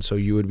there. And so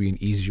you would be an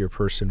easier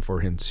person for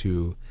him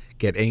to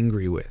get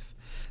angry with.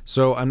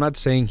 So I'm not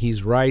saying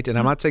he's right, and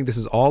I'm not saying this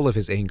is all of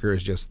his anger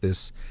is just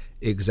this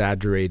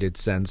exaggerated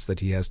sense that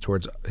he has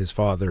towards his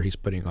father he's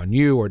putting on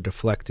you, or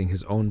deflecting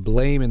his own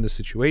blame in the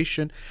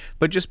situation,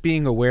 but just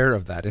being aware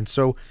of that. And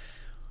so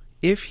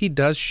if he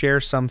does share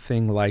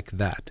something like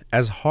that,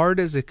 as hard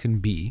as it can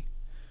be,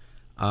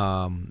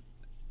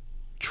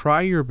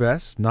 try your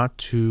best not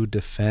to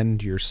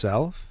defend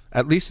yourself,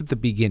 at least at the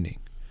beginning.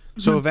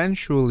 So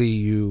eventually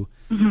you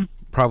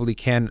probably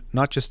can,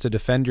 not just to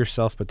defend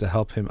yourself, but to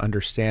help him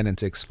understand and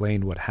to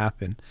explain what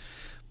happened.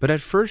 But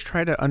at first,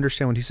 try to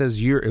understand when he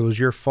says it was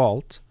your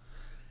fault.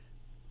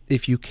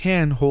 If you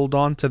can, hold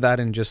on to that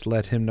and just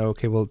let him know,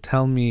 okay, well,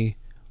 tell me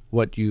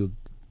what you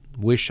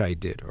wish I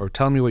did, or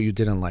tell me what you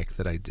didn't like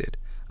that I did.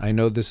 I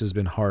know this has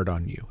been hard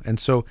on you. And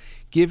so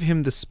give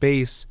him the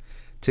space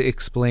to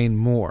explain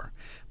more.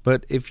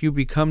 But if you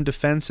become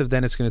defensive,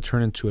 then it's going to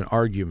turn into an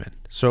argument.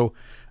 So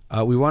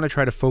we want to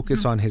try to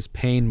focus on his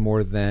pain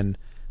more than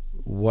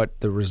what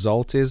the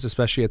result is,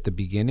 especially at the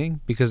beginning,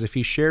 because if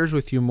he shares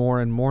with you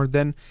more and more,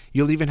 then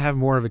you'll even have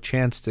more of a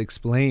chance to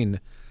explain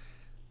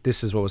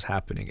this is what was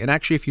happening. And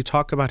actually, if you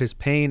talk about his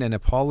pain and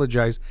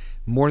apologize,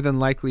 more than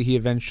likely he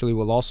eventually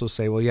will also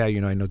say, well, yeah,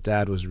 I know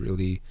dad was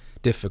really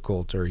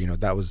difficult, or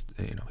that was,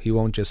 he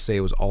won't just say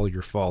it was all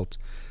your fault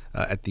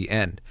at the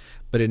end.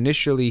 But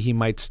initially he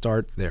might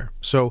start there.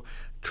 So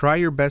try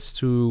your best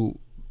to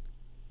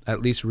at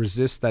least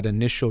resist that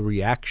initial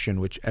reaction,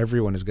 which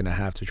everyone is going to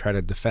have to try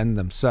to defend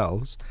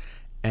themselves,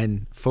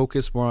 and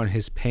focus more on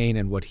his pain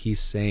and what he's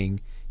saying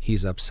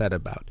he's upset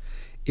about.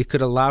 It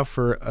could allow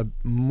for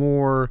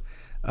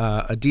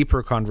a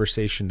deeper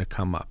conversation to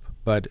come up,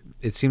 but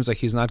it seems like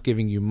he's not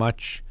giving you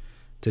much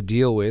to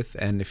deal with.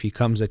 And if he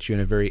comes at you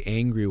in a very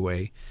angry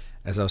way,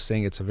 as I was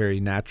saying, it's a very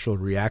natural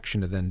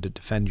reaction to then to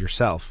defend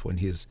yourself when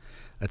he's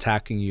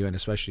attacking you, and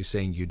especially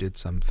saying you did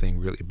something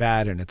really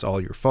bad and it's all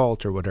your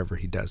fault, or whatever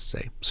he does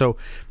say. So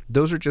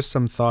those are just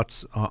some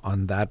thoughts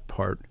on that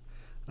part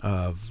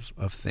of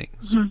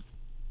things.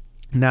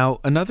 Now,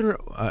 another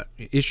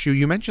issue,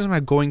 you mentioned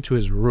about going to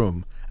his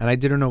room, and I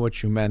didn't know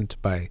what you meant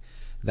by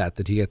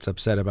that he gets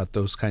upset about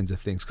those kinds of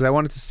things, because I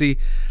wanted to see,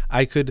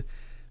 I could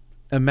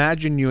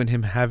imagine you and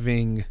him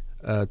having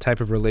a type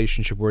of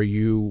relationship where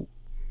you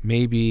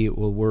maybe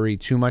will worry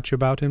too much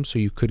about him, so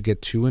you could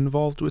get too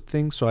involved with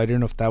things. So I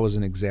didn't know if that was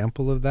an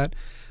example of that.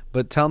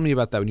 But tell me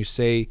about that. When you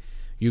say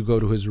you go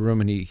to his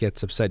room and he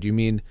gets upset, you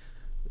mean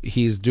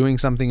he's doing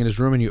something in his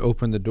room and you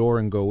open the door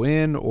and go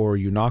in, or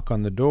you knock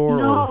on the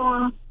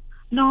door?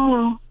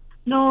 No,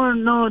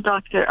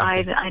 doctor.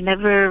 Okay. I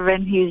never,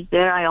 when he's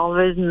there, I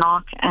always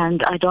knock,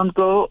 and I don't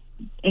go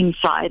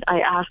inside. I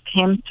ask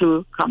him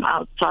to come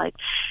outside.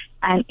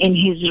 And in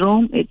his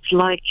room, it's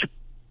like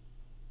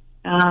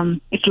a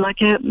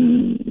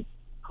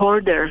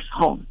hoarder's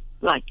home.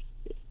 Like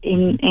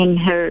in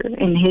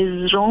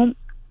his room,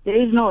 there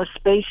is no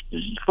space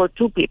for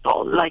two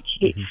people. Like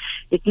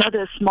it's not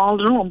a small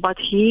room, but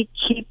he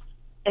keeps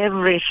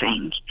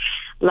everything.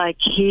 Like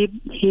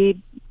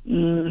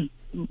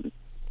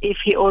if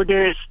he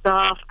orders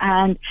stuff,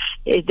 and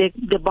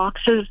the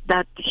boxes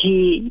that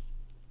he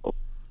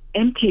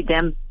emptied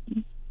them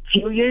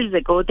few years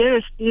ago,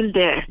 they're still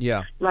there.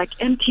 Yeah, like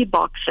empty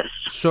boxes.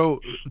 So,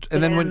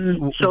 and then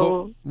when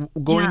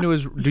going to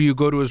his, do you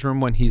go to his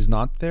room when he's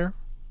not there?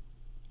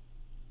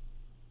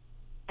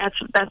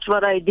 That's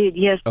what I did.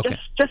 Yes, okay.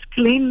 just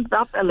cleaned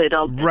up a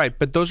little bit. Right,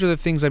 but those are the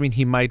things. I mean,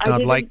 he might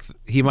not like.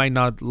 He might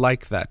not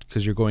like that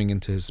because you're going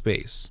into his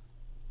space.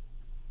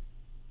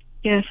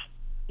 Yes.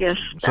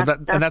 So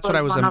that's what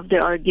I was. One of the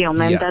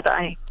arguments that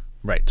I.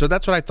 Right. So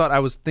that's what I thought. I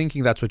was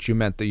thinking that's what you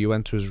meant, that you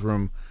went to his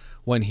room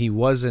when he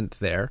wasn't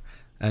there,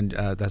 and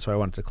that's why I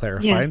wanted to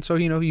clarify. Yeah. And so,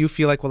 you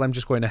feel like, well, I'm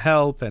just going to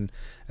help, and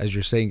as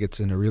you're saying, it's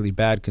in a really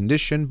bad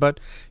condition, but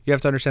you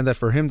have to understand that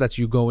for him, that's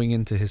you going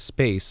into his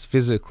space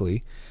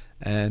physically,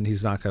 and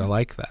he's not going to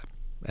like that,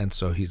 and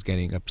so he's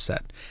getting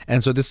upset.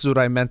 And so this is what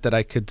I meant, that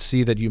I could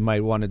see that you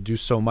might want to do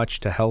so much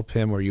to help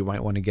him, or you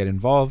might want to get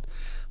involved,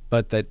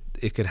 but that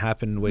it could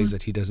happen in ways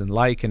that he doesn't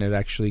like, and it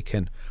actually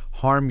can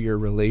harm your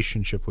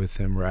relationship with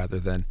him rather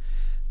than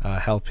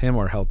help him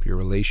or help your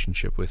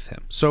relationship with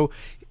him. So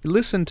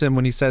listen to him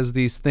when he says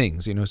these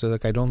things. So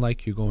like, I don't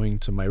like you going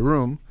to my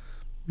room.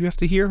 You have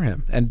to hear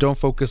him, and don't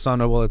focus on,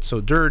 oh, well, it's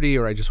so dirty,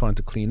 or I just wanted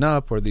to clean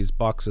up, or these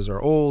boxes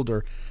are old,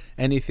 or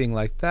anything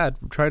like that.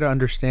 Try to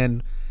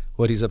understand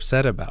what he's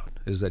upset about,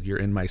 is that you're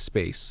in my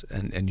space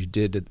and you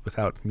did it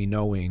without me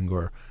knowing,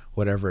 or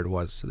whatever it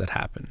was that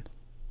happened.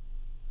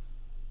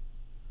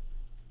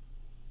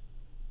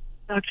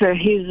 Doctor,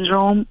 his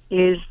room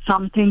is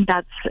something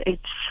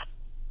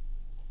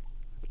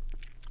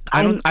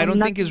I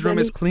don't think his room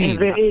is clean.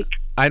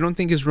 I don't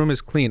think his room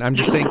is clean. I'm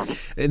just saying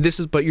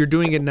but you're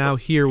doing it now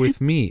here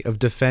with me, of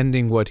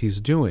defending what he's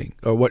doing,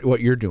 or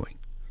what you're doing.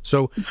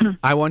 So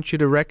I want you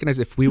to recognize,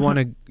 if we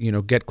want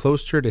to, get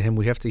closer to him,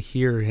 we have to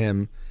hear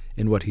him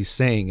in what he's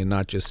saying, and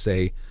not just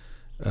say,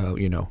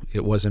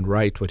 it wasn't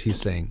right what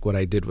he's saying. What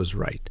I did was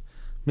right.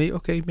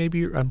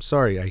 Maybe I'm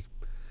sorry.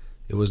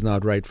 It was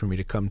not right for me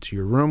to come to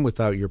your room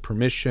without your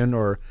permission,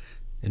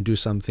 and do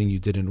something you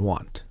didn't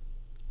want.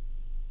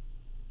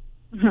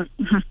 Okay.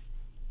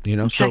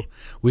 So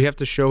we have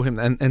to show him,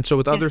 and so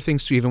with other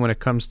things too, even when it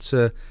comes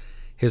to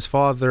his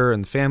father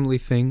and family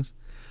things,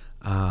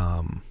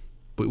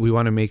 we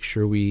want to make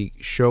sure we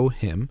show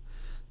him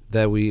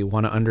that we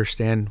want to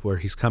understand where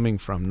he's coming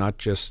from, not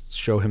just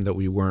show him that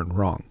we weren't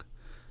wrong.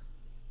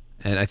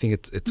 And I think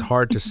it's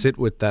hard to sit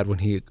with that when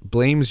he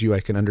blames you. I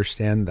can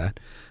understand that,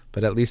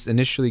 but at least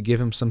initially give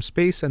him some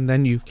space, and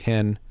then you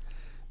can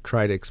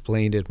try to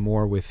explain it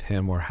more with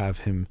him, or have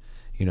him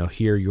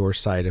hear your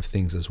side of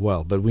things as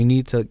well. But we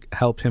need to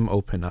help him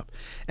open up.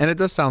 And it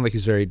does sound like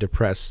he's very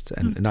depressed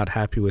and not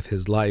happy with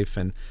his life,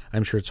 and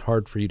I'm sure it's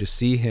hard for you to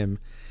see him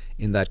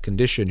in that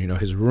condition.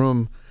 His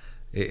room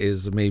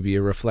is maybe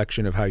a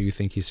reflection of how you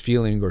think he's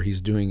feeling or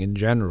he's doing in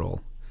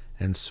general,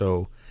 and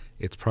so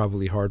it's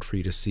probably hard for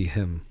you to see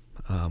him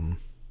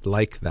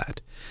like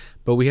that.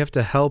 But we have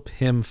to help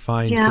him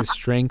find his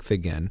strength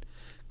again,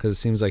 because it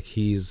seems like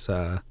he's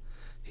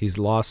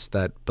lost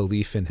that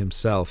belief in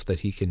himself,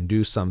 that he can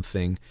do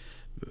something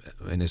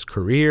in his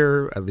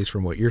career, at least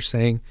from what you're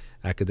saying,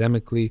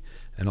 academically,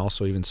 and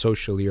also even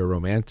socially or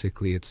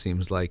romantically. It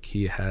seems like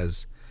he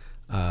has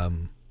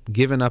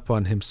given up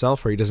on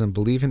himself, or he doesn't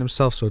believe in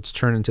himself, so it's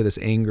turned into this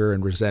anger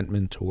and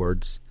resentment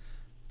towards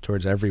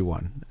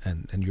everyone,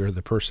 and you're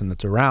the person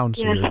that's around,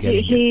 so you're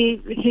getting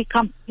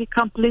he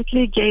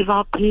completely gave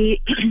up. He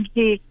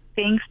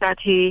thinks that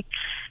he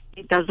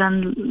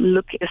doesn't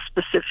look a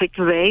specific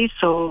way,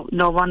 so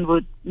no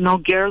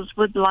girls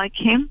would like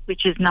him,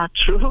 which is not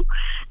true.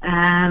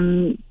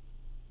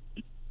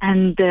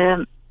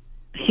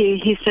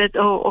 He said,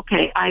 "Oh,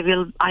 okay, I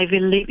will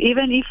leave.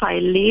 Even if I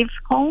leave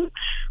home,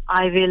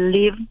 I will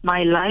live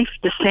my life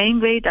the same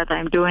way that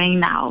I'm doing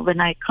now.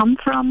 When I come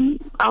from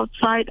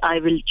outside, I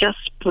will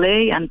just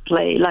play and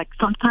play. Like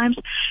sometimes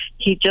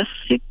he just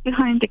sits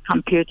behind the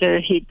computer.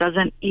 He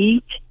doesn't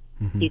eat.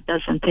 He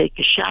doesn't take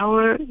a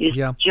shower. It's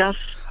just."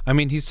 I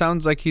mean, he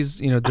sounds like he's,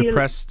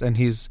 depressed, and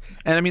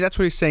I mean, that's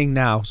what he's saying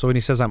now. So when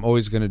he says, I'm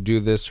always going to do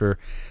this, or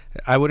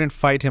I wouldn't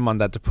fight him on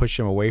that to push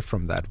him away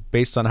from that.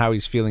 Based on how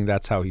he's feeling,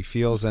 that's how he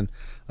feels. And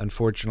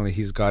unfortunately,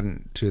 he's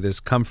gotten to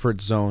this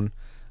comfort zone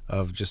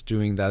of just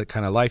doing that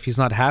kind of life. He's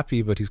not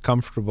happy, but he's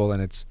comfortable,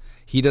 and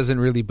he doesn't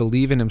really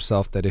believe in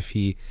himself that if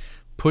he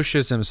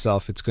pushes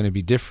himself, it's going to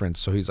be different.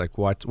 So he's like,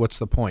 what's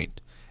the point?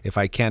 If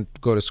I can't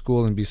go to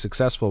school and be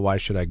successful, why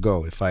should I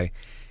go? If I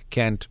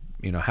can't,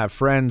 have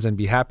friends and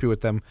be happy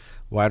with them,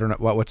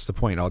 what's the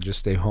point? I'll just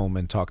stay home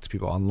and talk to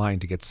people online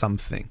to get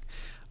something.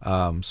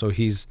 So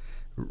he's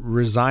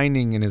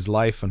resigning in his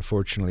life,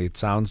 unfortunately, it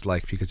sounds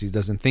like, because he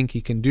doesn't think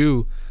he can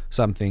do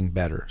something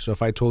better. So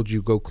if I told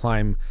you go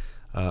climb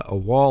a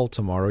wall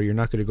tomorrow, you're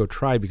not going to go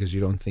try because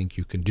you don't think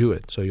you can do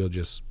it. So you'll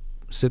just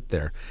sit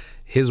there.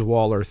 His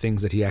wall are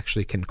things that he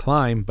actually can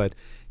climb, but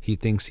he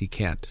thinks he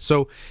can't.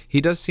 So he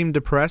does seem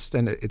depressed,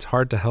 and it's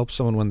hard to help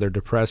someone when they're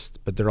depressed,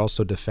 but they're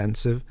also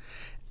defensive.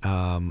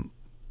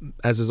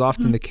 As is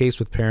often the case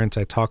with parents,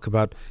 I talk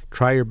about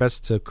try your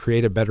best to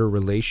create a better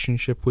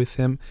relationship with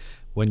him.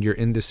 When you're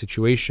in this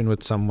situation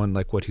with someone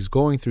like what he's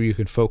going through, you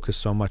can focus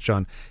so much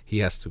on he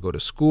has to go to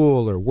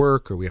school or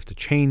work, or we have to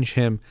change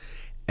him.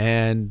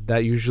 And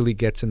that usually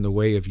gets in the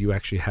way of you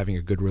actually having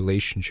a good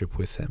relationship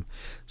with him.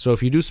 So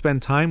if you do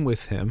spend time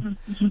with him,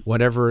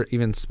 whatever,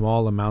 even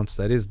small amounts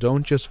that is,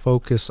 don't just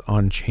focus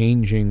on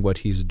changing what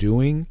he's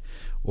doing,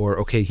 or,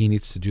 okay, he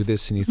needs to do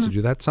this, he needs to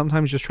do that.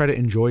 Sometimes just try to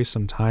enjoy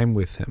some time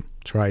with him.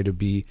 Try to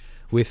be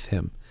with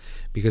him,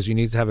 because you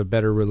need to have a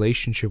better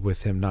relationship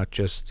with him, not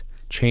just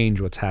change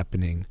what's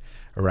happening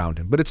around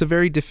him. But it's a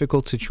very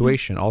difficult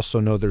situation. Also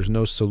know there's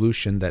no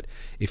solution that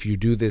if you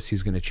do this,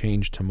 he's going to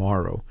change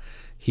tomorrow.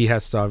 He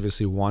has to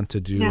obviously want to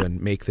do and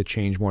make the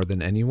change more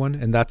than anyone.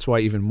 And that's why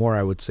even more,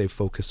 I would say,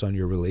 focus on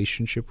your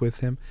relationship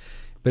with him.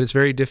 But it's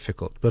very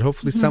difficult. But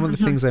hopefully some of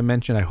the things I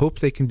mentioned, I hope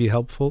they can be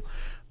helpful.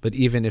 But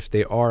even if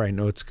they are, I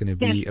know it's going to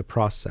be a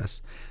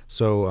process.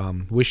 So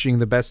wishing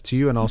the best to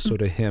you and also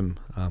to him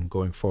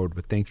going forward.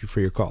 But thank you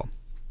for your call.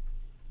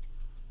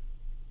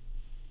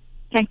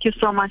 Thank you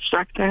so much,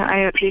 Doctor.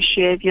 I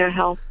appreciate your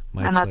help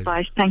and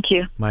advice. Thank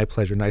you. My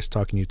pleasure. Nice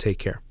talking to you. Take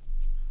care.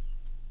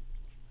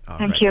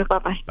 Thank you.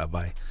 Bye-bye.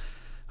 Bye-bye.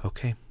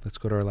 Okay, let's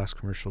go to our last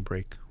commercial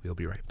break. We'll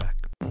be right back.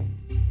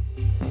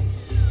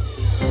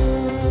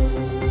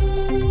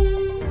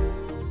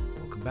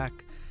 Welcome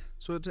back.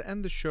 So to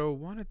end the show,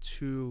 wanted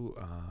to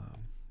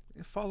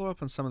follow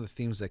up on some of the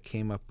themes that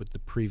came up with the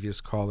previous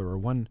caller, or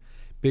one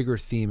bigger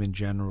theme in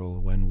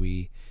general when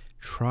we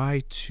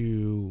try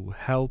to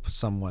help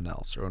someone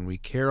else, or when we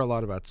care a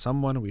lot about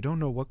someone and we don't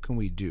know what can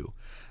we do.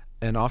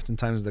 And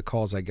oftentimes the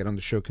calls I get on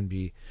the show can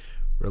be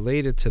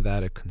related to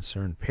that, a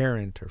concerned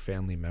parent or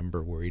family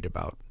member worried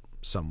about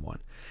someone.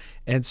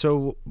 And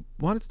so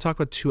wanted to talk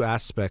about two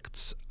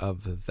aspects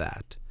of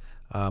that.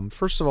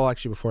 First of all,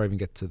 actually, before I even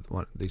get to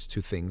these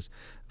two things,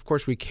 of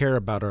course, we care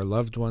about our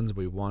loved ones.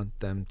 We want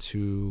them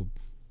to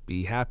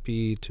be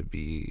happy, to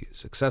be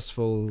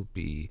successful,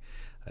 be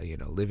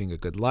living a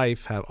good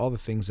life, have all the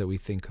things that we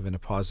think of in a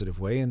positive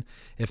way. And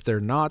if they're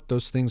not,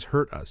 those things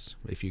hurt us.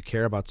 If you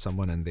care about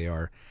someone and they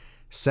are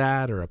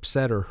sad or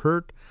upset or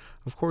hurt,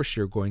 of course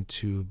you're going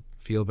to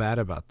feel bad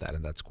about that,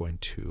 and that's going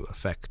to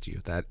affect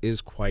you. That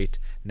is quite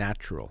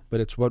natural, but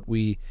it's what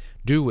we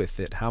do with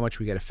it, how much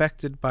we get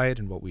affected by it,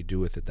 and what we do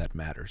with it that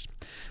matters.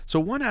 So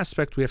one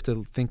aspect we have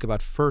to think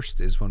about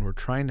first is when we're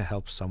trying to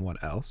help someone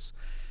else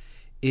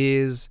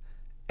is,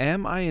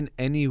 am I in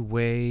any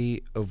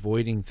way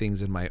avoiding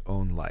things in my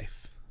own life?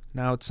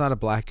 Now, it's not a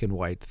black and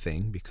white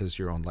thing, because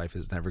your own life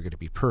is never going to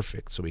be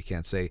perfect. So we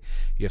can't say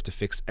you have to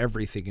fix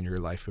everything in your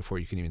life before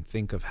you can even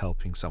think of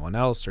helping someone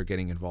else or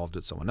getting involved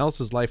with someone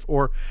else's life.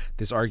 Or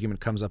this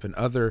argument comes up in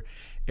other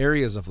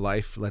areas of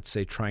life, let's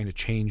say trying to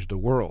change the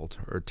world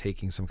or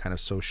taking some kind of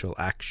social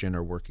action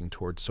or working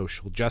towards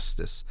social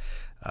justice.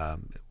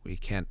 We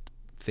can't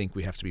think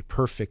we have to be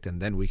perfect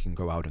and then we can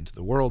go out into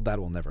the world. That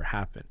will never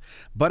happen.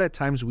 But at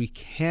times we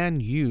can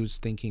use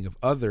thinking of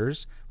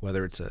others,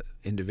 whether it's an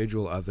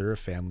individual other, a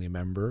family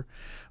member,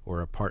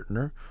 or a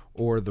partner,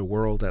 or the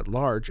world at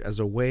large, as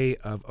a way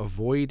of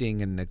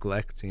avoiding and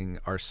neglecting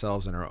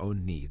ourselves and our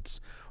own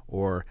needs,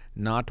 or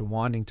not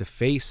wanting to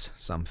face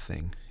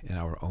something in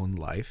our own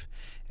life.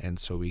 And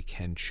so we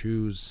can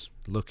choose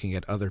looking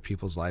at other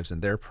people's lives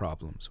and their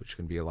problems, which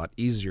can be a lot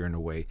easier in a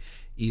way,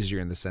 easier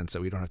in the sense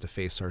that we don't have to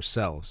face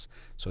ourselves,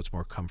 so it's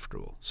more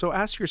comfortable. So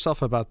ask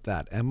yourself about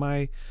that. Am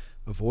I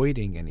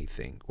avoiding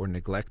anything or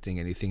neglecting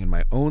anything in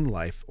my own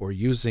life, or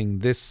using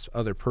this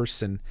other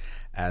person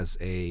as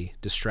a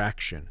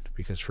distraction?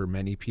 Because for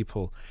many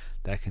people,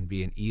 that can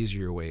be an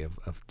easier way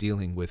of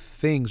dealing with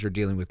things or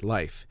dealing with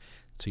life,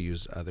 to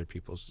use other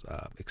people's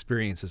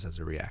experiences as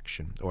a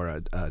reaction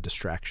or a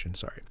distraction,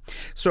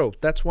 So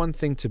that's one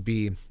thing to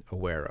be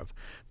aware of.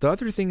 The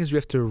other thing is we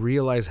have to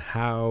realize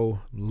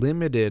how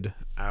limited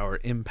our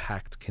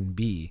impact can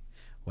be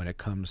when it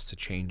comes to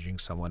changing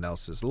someone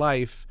else's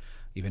life,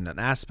 even an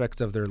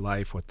aspect of their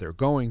life, what they're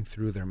going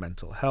through, their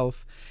mental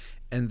health,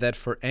 and that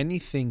for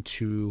anything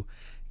to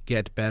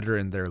get better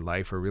in their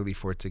life, or really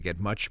for it to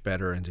get much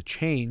better and to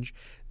change,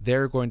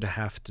 they're going to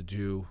have to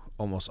do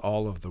almost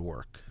all of the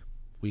work.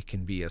 We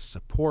can be a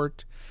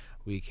support.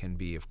 We can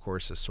be, of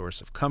course, a source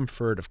of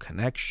comfort, of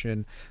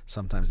connection.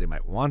 Sometimes they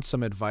might want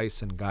some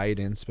advice and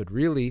guidance, but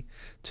really,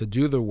 to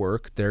do the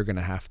work, they're going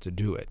to have to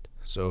do it.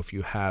 So if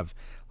you have,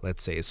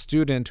 let's say, a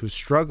student who's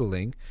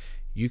struggling,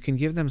 you can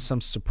give them some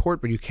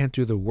support, but you can't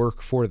do the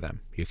work for them.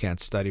 You can't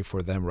study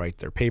for them, write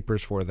their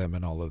papers for them,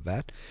 and all of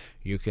that.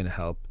 You can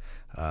help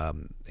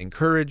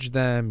encourage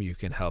them. You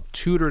can help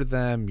tutor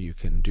them. You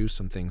can do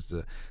some things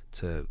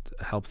to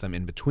help them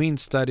in between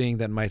studying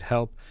that might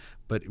help.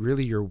 But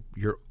really, your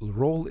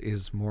role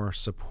is more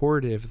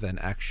supportive than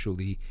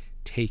actually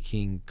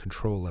taking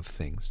control of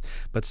things.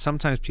 But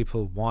sometimes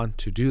people want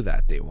to do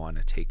that. They want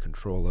to take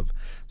control of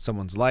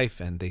someone's life,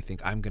 and they think,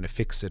 I'm going to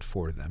fix it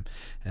for them.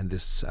 And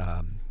this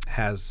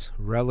has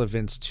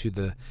relevance to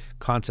the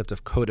concept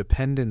of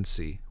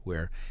codependency,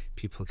 where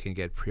people can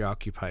get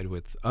preoccupied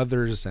with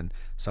others and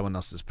someone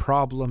else's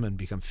problem and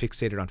become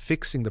fixated on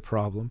fixing the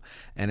problem,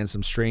 and in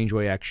some strange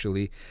way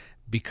actually,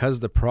 because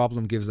the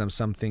problem gives them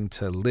something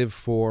to live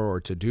for or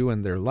to do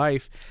in their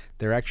life,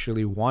 they're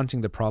actually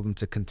wanting the problem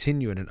to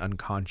continue in an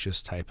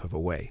unconscious type of a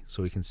way.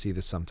 So we can see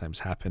this sometimes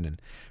happen in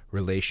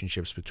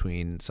relationships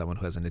between someone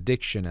who has an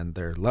addiction and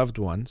their loved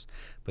ones,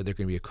 but there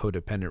can be a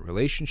codependent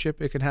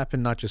relationship. It can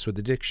happen not just with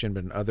addiction,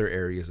 but in other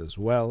areas as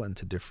well, and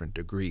to different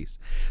degrees.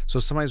 So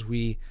sometimes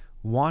we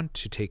want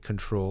to take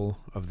control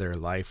of their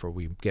life, or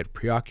we get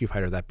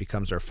preoccupied, or that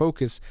becomes our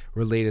focus,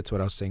 related to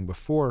what I was saying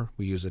before.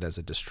 We use it as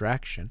a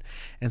distraction.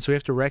 And so we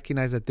have to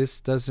recognize that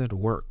this doesn't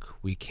work.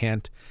 We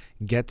can't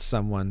get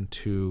someone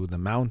to the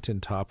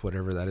mountaintop,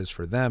 whatever that is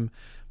for them,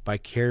 by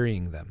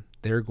carrying them.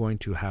 They're going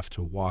to have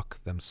to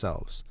walk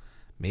themselves.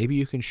 Maybe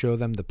you can show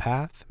them the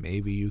path.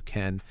 Maybe you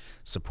can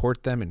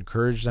support them,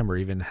 encourage them, or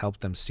even help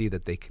them see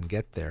that they can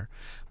get there.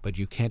 But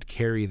you can't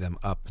carry them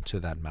up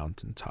to that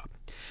mountaintop.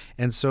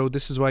 And so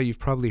this is why you've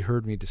probably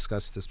heard me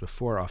discuss this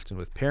before, often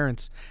with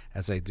parents,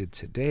 as I did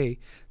today,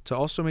 to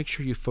also make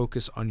sure you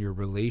focus on your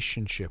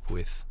relationship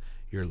with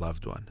your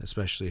loved one,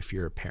 especially if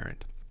you're a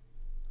parent.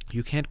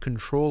 You can't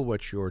control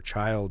what your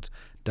child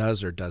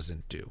does or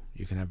doesn't do.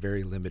 You can have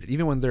very limited,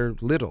 even when they're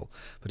little,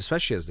 but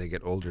especially as they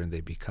get older and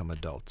they become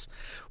adults.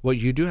 What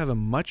you do have a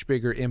much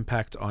bigger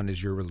impact on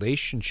is your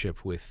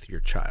relationship with your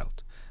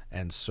child.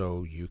 And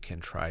so you can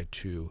try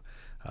to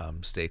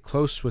stay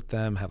close with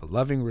them, have a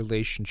loving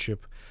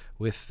relationship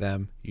with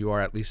them. You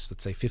are at least,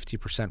 let's say,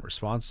 50%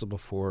 responsible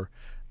for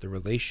the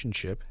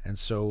relationship. And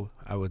so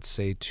I would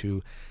say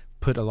to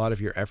put a lot of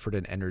your effort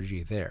and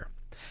energy there.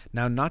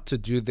 Now, not to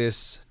do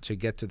this to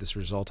get to this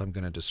result I'm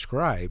going to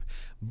describe,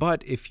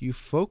 but if you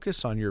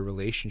focus on your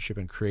relationship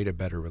and create a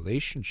better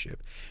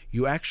relationship,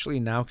 you actually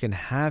now can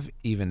have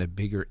even a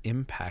bigger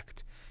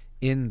impact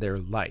in their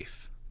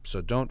life. So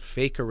don't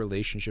fake a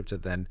relationship to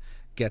then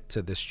get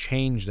to this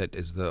change that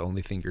is the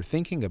only thing you're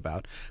thinking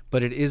about,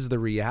 but it is the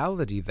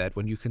reality that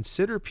when you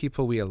consider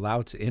people we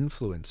allow to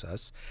influence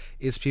us,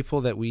 is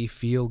people that we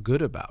feel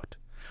good about.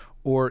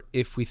 Or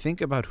if we think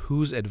about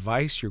whose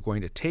advice you're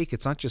going to take,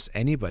 it's not just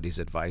anybody's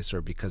advice or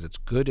because it's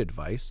good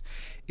advice.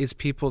 It's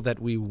people that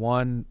we,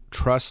 one,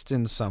 trust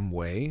in some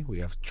way. We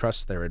have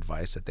trust their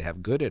advice, that they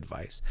have good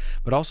advice.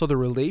 But also the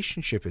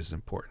relationship is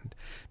important.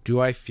 Do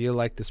I feel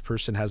like this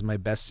person has my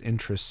best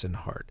interests in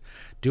heart?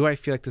 Do I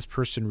feel like this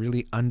person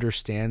really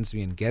understands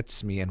me and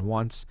gets me and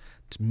wants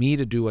me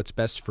to do what's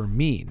best for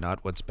me,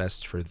 not what's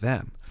best for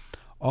them?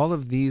 All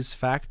of these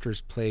factors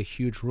play a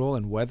huge role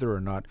in whether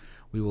or not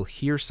we will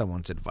hear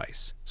someone's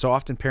advice. So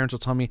often parents will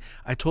tell me,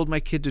 I told my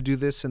kid to do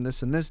this and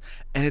this and this,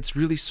 and it's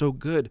really so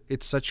good.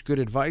 It's such good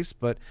advice,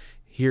 but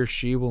he or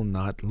she will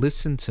not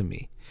listen to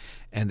me.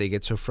 And they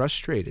get so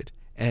frustrated.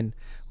 And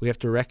we have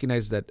to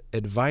recognize that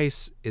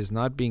advice is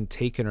not being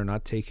taken or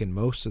not taken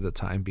most of the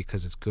time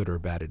because it's good or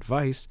bad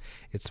advice.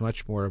 It's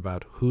much more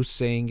about who's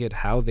saying it,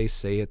 how they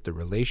say it, the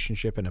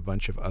relationship, and a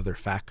bunch of other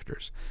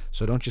factors.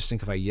 So don't just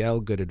think if I yell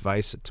good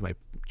advice to my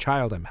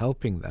child, I'm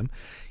helping them.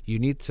 You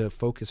need to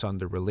focus on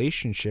the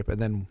relationship.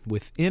 And then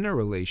within a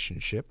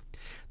relationship,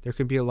 there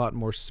can be a lot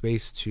more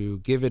space to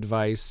give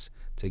advice,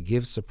 to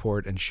give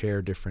support, and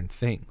share different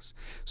things.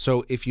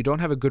 So if you don't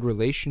have a good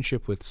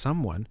relationship with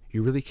someone,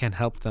 you really can't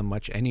help them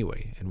much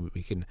anyway. And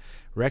we can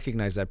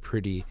recognize that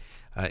pretty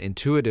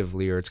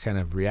intuitively, or it's kind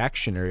of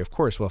reactionary. Of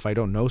course, well, if I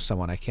don't know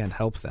someone, I can't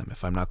help them.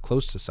 If I'm not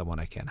close to someone,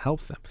 I can't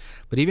help them.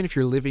 But even if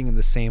you're living in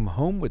the same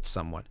home with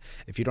someone,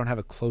 if you don't have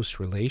a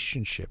close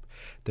relationship,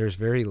 there's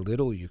very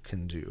little you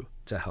can do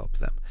to help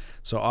them.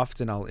 So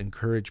often I'll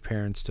encourage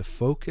parents to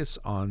focus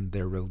on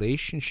their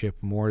relationship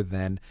more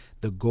than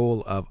the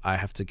goal of, I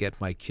have to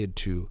get my kid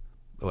to,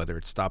 whether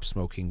it's stop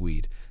smoking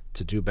weed,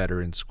 to do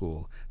better in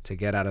school, to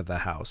get out of the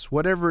house.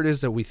 Whatever it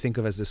is that we think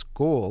of as this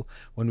goal,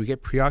 when we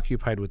get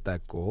preoccupied with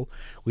that goal,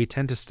 we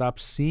tend to stop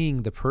seeing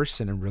the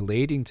person and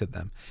relating to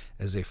them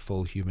as a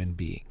full human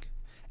being.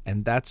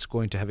 And that's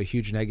going to have a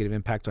huge negative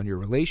impact on your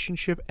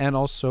relationship, and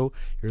also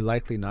you're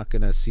likely not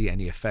going to see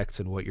any effects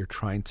in what you're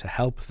trying to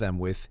help them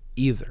with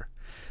either.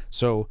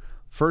 So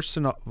first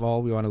of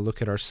all, we want to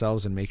look at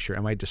ourselves and make sure,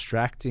 am I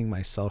distracting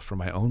myself from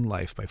my own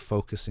life by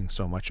focusing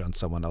so much on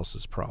someone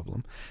else's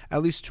problem,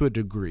 at least to a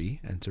degree,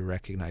 and to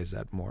recognize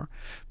that more.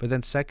 But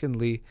then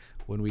secondly,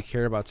 when we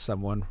care about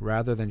someone,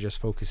 rather than just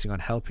focusing on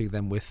helping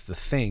them with the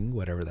thing,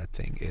 whatever that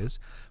thing is,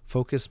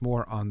 focus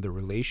more on the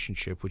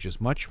relationship, which is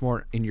much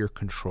more in your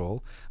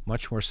control,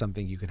 much more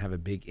something you can have a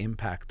big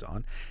impact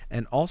on,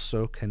 and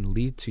also can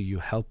lead to you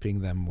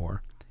helping them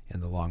more in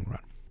the long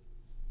run.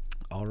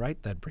 All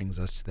right, that brings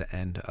us to the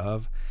end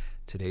of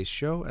today's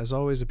show. As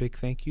always, a big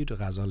thank you to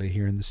Ghazaleh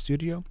here in the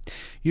studio.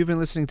 You've been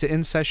listening to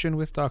In Session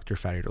with Dr.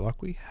 Farid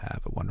Holakwi.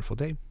 Have a wonderful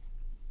day.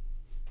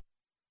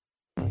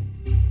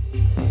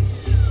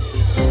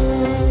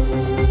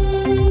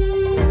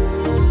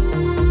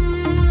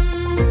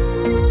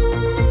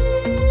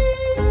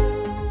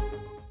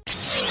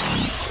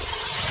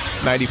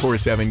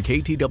 .94.7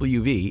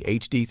 KTWV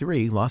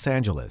HD3 Los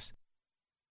Angeles.